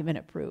amending document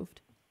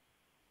approved.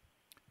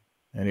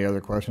 Any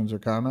other questions or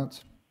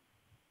comments?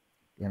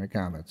 Any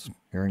comments?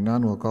 Hearing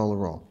none, we'll call the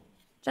roll.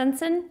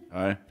 Jensen?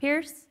 Aye.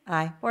 Pierce?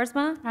 Aye.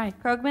 Boersma? Aye.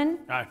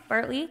 Krogman? Aye.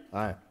 Bartley?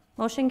 Aye.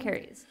 Motion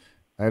carries.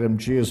 Item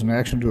G is an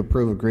action to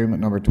approve agreement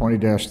number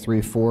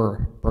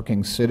 20-34,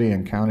 Brookings City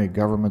and County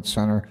Government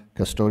Center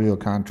custodial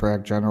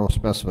contract general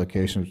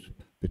specifications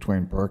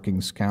between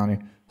Brookings County,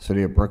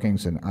 City of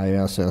Brookings, and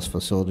ISS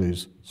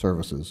Facilities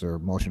Services. Is there a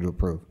motion to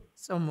approve?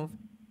 So moved.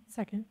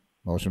 Second.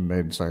 Motion made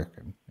and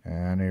second.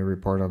 Any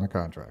report on the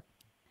contract?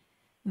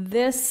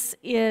 This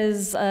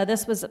was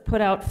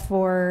put out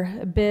for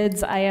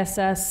bids.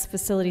 ISS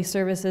Facility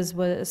Services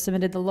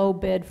submitted the low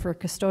bid for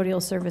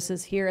custodial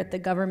services here at the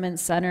Government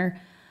Center.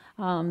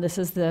 This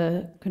is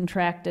the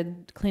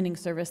contracted cleaning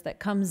service that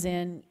comes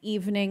in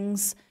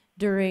evenings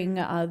during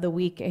the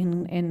week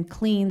and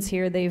cleans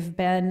here. They've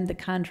been the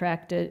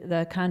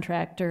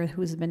contractor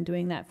who's been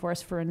doing that for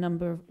us for a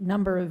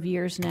number of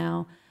years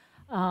now.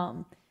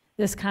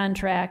 This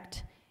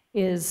contract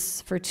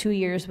is for 2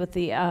 years with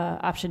the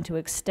option to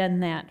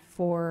extend that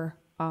for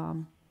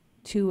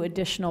 2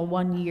 additional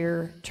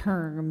 1-year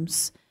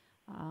terms.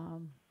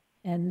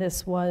 And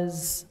this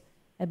was,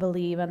 I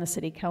believe, on the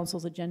city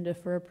council's agenda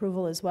for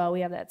approval as well.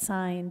 We have that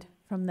signed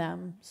from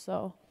them.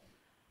 So,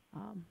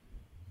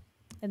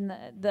 and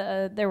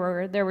there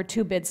were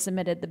 2 bids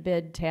submitted. The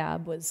bid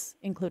tab was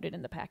included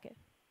in the packet.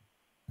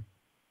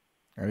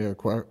 Any other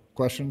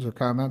questions or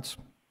comments?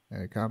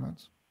 Any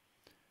comments?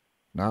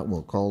 Not,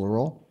 we'll call the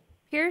roll.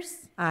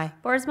 Pierce? Aye.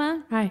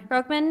 Boersma? Aye.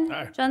 Krogman?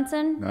 Aye.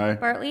 Jensen? Aye.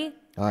 Bartley?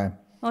 Aye.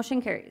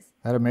 Motion carries.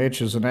 Item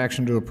H is an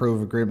action to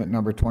approve agreement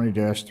number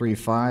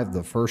 20-35,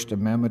 the First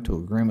Amendment to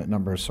agreement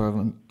number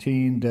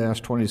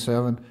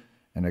 17-27,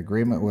 an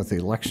agreement with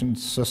Election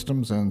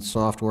Systems and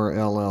Software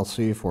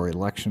LLC for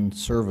election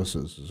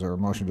services. Is there a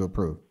motion to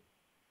approve?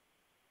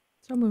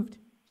 So moved.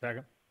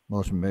 Second.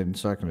 Motion made and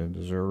seconded.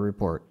 Is there a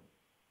report?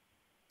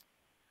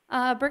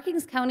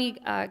 Brookings County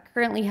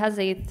currently has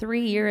a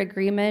 3-year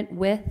agreement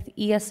with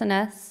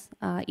ES&S.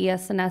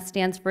 ES&S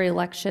stands for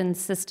Election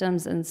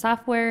Systems and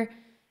Software.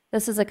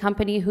 This is a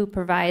company who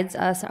provides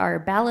us our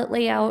ballot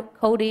layout,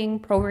 coding,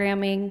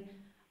 programming.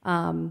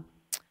 In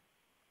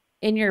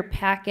your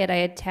packet, I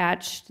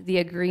attached the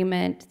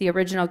agreement, the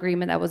original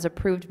agreement that was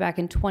approved back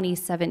in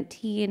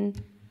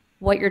 2017.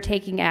 What you're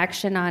taking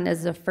action on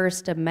is the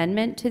first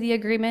amendment to the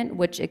agreement,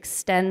 which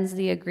extends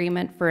the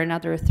agreement for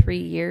another 3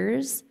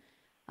 years.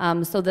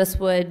 So this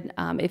would,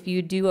 if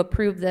you do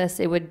approve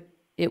this, it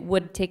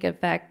would take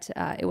effect.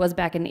 It was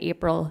back in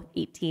April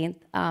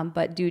 18th,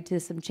 but due to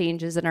some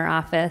changes in our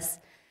office,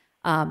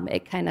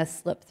 it kind of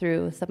slipped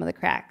through some of the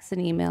cracks in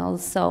emails.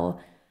 So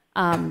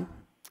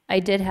I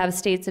did have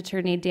State's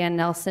Attorney Dan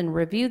Nelson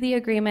review the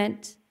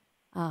agreement,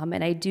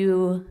 and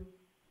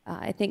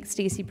I think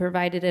Stacy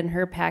provided in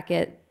her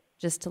packet,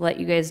 just to let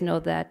you guys know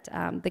that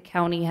the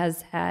county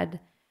has had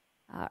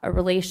a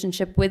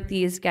relationship with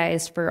these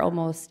guys for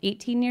almost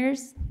 18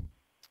 years.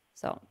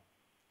 So,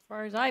 As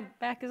far as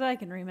back as I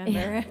can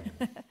remember.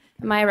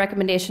 my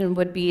recommendation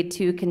would be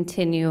to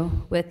continue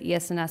with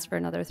ES&S for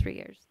another 3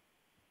 years.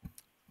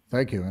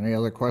 Thank you. Any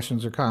other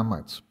questions or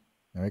comments?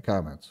 Any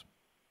comments?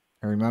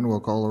 Hearing none, we'll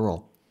call the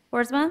roll.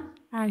 Boersma?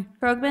 Aye.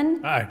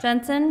 Krogman? Aye.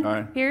 Jensen?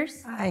 Aye.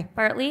 Pierce? Aye.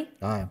 Bartley?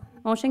 Aye.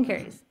 Motion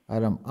carries.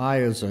 Item I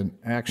is an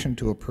action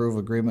to approve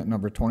agreement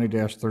number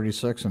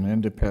 20-36, an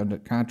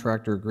independent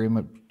contractor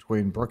agreement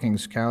between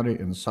Brookings County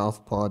and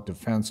Southpaw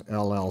Defense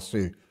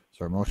LLC. Is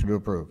there a motion to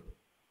approve?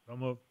 So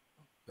moved.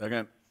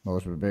 Second.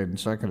 Motion made and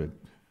seconded.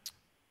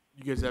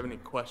 You guys have any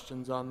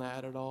questions on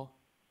that at all?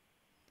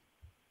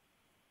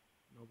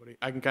 Nobody?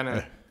 I can kind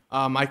of,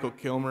 Michael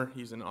Kilmer,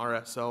 he's an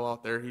RSO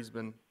out there. He's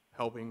been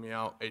helping me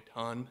out a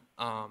ton.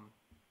 My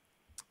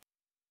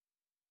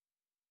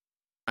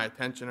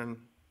attention, and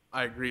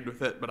I agreed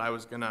with it, but I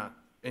was gonna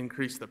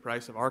increase the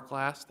price of our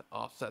class to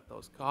offset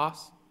those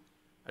costs.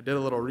 I did a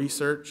little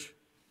research,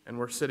 and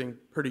we're sitting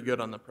pretty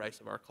good on the price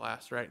of our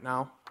class right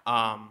now.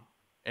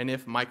 And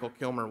if Michael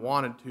Kilmer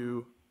wanted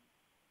to,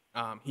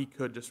 he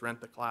could just rent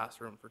the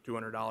classroom for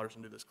 $200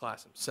 and do this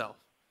class himself.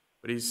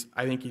 But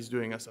I think he's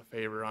doing us a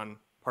favor on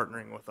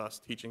partnering with us,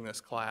 teaching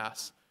this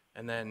class.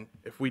 And then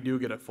if we do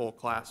get a full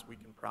class, we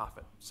can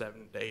profit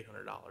 $700 to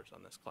 $800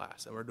 on this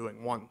class. And we're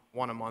doing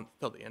one a month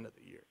till the end of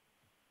the year.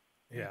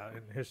 Yeah,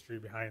 and history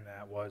behind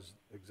that was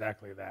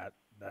exactly that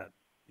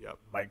Yep.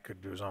 Mike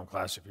could do his own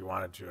class if he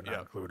wanted to and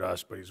not include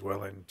us, but he's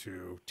willing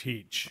to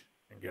teach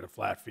and get a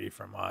flat fee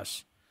from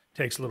us.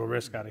 Takes a little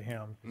risk out of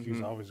him because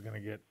he's always going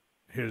to get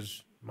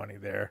his money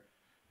there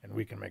and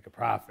we can make a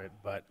profit,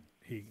 but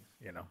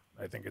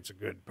I think it's a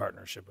good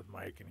partnership with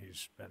Mike, and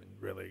he's been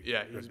really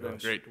he's been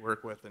great to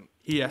work with, and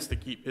he has to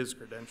keep his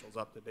credentials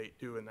up to date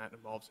too, and that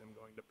involves him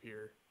going to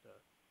peer to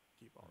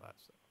keep all that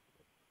stuff.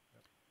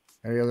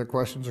 Any other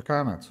questions or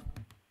comments?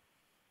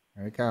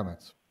 Any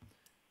comments?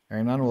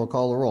 Hearing none, we'll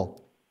call the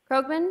roll.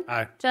 Krogman?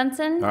 Aye.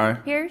 Jensen? Aye.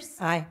 Pierce?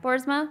 Aye.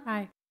 Boersma?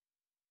 Aye.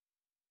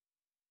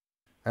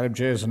 Item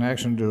J is an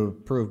action to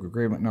approve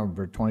agreement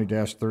number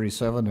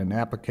 20-37, an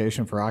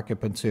application for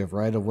occupancy of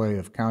right-of-way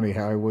of county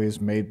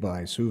highways made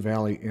by Sioux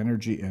Valley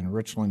Energy in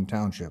Richland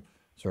Township.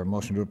 Is there a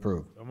motion to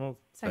approve? So moved.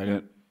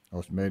 Second.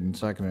 Motion made and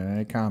seconded.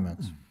 Any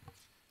comments?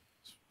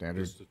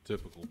 Standard. Just a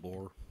typical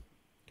bore.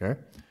 Okay.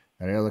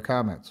 Any other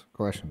comments,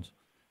 questions?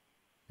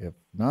 If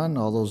none,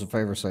 all those in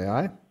favor say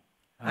aye.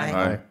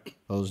 Aye.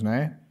 Opposed,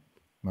 nay.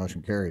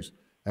 Motion carries.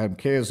 Item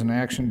K is an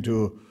action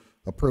to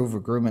approve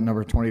agreement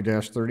number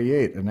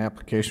 20-38, an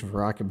application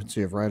for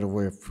occupancy of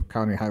right-of-way of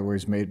county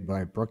highways made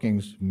by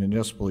Brookings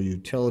Municipal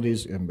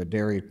Utilities in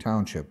Madera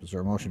Township. Is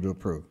there a motion to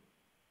approve?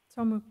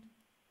 So moved.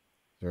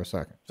 Is there a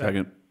second?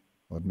 Second.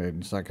 Motion made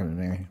and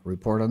seconded. Any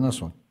report on this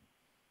one?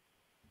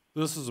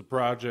 This is a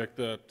project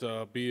that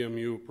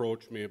BMU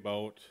approached me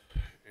about,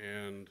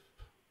 and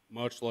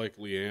much like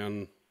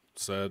Leanne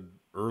said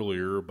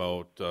earlier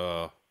about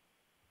the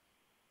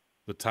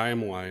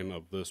timeline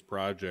of this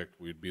project,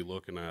 we'd be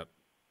looking at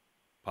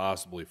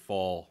possibly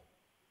fall.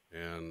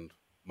 And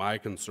my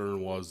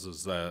concern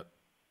is that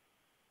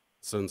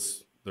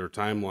since their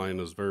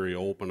timeline is very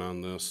open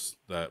on this,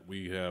 that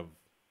we have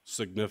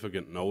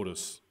significant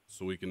notice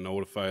so we can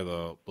notify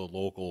the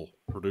local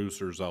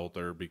producers out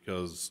there,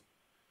 because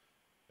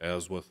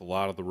as with a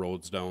lot of the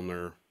roads down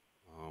there,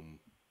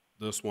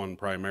 this one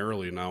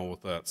primarily now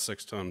with that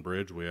 6-ton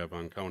bridge we have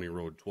on County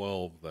Road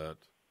 12, that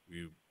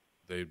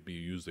they'd be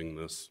using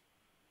this.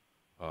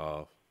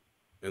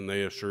 And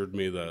they assured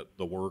me that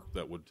the work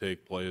that would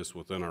take place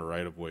within our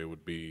right-of-way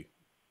would be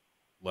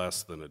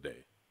less than a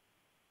day.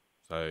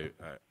 So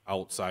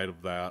outside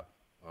of that,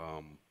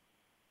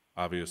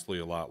 obviously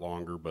a lot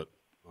longer, but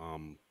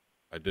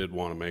I did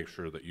want to make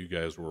sure that you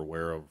guys were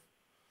aware of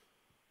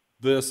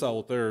this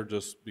out there,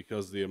 just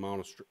because the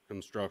amount of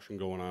construction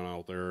going on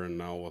out there, and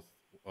now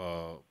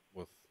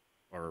with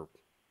our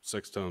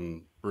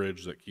 6-ton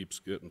bridge that keeps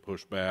getting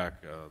pushed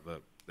back,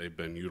 that they've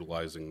been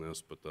utilizing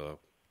this, but the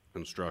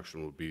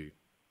construction would be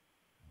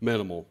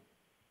minimal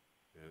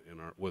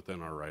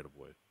within our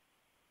right-of-way.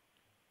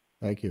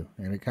 Thank you.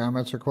 Any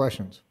comments or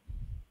questions?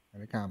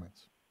 Any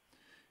comments?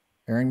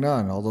 Hearing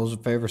none. All those in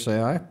favor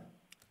say aye.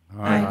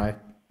 Aye.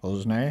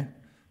 Opposed, nay.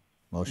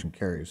 Motion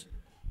carries.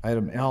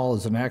 Item L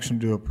is an action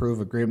to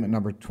approve agreement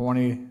number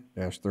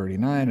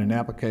 20-39, an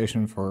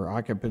application for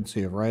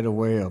occupancy of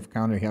right-of-way of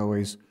county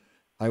highways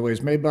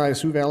made by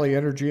Sioux Valley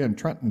Energy and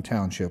Trenton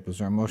Township. Is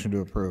there a motion to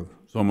approve?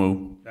 So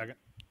move. Second.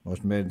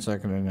 Motion made and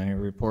seconded. Any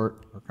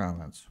report or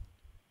comments?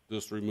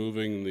 Just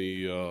removing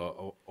the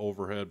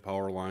overhead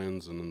power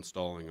lines and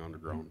installing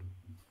underground.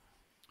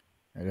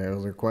 Any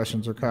other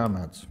questions or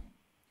comments?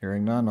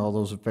 Hearing none. All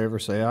those in favor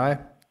say aye.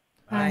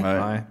 Aye.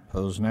 Aye.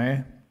 Opposed,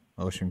 nay.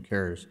 Motion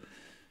carries.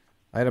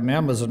 Item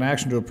M is an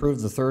action to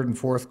approve the third and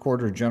fourth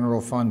quarter general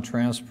fund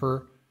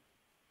transfer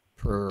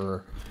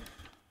per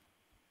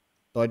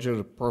budget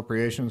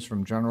appropriations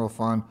from general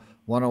fund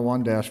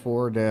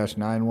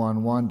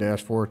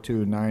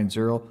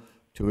 101-4-911-4290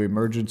 to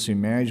emergency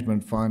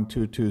management fund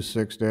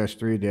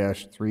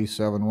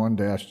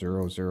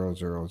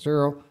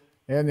 226-3-371-0000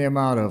 and the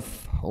amount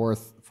of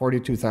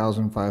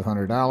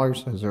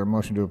 $42,500. Is there a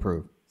motion to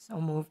approve? So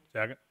moved.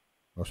 Second.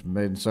 Motion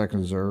made and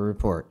seconded. Is there a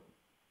report?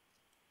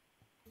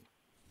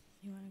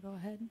 You want to go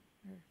ahead?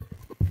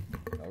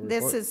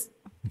 This is,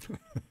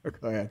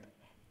 Go ahead.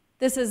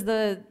 This is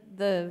the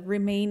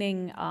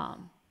remaining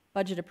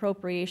budget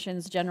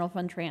appropriations, general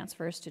fund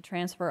transfers to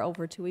transfer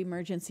over to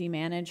emergency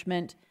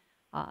management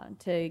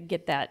to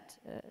get that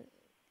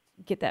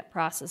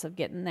process of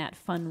getting that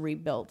fund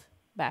rebuilt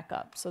back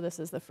up. So this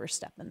is the first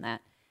step in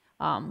that.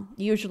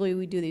 Usually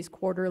we do these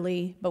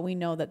quarterly, but we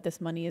know that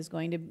this money is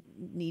going to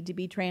need to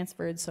be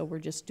transferred, so we're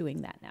just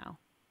doing that now.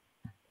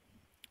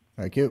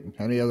 Thank you.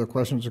 Any other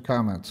questions or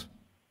comments?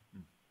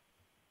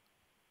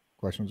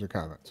 Questions or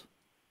comments?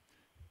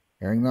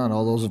 Hearing none.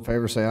 All those in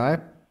favor say aye.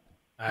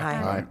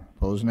 Aye.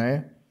 Opposed,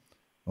 nay.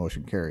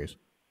 Motion carries.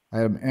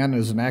 Item N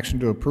is an action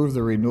to approve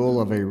the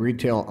renewal of a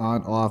retail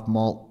on-off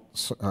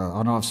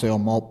sale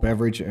malt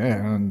beverage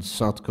and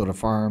South Dakota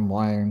Farm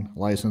wine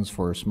license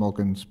for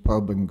Smokin's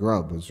Pub and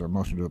Grub. Is there a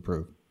motion to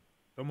approve?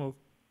 So move.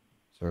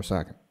 Is there a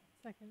second?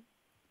 Second.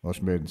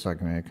 Motion made and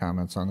seconded. Any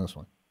comments on this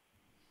one?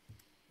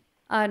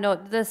 No,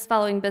 this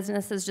following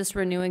business is just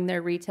renewing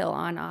their retail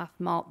on-off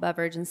malt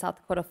beverage and South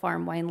Dakota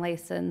Farm wine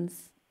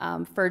license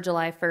for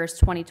July 1st,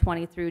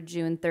 2020 through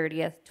June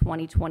 30th,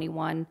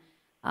 2021.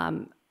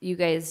 You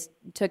guys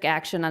took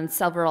action on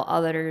several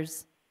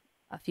others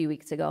a few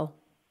weeks ago.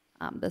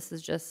 This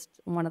is just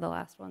one of the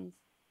last ones.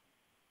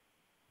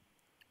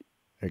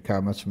 Any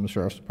comments from the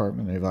Sheriff's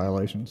Department? Any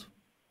violations?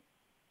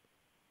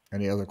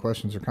 Any other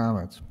questions or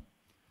comments?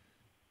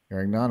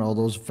 Hearing none. All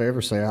those in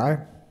favor say aye.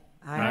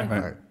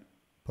 Aye.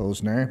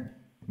 Opposed, nay.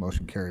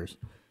 Motion carries.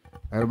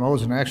 Item O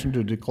is an action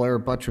to declare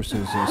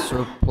buttresses as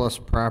surplus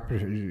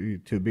property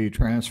to be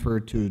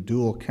transferred to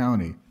Dual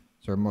County.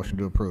 Is there a motion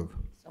to approve?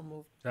 So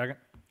moved. Second.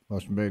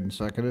 Motion made and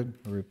seconded.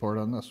 A report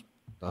on this.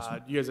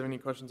 Dustin? Do you guys have any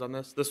questions on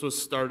this? This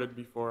was started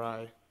before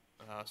I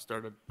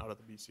started out at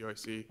the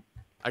BCOIC.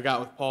 I got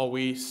with Paul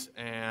Weiss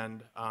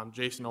and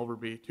Jason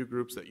Overby, two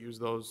groups that use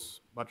those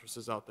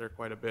buttresses out there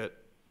quite a bit.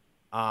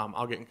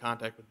 I'll get in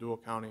contact with Dual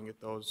County and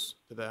get those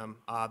to them.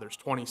 There's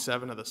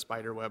 27 of the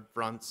spider web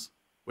fronts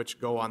which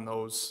go on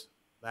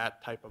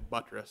that type of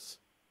buttress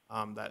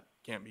that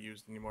can't be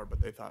used anymore,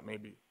 but they thought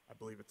maybe, I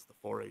believe it's the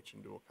 4-H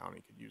in Dual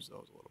County could use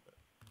those a little bit.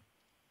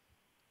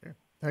 Okay.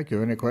 Thank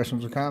you. Any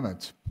questions or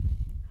comments?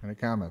 Any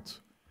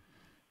comments?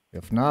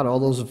 If not, all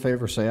those in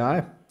favor say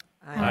aye.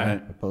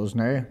 Aye. Opposed,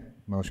 nay.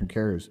 Motion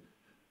carries.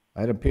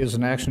 Item P is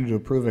an action to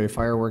approve a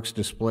fireworks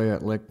display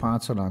at Lake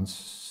Ponset on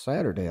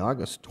Saturday,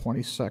 August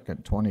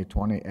 22nd,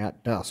 2020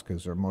 at dusk.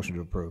 Is there a motion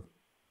to approve?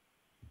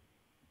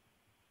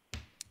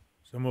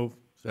 So move.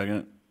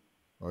 Second.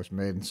 Motion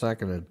made and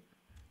seconded.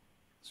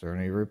 Is there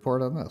any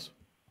report on this?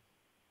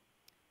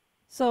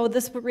 So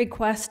this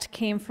request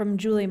came from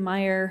Julie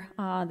Meyer.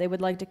 They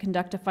would like to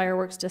conduct a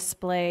fireworks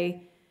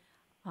display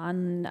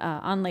on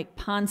Lake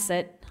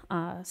Ponset,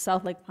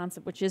 South Lake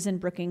Ponset, which is in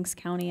Brookings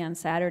County on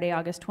Saturday,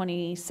 August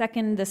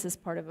 22nd. This is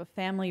part of a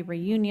family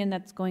reunion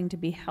that's going to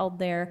be held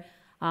there.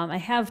 I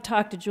have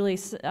talked to Julie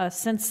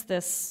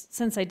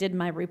since I did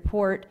my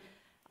report,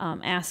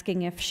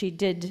 asking if she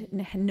did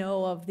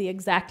know of the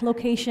exact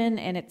location,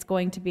 and it's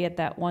going to be at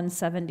that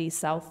 170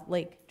 South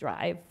Lake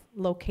Drive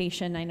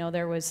location. I know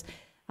there was,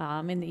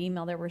 in the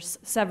email, there were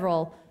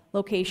several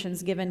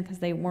locations given because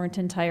they weren't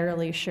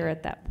entirely sure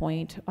at that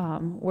point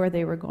where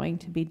they were going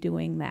to be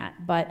doing that.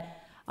 But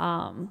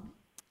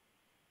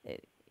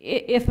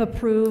if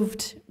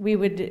approved, we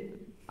would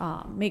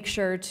make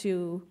sure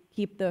to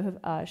keep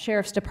the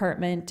Sheriff's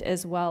Department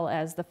as well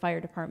as the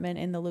Fire Department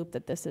in the loop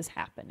that this is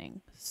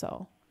happening.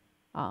 So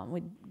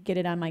we'd get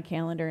it on my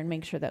calendar and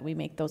make sure that we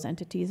make those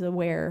entities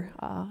aware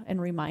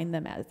and remind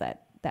them as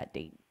that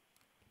date.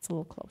 It's a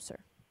little closer.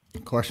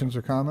 Questions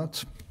or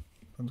comments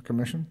from the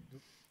commission?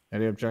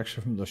 Any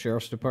objection from the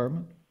Sheriff's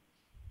Department?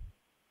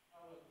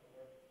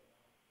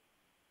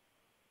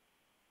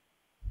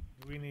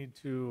 Do we need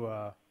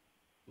to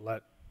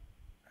let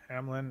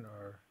Hamlin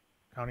or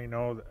county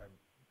know that,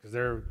 because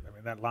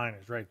that line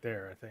is right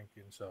there, I think,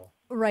 and so.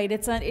 Right,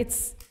 it's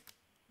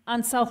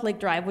on South Lake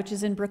Drive, which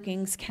is in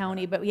Brookings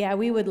County, but yeah,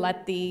 we would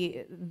let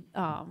the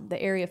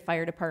area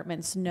fire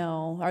departments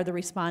know, or the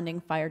responding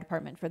fire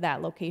department for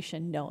that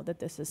location know that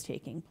this is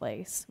taking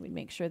place. We'd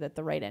make sure that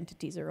the right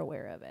entities are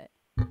aware of it.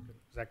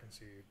 Because I can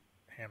see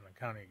Hamlin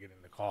County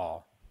getting the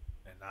call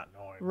and not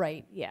knowing.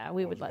 Right, yeah,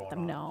 we would what's let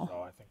going them on. know. So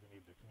I think we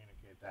need to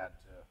communicate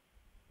that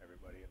to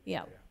everybody in the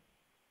Yeah.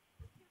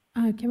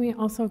 area. Can we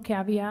also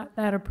caveat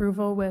that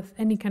approval with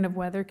any kind of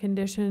weather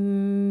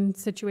condition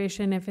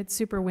situation? If it's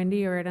super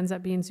windy or it ends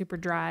up being super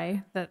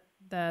dry,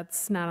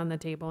 that's not on the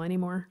table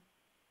anymore.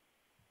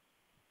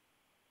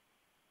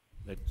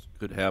 That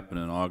could happen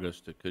in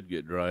August. It could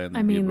get dry and I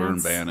there'd be a mean, burn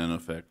that's- ban in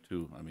effect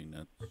too. I mean,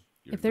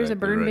 you're If there's a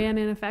exactly burn right. ban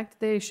in effect,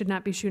 they should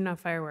not be shooting off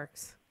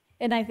fireworks.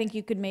 And I think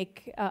you could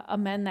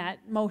amend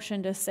that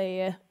motion to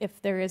say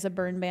if there is a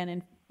burn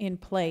ban in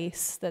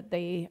place, that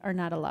they are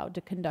not allowed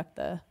to conduct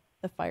the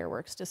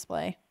fireworks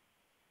display.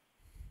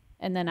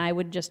 And then I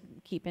would just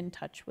keep in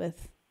touch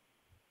with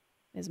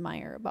Ms.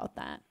 Meyer about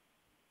that.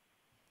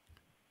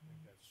 I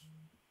think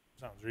that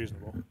sounds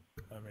reasonable.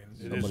 I mean, it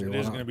Somebody is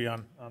wanna- going to be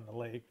on the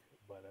lake,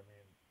 but I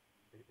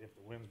mean, if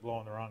the wind's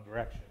blowing the wrong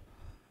direction,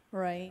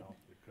 Right.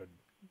 it could.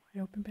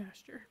 Wide open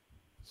pasture.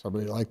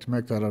 Somebody like to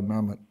make that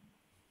amendment?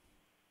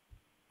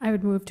 I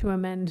would move to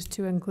amend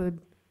to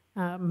include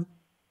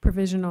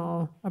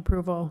provisional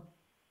approval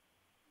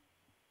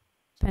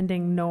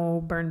pending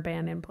no burn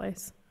ban in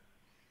place.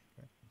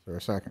 Is there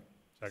a second?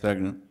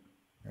 Second.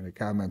 Any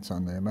comments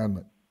on the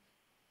amendment?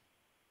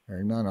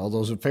 Hearing none. All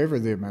those in favor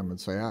of the amendment,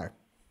 say aye.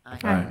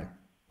 Aye.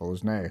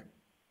 Opposed, nay.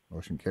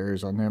 Motion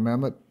carries on the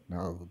amendment.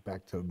 Now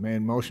back to the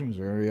main motion. Is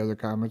there any other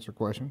comments or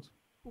questions?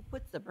 Who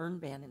puts the burn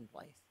ban in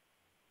place?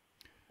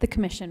 The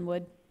commission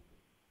would.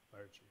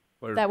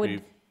 Fire That would-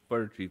 chief,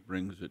 fire chief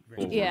brings it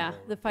forward. Yeah,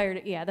 the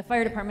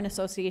fire department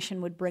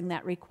association would bring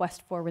that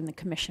request forward and the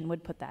commission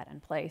would put that in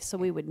place. So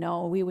we would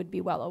know, we would be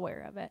well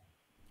aware of it.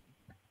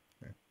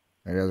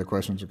 Any other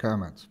questions or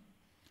comments?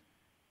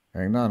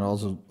 Hearing none. All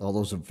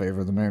those in favor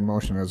of the main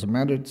motion as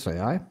amended, say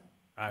aye.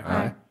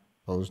 Aye.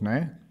 Opposed,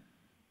 nay.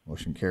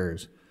 Motion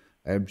carries.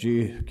 Item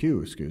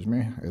GQ,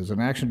 is an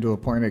action to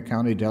appoint a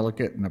county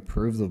delegate and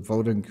approve the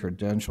voting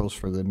credentials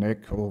for the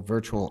NACO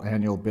virtual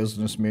annual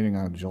business meeting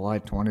on July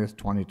 20th,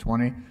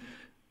 2020.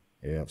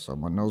 If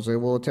someone knows they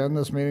will attend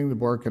this meeting, the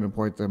board can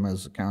appoint them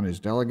as the county's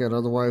delegate.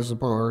 Otherwise, the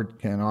board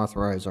can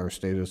authorize our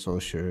state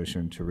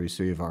association to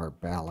receive our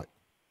ballot.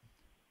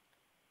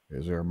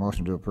 Is there a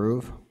motion to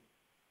approve? Is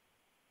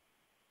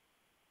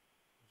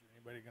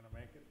anybody going to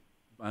make it?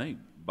 I think,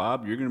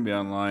 Bob, you're going to be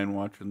online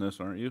watching this,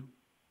 aren't you?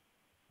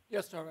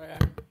 Yes, sir,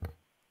 I am.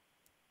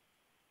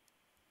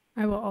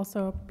 I will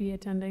also be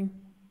attending.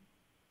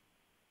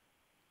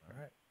 All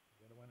right,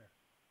 we got a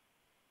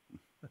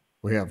winner.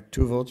 We have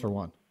 2 votes or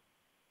 1?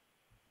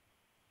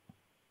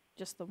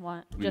 Just the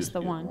one, We just the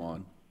get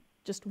one.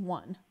 Just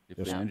one. If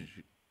Just-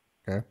 Angie-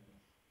 Okay.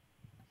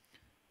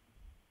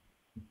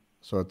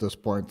 So at this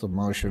point, the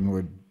motion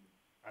would,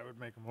 I would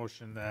make a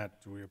motion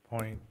that we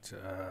appoint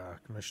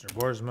Commissioner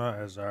Boersma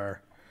as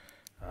our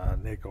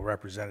NACO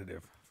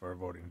representative for a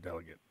voting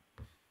delegate.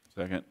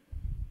 Second.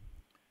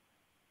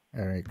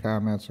 any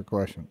comments or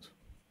questions?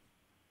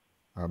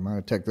 I'm going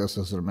to take this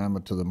as an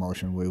amendment to the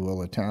motion. We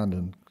will attend,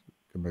 and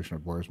Commissioner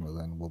Boersma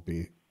then will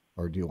be,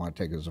 or do you want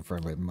to take it as a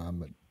friendly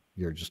amendment?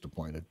 You're just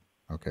appointed.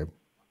 Okay.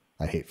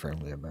 I hate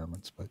friendly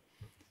amendments, but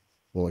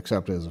we'll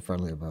accept it as a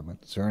friendly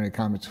amendment. Is there any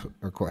comments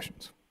or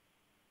questions?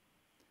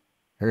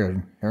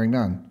 Hearing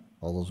none.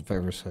 All those in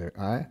favor say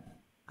aye.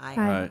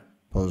 Aye.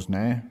 Opposed,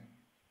 nay.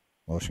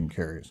 Motion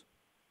carries.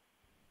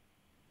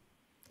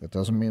 That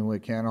doesn't mean we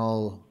can't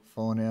all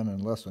phone in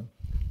and listen,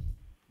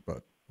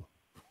 but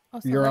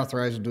Also, you're let-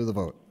 authorized to do the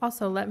vote.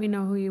 Also, let me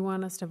know who you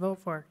want us to vote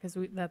for, because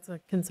that's a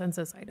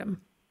consensus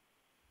item.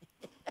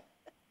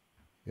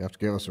 You have to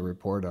give us a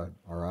report on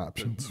our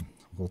options.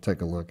 We'll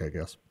take a look, I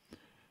guess.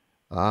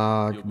 You'll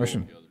go with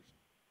Commission, the others.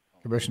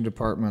 Commission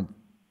Department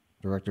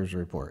Director's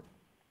Report.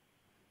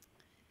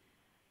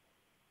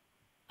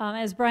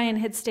 As Brian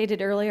had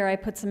stated earlier, I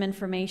put some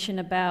information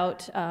about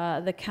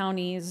the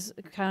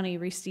county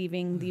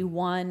receiving the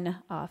one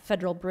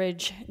federal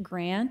bridge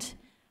grant.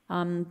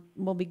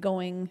 We'll be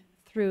going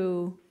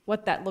through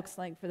what that looks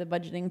like for the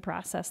budgeting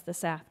process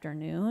this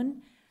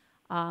afternoon.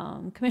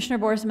 Commissioner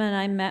Boersma and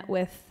I met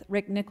with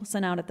Rick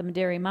Nicholson out at the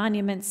Madera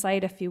Monument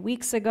site a few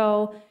weeks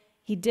ago.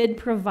 He did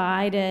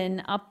provide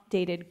an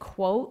updated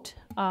quote.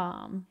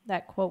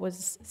 That quote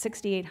was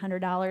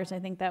 $6,800. I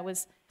think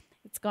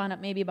it's gone up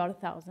maybe about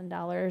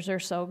 $1,000 or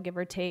so, give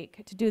or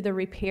take, to do the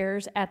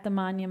repairs at the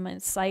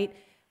monument site.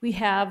 We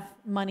have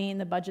money in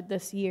the budget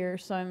this year,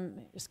 so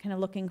I'm just kind of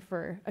looking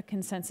for a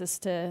consensus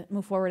to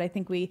move forward. I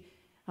think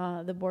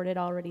the board had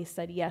already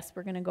said, yes,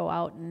 we're going to go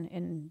out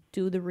and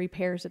do the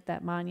repairs at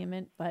that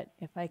monument, but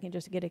if I can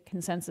just get a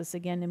consensus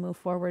again to move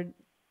forward,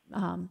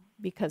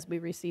 because we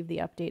received the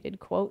updated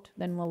quote,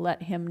 then we'll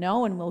let him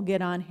know and we'll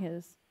get on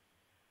his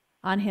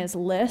on his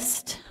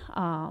list,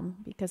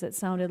 because it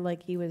sounded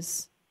like he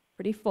was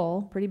pretty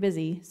full, pretty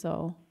busy,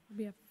 so. It'll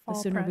be a the fall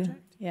sooner project.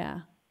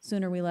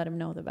 sooner we let him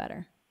know, the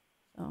better.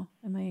 So,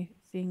 am I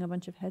seeing a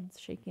bunch of heads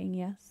shaking?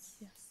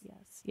 Yes?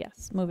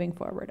 Yes, moving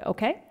forward,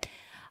 okay.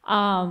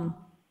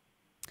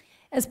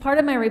 As part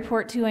of my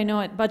report too, I know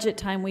at budget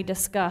time, we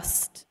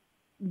discussed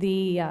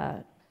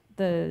the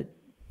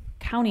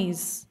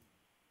county's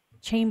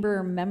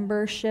chamber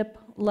membership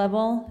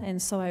level,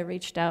 and so I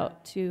reached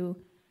out to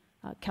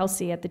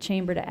Kelsey at the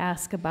chamber to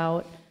ask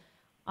about,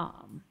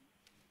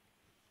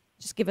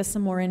 just give us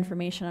some more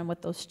information on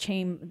what those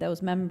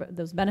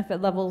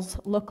benefit levels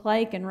look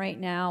like. And right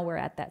now we're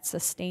at that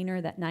sustainer,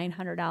 that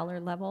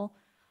 $900 level.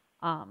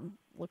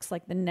 Looks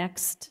like the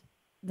next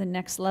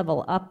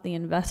level up, the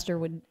investor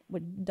would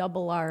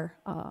double our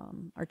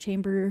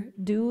chamber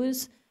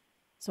dues.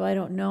 So I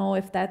don't know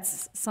if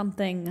that's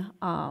something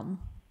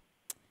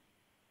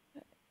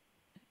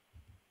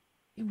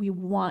we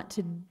want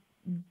to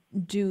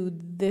do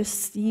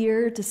this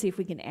year to see if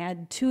we can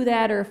add to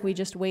that, or if we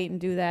just wait and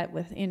do that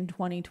within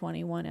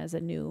 2021 as a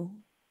new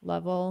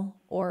level,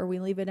 or we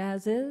leave it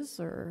as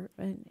is, or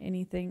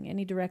anything,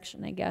 any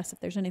direction, I guess, if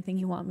there's anything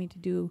you want me to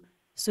do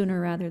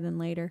sooner rather than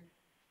later.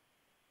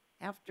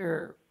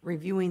 After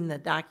reviewing the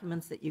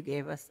documents that you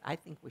gave us, I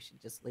think we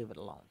should just leave it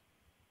alone.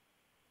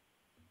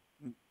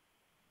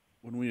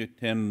 When we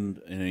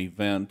attend an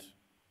event,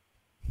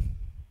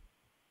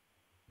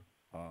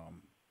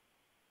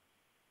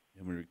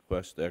 and we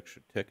request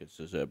extra tickets,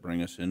 does that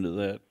bring us into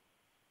that?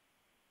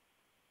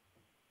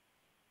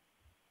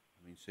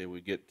 I mean, say we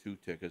get 2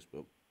 tickets,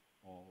 but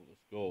all of us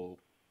go,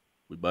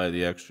 we buy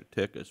the extra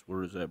tickets,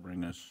 where does that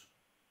bring us?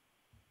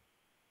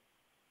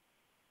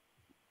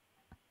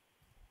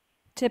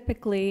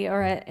 Typically,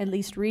 or at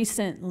least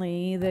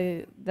recently,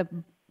 the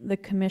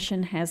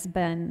commission has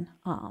been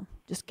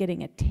just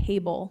getting a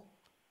table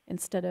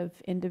instead of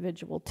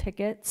individual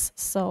tickets.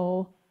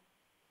 So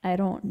I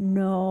don't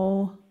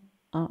know.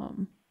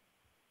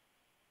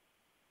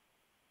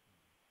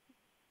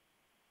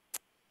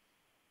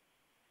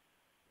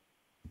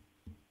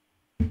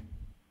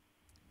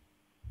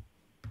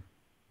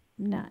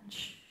 Not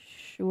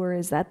sure.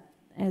 Is that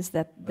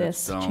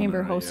this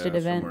chamber hosted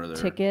event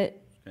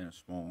ticket? It's kind of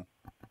small.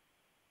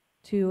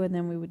 2, and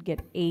then we would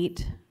get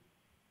 8.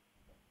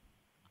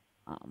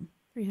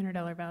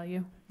 $300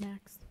 value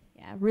max.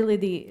 Yeah, really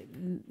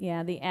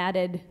the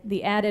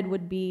added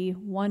would be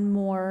 1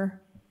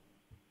 more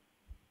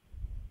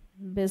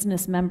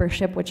business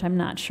membership, which I'm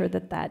not sure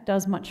that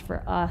does much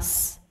for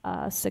us.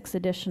 6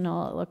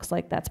 additional, it looks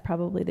like that's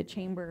probably the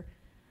chamber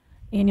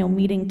annual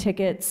meeting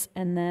tickets,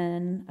 and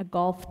then a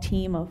golf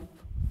team of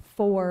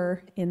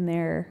 4 in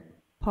their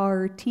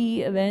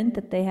party event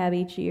that they have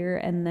each year,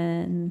 and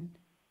then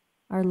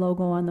our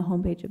logo on the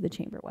homepage of the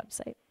chamber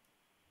website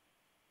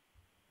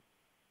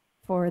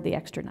for the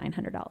extra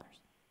 $900.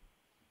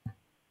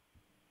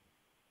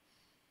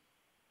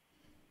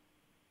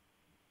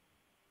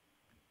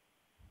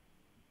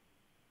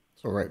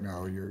 So right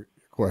now, your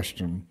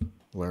question,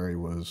 Larry,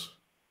 was?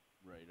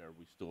 Right,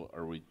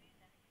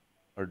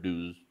 our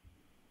dues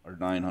are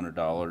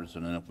 $900,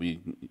 and then if we,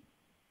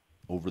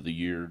 over the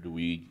year, do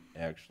we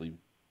actually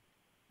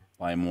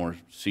buy more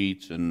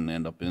seats and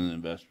end up in the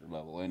investor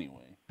level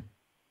anyway?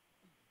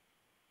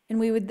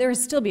 And there would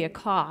still be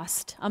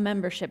a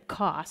membership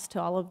cost to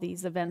all of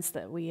these events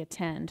that we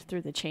attend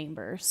through the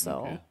chamber, so.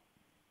 Okay.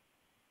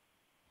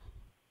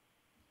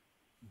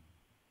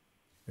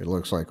 It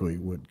looks like we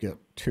would get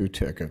 2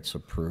 tickets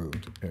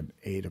approved and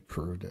 8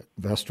 approved at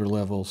investor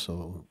level,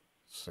 so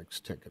 6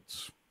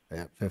 tickets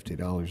at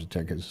 $50 a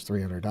ticket is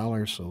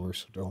 $300, so we're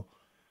still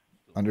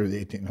under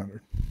the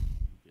 $1,800.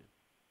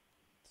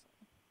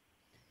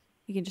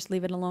 You can just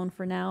leave it alone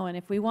for now, and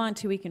if we want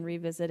to, we can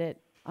revisit it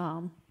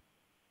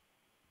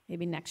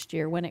maybe next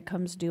year when it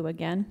comes due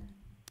again.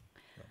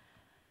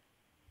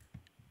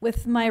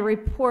 With my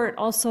report,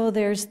 also,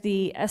 there's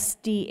the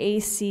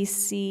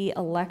SDACC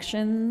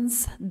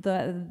elections.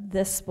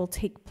 This will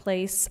take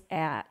place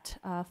at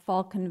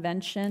Fall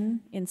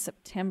Convention in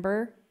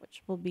September,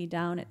 which will be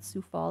down at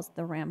Sioux Falls,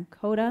 the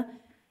Ramkota.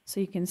 So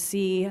you can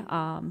see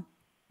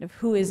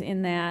who is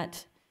in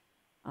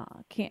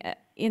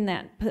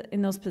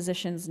those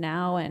positions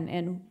now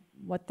and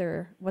what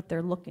they're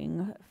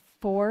looking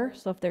for.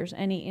 So if there's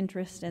any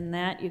interest in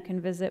that, you can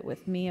visit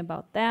with me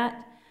about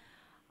that.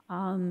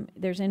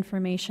 There's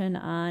information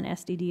on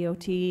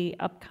SDDOT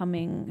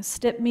upcoming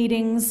STIP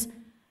meetings,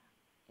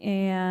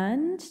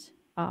 and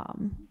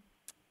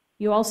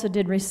you also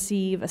did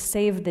receive a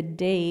save the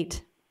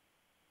date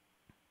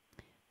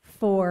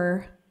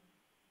for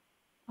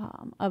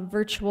a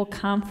virtual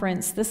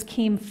conference. This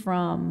came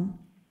from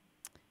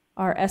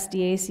our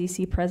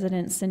SDACC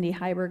president, Cindy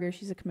Heiberger.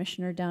 She's a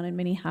commissioner down in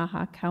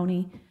Minnehaha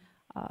County.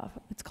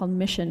 It's called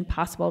Mission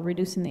Possible,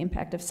 Reducing the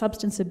Impact of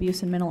Substance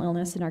Abuse and Mental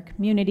Illness in Our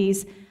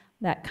Communities.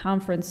 That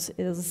conference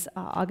is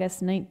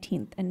August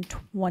 19th and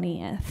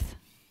 20th.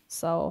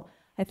 So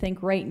I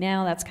think right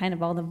now that's kind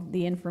of all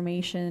the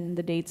information,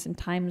 the dates and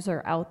times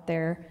are out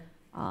there.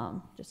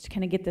 just to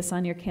kind of get this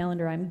on your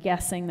calendar. I'm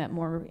guessing that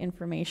more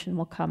information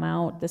will come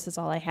out. This is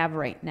all I have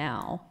right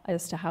now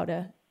as to how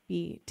to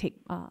be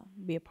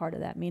a part of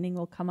that meeting.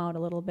 Will come out a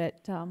little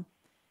bit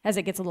as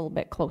it gets a little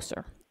bit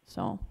closer.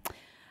 So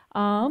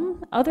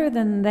other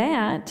than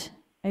that,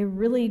 I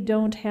really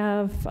don't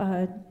have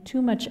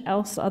too much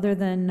else other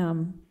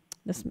than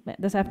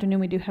this afternoon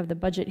we do have the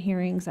budget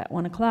hearings at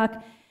 1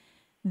 o'clock.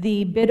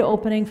 The bid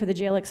opening for the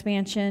jail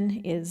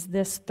expansion is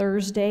this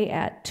Thursday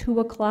at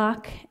 2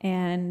 o'clock,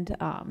 and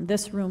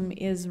this room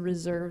is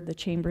reserved, the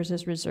chambers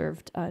is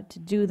reserved to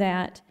do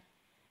that.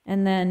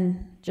 And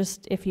then,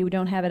 just if you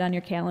don't have it on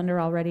your calendar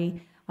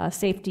already,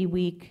 Safety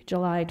Week,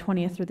 July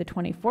 20th through the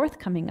 24th,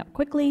 coming up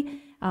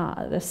quickly.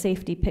 The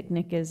safety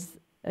picnic is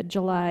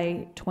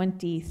July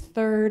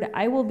 23rd.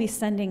 I will be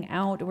sending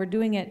out, we're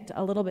doing it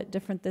a little bit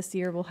different this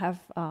year. We'll have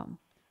a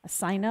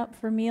sign up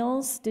for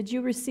meals. Did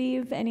you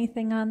receive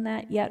anything on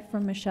that yet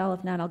from Michelle?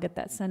 If not, I'll get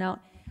that sent out.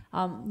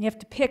 You have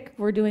to pick,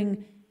 we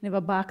have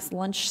a box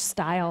lunch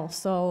style,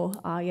 so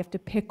you have to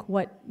pick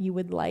what you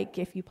would like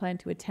if you plan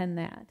to attend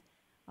that.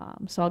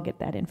 So I'll get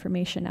that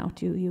information out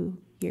to you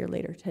here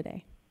later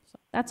today. So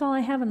that's all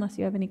I have unless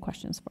you have any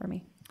questions for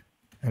me.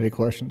 Any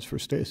questions for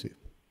Stacy?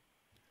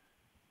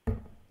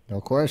 No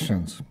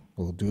questions.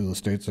 We'll do the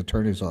state's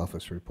attorney's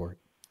office report.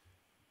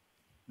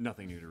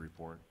 Nothing new to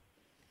report.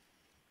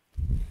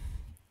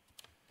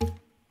 All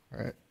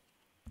right.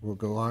 We'll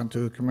go on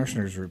to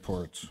commissioners'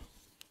 reports.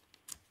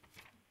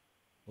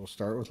 We'll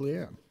start with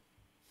Leanne.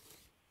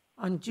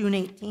 On June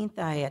 18th,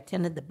 I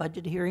attended the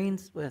budget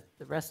hearings with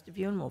the rest of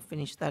you, and we'll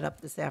finish that up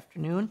this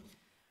afternoon.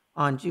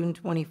 On June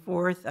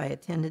 24th, I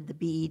attended the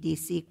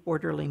BEDC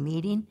quarterly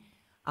meeting.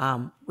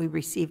 We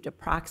received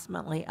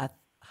approximately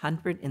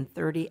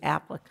 130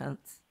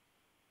 applicants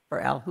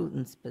for Al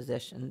Hooten's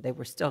position. They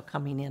were still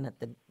coming in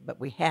but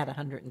we had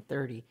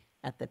 130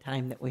 at the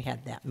time that we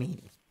had that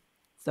meeting.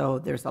 So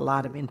there's a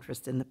lot of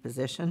interest in the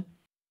position.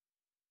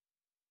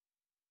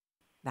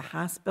 The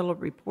hospital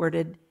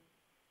reported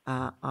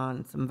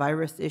on some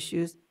virus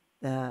issues.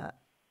 The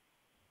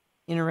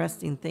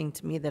interesting thing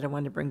to me that I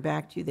wanted to bring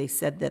back to you, they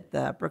said that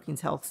the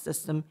Brookings Health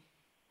System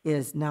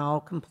is now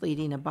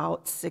completing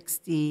about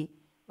 60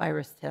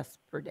 virus tests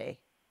per day,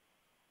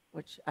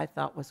 which I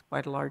thought was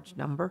quite a large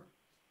number.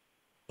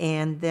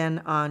 And then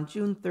on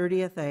June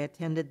 30th, I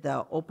attended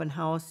the open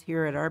house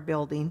here at our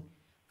building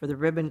for the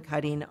ribbon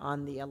cutting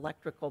on the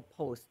electrical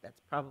post.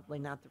 That's probably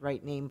not the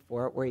right name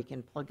for it, where you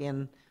can plug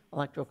in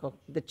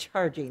the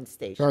charging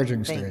station.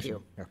 Charging Thank station.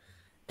 you. Yeah.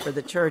 For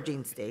the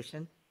charging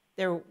station.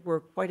 There were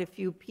quite a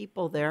few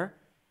people there.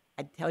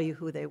 I'd tell you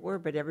who they were,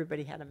 but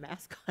everybody had a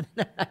mask on,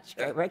 and I'm not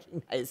sure I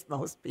recognized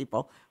most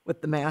people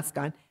with the mask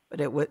on, but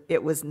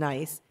it was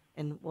nice,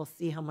 and we'll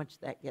see how much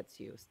that gets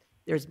used.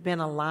 There's been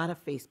a lot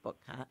of Facebook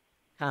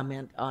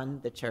comment on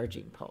the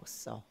charging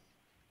post, so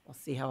we'll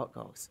see how it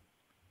goes.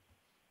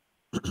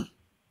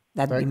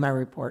 That'd be my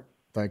report.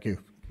 Thank you.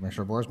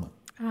 Commissioner Boersma.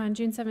 On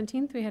June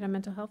 17th, we had a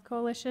mental health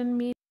coalition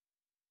meeting,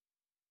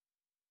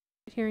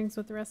 hearings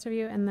with the rest of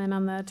you. And then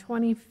on the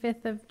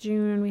 25th of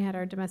June, we had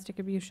our domestic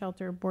abuse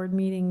shelter board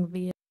meeting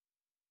via,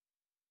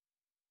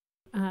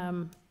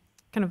 kind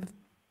of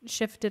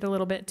shifted a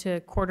little bit to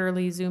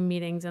quarterly Zoom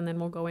meetings, and then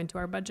we'll go into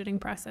our budgeting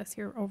process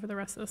here over the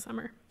rest of the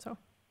summer. So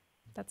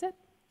that's it.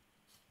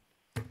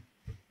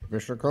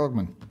 Commissioner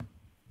Krogman.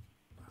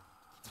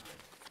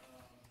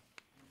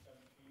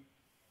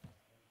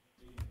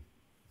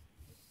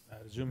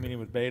 Zoom meeting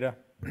with Beta,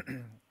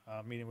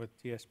 meeting with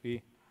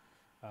TSP.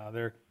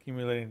 They're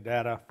accumulating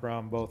data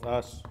from both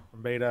us,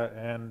 from Beta,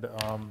 and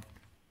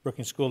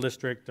Brookings School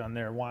District on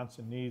their wants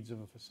and needs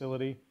of a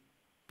facility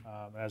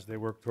as they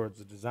work towards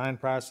the design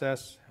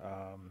process.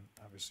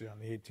 Obviously, on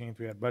the 18th,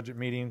 we had budget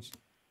meetings.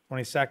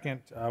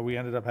 22nd, we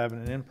ended up having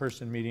an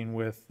in-person meeting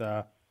with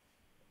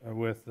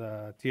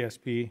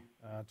TSP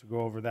to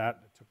go over that.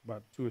 It took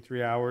about 2 or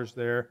 3 hours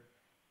there,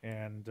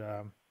 and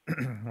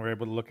we're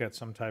able to look at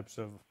some types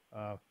of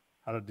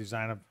how to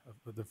design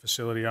the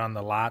facility on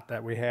the lot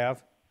that we have.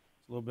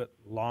 It's a little bit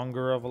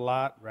longer of a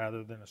lot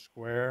rather than a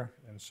square,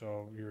 and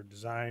so your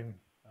design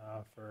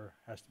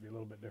has to be a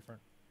little bit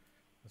different.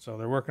 And so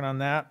they're working on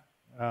that.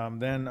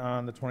 Then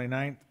on the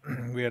 29th,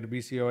 we had a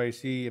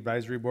BCOAC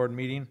advisory board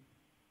meeting.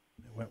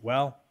 It went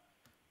well.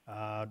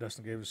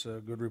 Dustin gave us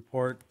a good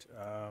report.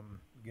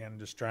 Again,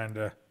 just trying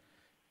to,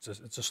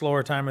 it's a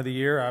slower time of the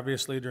year,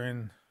 obviously,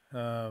 during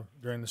the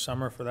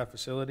summer for that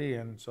facility,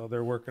 and so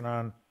they're working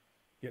on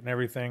getting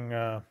everything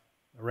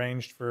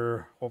arranged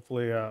for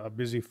hopefully a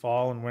busy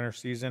fall and winter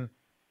season,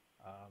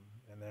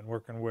 and then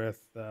working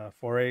with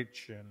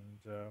 4-H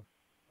and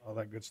all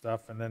that good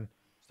stuff, and then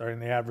starting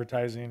the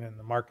advertising and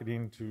the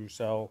marketing to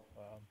sell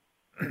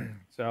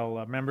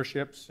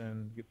memberships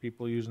and get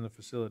people using the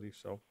facility.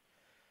 So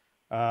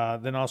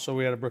then also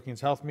we had a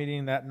Brookings Health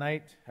meeting that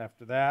night.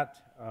 After that,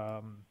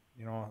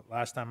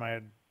 last time I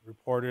had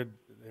reported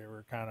they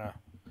were kind of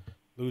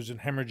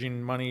hemorrhaging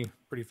money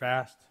pretty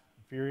fast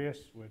and furious,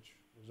 which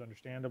was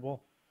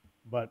understandable,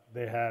 but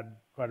they had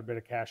quite a bit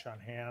of cash on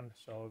hand,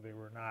 so they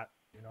were not,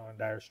 in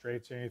dire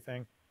straits or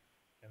anything.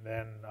 And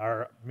then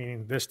our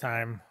meeting this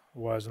time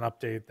was an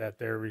update that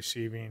they're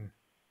receiving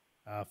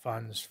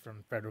funds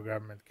from federal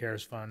government,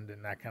 CARES Fund,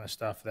 and that kind of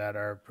stuff that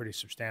are pretty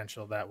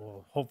substantial that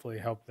will hopefully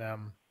help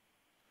them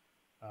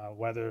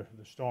weather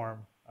the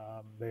storm.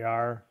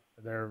 Their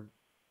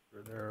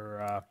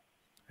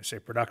I say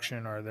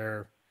production or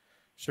their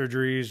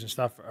surgeries and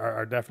stuff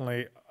are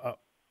definitely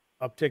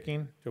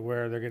upticking to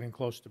where they're getting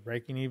close to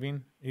breaking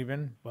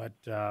even, but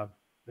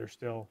they're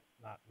still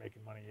not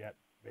making money yet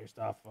based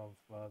off of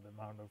the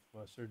amount of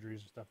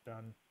surgeries and stuff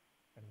done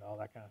and all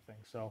that kind of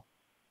thing. So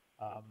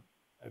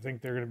I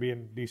think they're going to be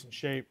in decent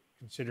shape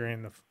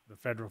considering the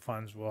federal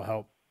funds will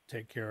help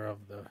take care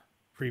of the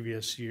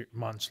previous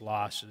month's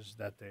losses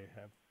that they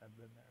have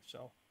been there.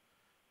 So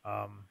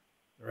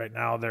right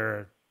now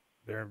they're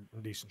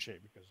in decent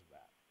shape because of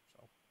that.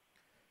 So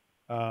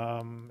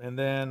and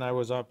then I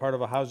was part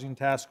of a housing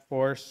task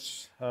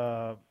force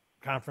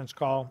conference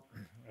call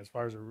as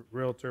far as a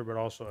realtor, but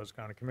also as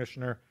county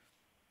commissioner.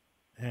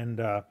 And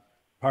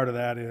part of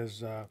that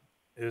is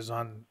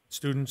on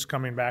students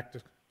coming back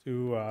to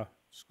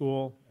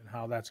school and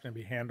how that's going to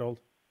be handled.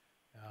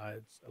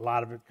 It's a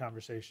lot of it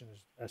conversation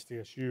is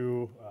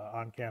SDSU,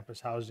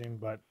 on-campus housing,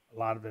 but a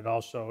lot of it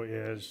also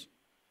is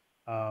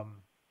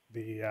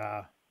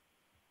the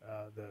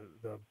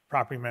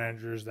property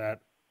managers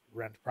that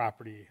rent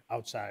property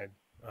outside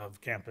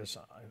of campus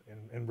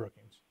in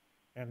Brookings.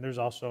 And there's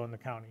also in the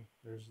county,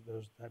 there's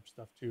those type of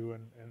stuff too,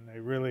 and they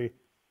really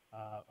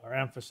are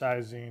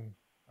emphasizing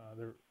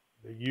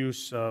the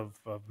use of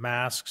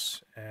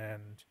masks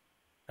and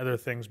other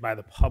things by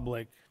the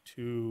public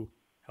to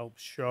help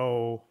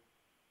show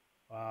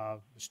the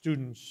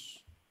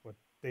students what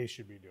they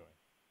should be doing.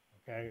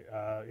 Okay,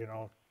 you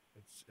know,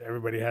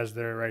 everybody has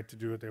their right to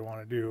do what they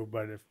want to do,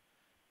 but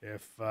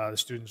if the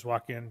students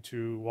walk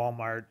into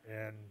Walmart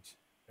and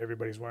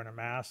everybody's wearing a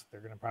mask,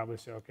 they're going to probably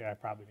say, okay, I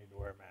probably need to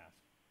wear a mask.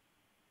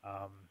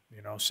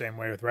 You know, same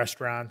way with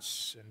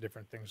restaurants and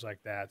different things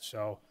like that.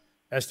 So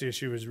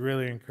SDSU is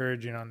really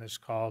encouraging on this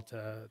call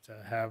to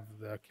have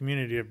the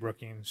community of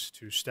Brookings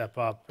to step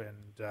up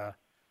and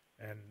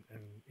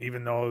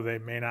even though they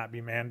may not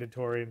be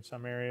mandatory in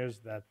some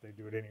areas, that they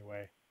do it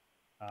anyway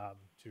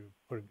to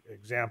put an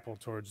example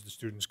towards the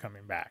students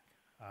coming back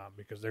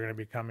because they're going to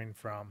be coming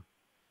from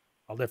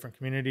all different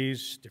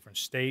communities, different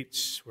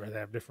states where they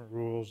have different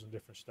rules and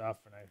different stuff,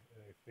 and I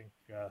think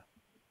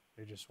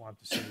they just want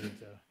the city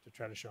to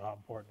try to show how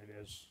important it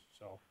is.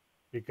 So,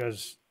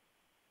 because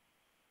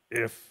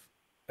if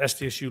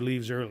SDSU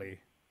leaves early,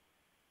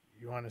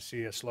 you want to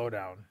see a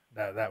slowdown,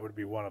 that would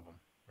be one of them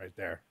right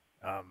there,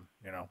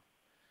 you know.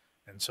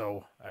 And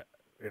so,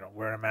 you know,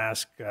 wearing a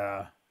mask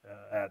at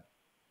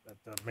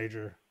the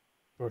major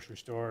grocery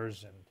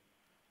stores and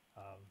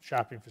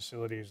shopping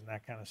facilities and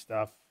that kind of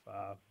stuff,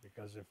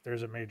 because if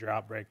there's a major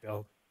outbreak,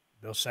 they'll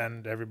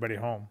send everybody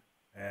home,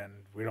 and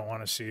we don't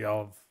want to see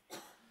all of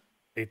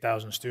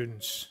 8,000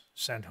 students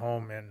sent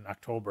home in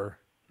October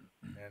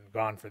and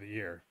gone for the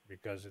year,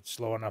 because it's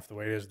slow enough the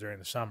way it is during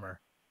the summer.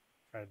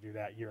 Try to do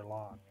that year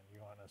long, and you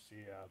want to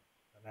see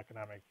an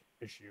economic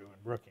issue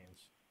in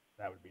Brookings,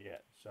 that would be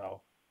it.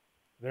 So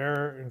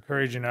they're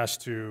encouraging us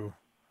to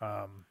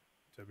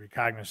be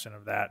cognizant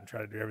of that and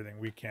try to do everything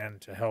we can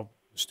to help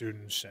the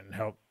students and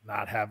help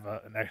not have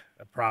a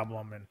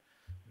problem and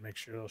make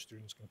sure those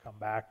students can come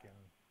back and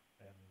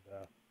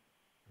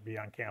be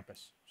on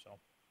campus. So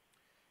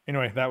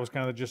anyway, that was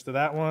kind of the gist of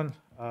that one.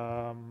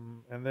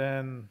 And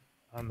then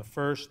on the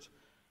 1st,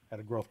 had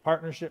a growth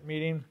partnership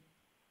meeting,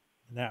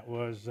 and that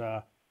was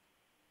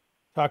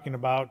talking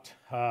about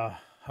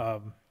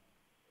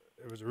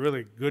it was a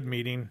really good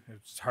meeting.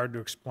 It's hard to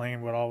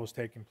explain what all was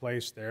taking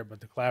place there,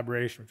 but the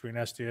collaboration between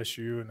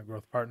SDSU and the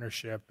growth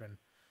partnership and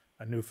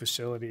a new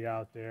facility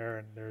out there,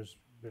 and there's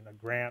been a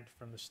grant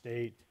from the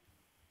state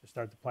to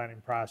start the planning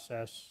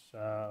process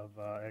of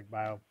egg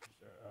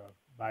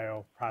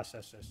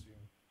bioprocessing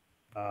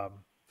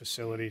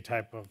facility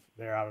type of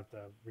there out at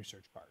the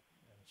research park.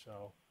 And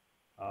so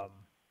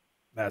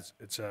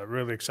it's a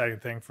really exciting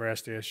thing for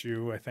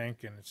SDSU, I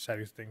think, and it's an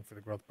exciting thing for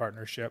the growth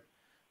partnership.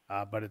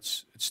 But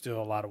it's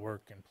still a lot of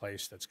work in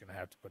place that's going to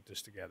have to put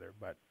this together.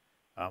 But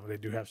they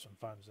do have some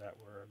funds that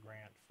were a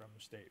grant from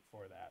the state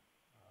for that,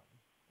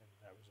 and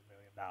that was $1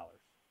 million.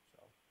 So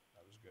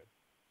that was good.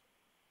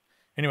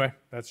 Anyway,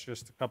 that's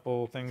just a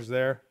couple things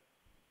there.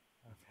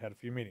 I've had a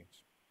few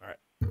meetings. All right.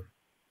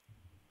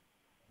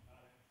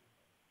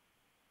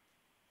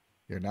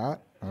 You're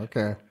not?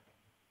 Okay.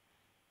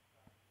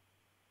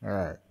 All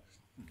right.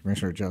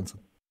 Commissioner Jensen.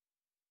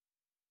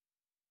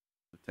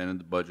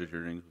 Attended the budget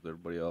hearings with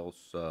everybody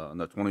else. On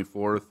the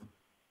 24th,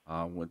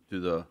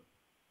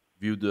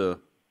 viewed the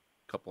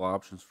couple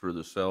options for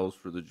the cells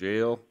for the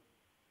jail.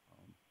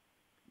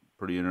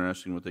 Pretty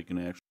interesting what they can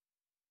actually,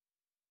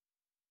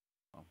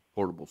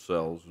 portable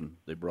cells, and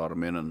they brought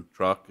them in a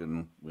truck,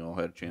 and we all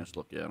had a chance to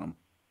look at them.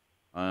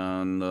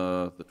 On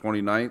the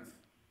 29th,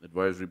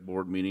 advisory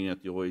board meeting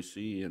at the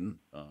OAC, and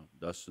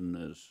Dustin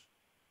has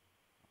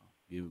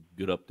gave a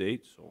good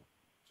update, so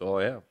that's all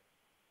I have.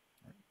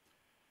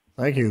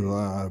 Thank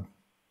you.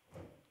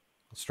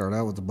 start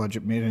out with the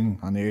budget meeting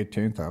on the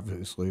 18th.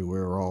 Obviously, we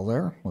were all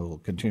there. We'll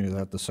continue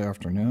that this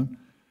afternoon.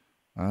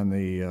 On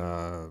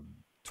the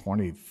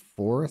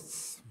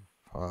 24th,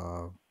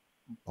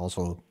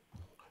 also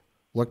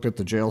looked at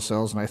the jail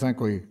cells, and I think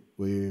we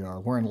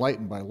were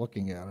enlightened by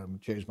looking at them.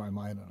 Changed my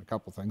mind on a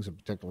couple things, in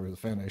particular the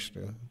finish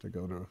to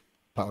go to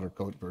powder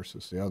coat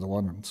versus the other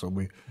one. And so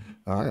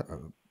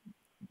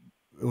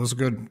it was a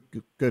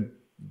good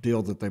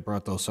deal that they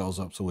brought those cells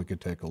up so we could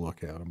take a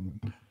look at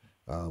them.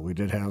 We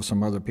did have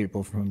some other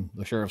people from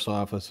the sheriff's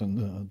office and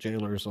the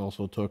jailers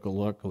also took a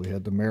look. We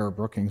had the mayor of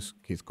Brookings,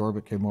 Keith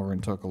Corbett, came over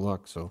and took a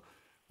look. So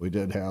we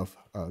did have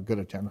good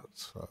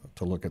attendance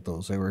to look at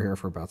those. They were here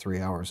for about 3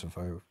 hours, if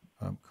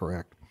I'm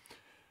correct.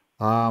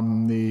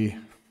 The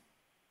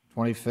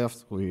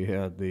 25th, we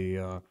had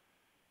the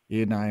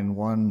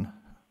E91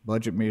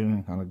 budget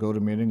meeting on a go-to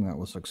meeting. That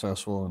was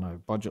successful, and our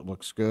budget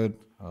looks good.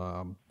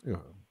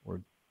 We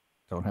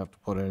don't have to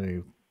put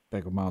any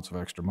big amounts of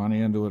extra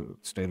money into it. It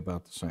stayed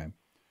about the same.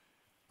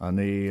 On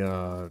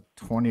the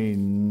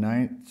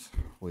 29th,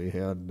 we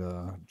had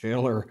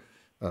jailer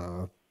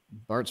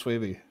Bart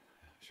Sweeby,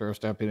 sheriff's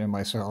deputy, and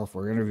myself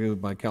were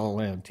interviewed by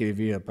Kellerland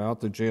TV about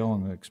the jail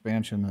and the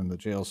expansion in the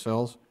jail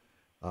cells.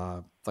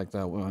 I think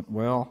that went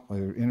well.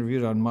 We were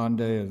interviewed on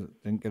Monday.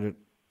 Didn't get it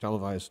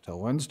televised till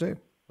Wednesday,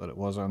 but it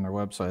was on their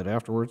website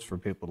afterwards for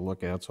people to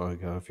look at, so I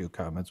got a few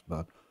comments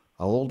about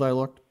how old I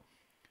looked.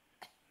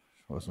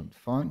 Wasn't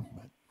fun,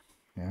 but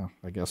yeah,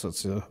 I guess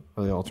it's the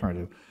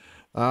alternative.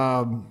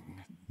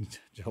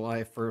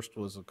 July 1st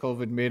was a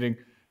COVID meeting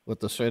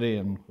with the city,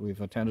 and we've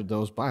attended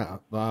those.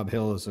 Bob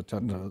Hill has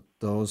attended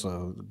those,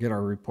 get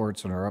our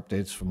reports and our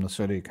updates from the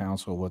city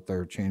council, what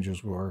their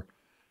changes were.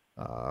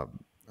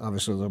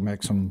 Obviously, they'll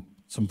make some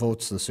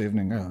votes this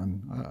evening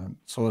on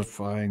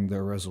solidifying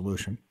their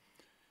resolution.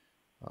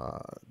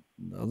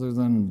 Other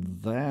than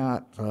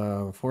that,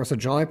 4th of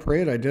July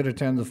parade, I did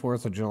attend the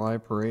 4th of July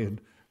parade,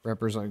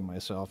 representing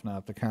myself,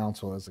 not the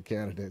council, as a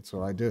candidate.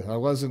 So I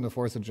was in the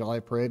 4th of July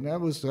parade, and I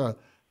was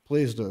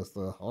pleased with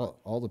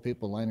all the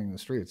people lining the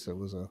streets. It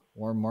was a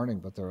warm morning,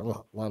 but there were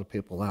a lot of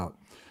people out.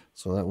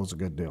 So that was a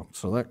good deal.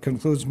 So that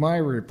concludes my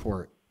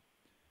report.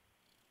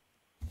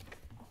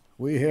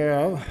 We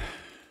have,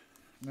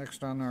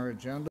 next on our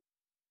agenda,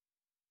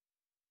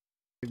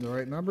 the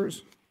right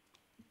numbers.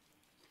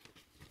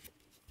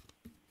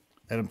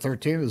 Item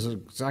 13 is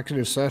an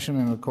executive session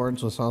in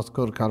accordance with South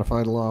Dakota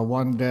Codified Law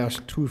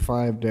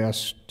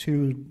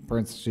 1-25-2,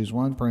 parentheses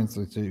 1,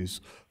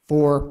 parentheses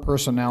 4,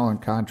 personnel and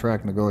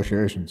contract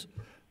negotiations.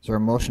 Is there a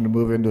motion to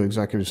move into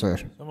executive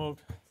session? So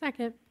moved.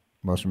 Second.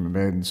 Motion been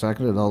made and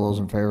seconded. All those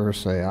in favor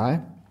say aye.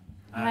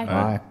 Aye.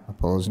 Aye.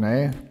 Opposed,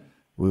 nay.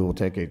 We will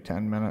take a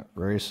 10-minute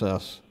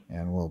recess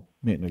and we'll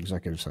meet in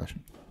executive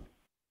session.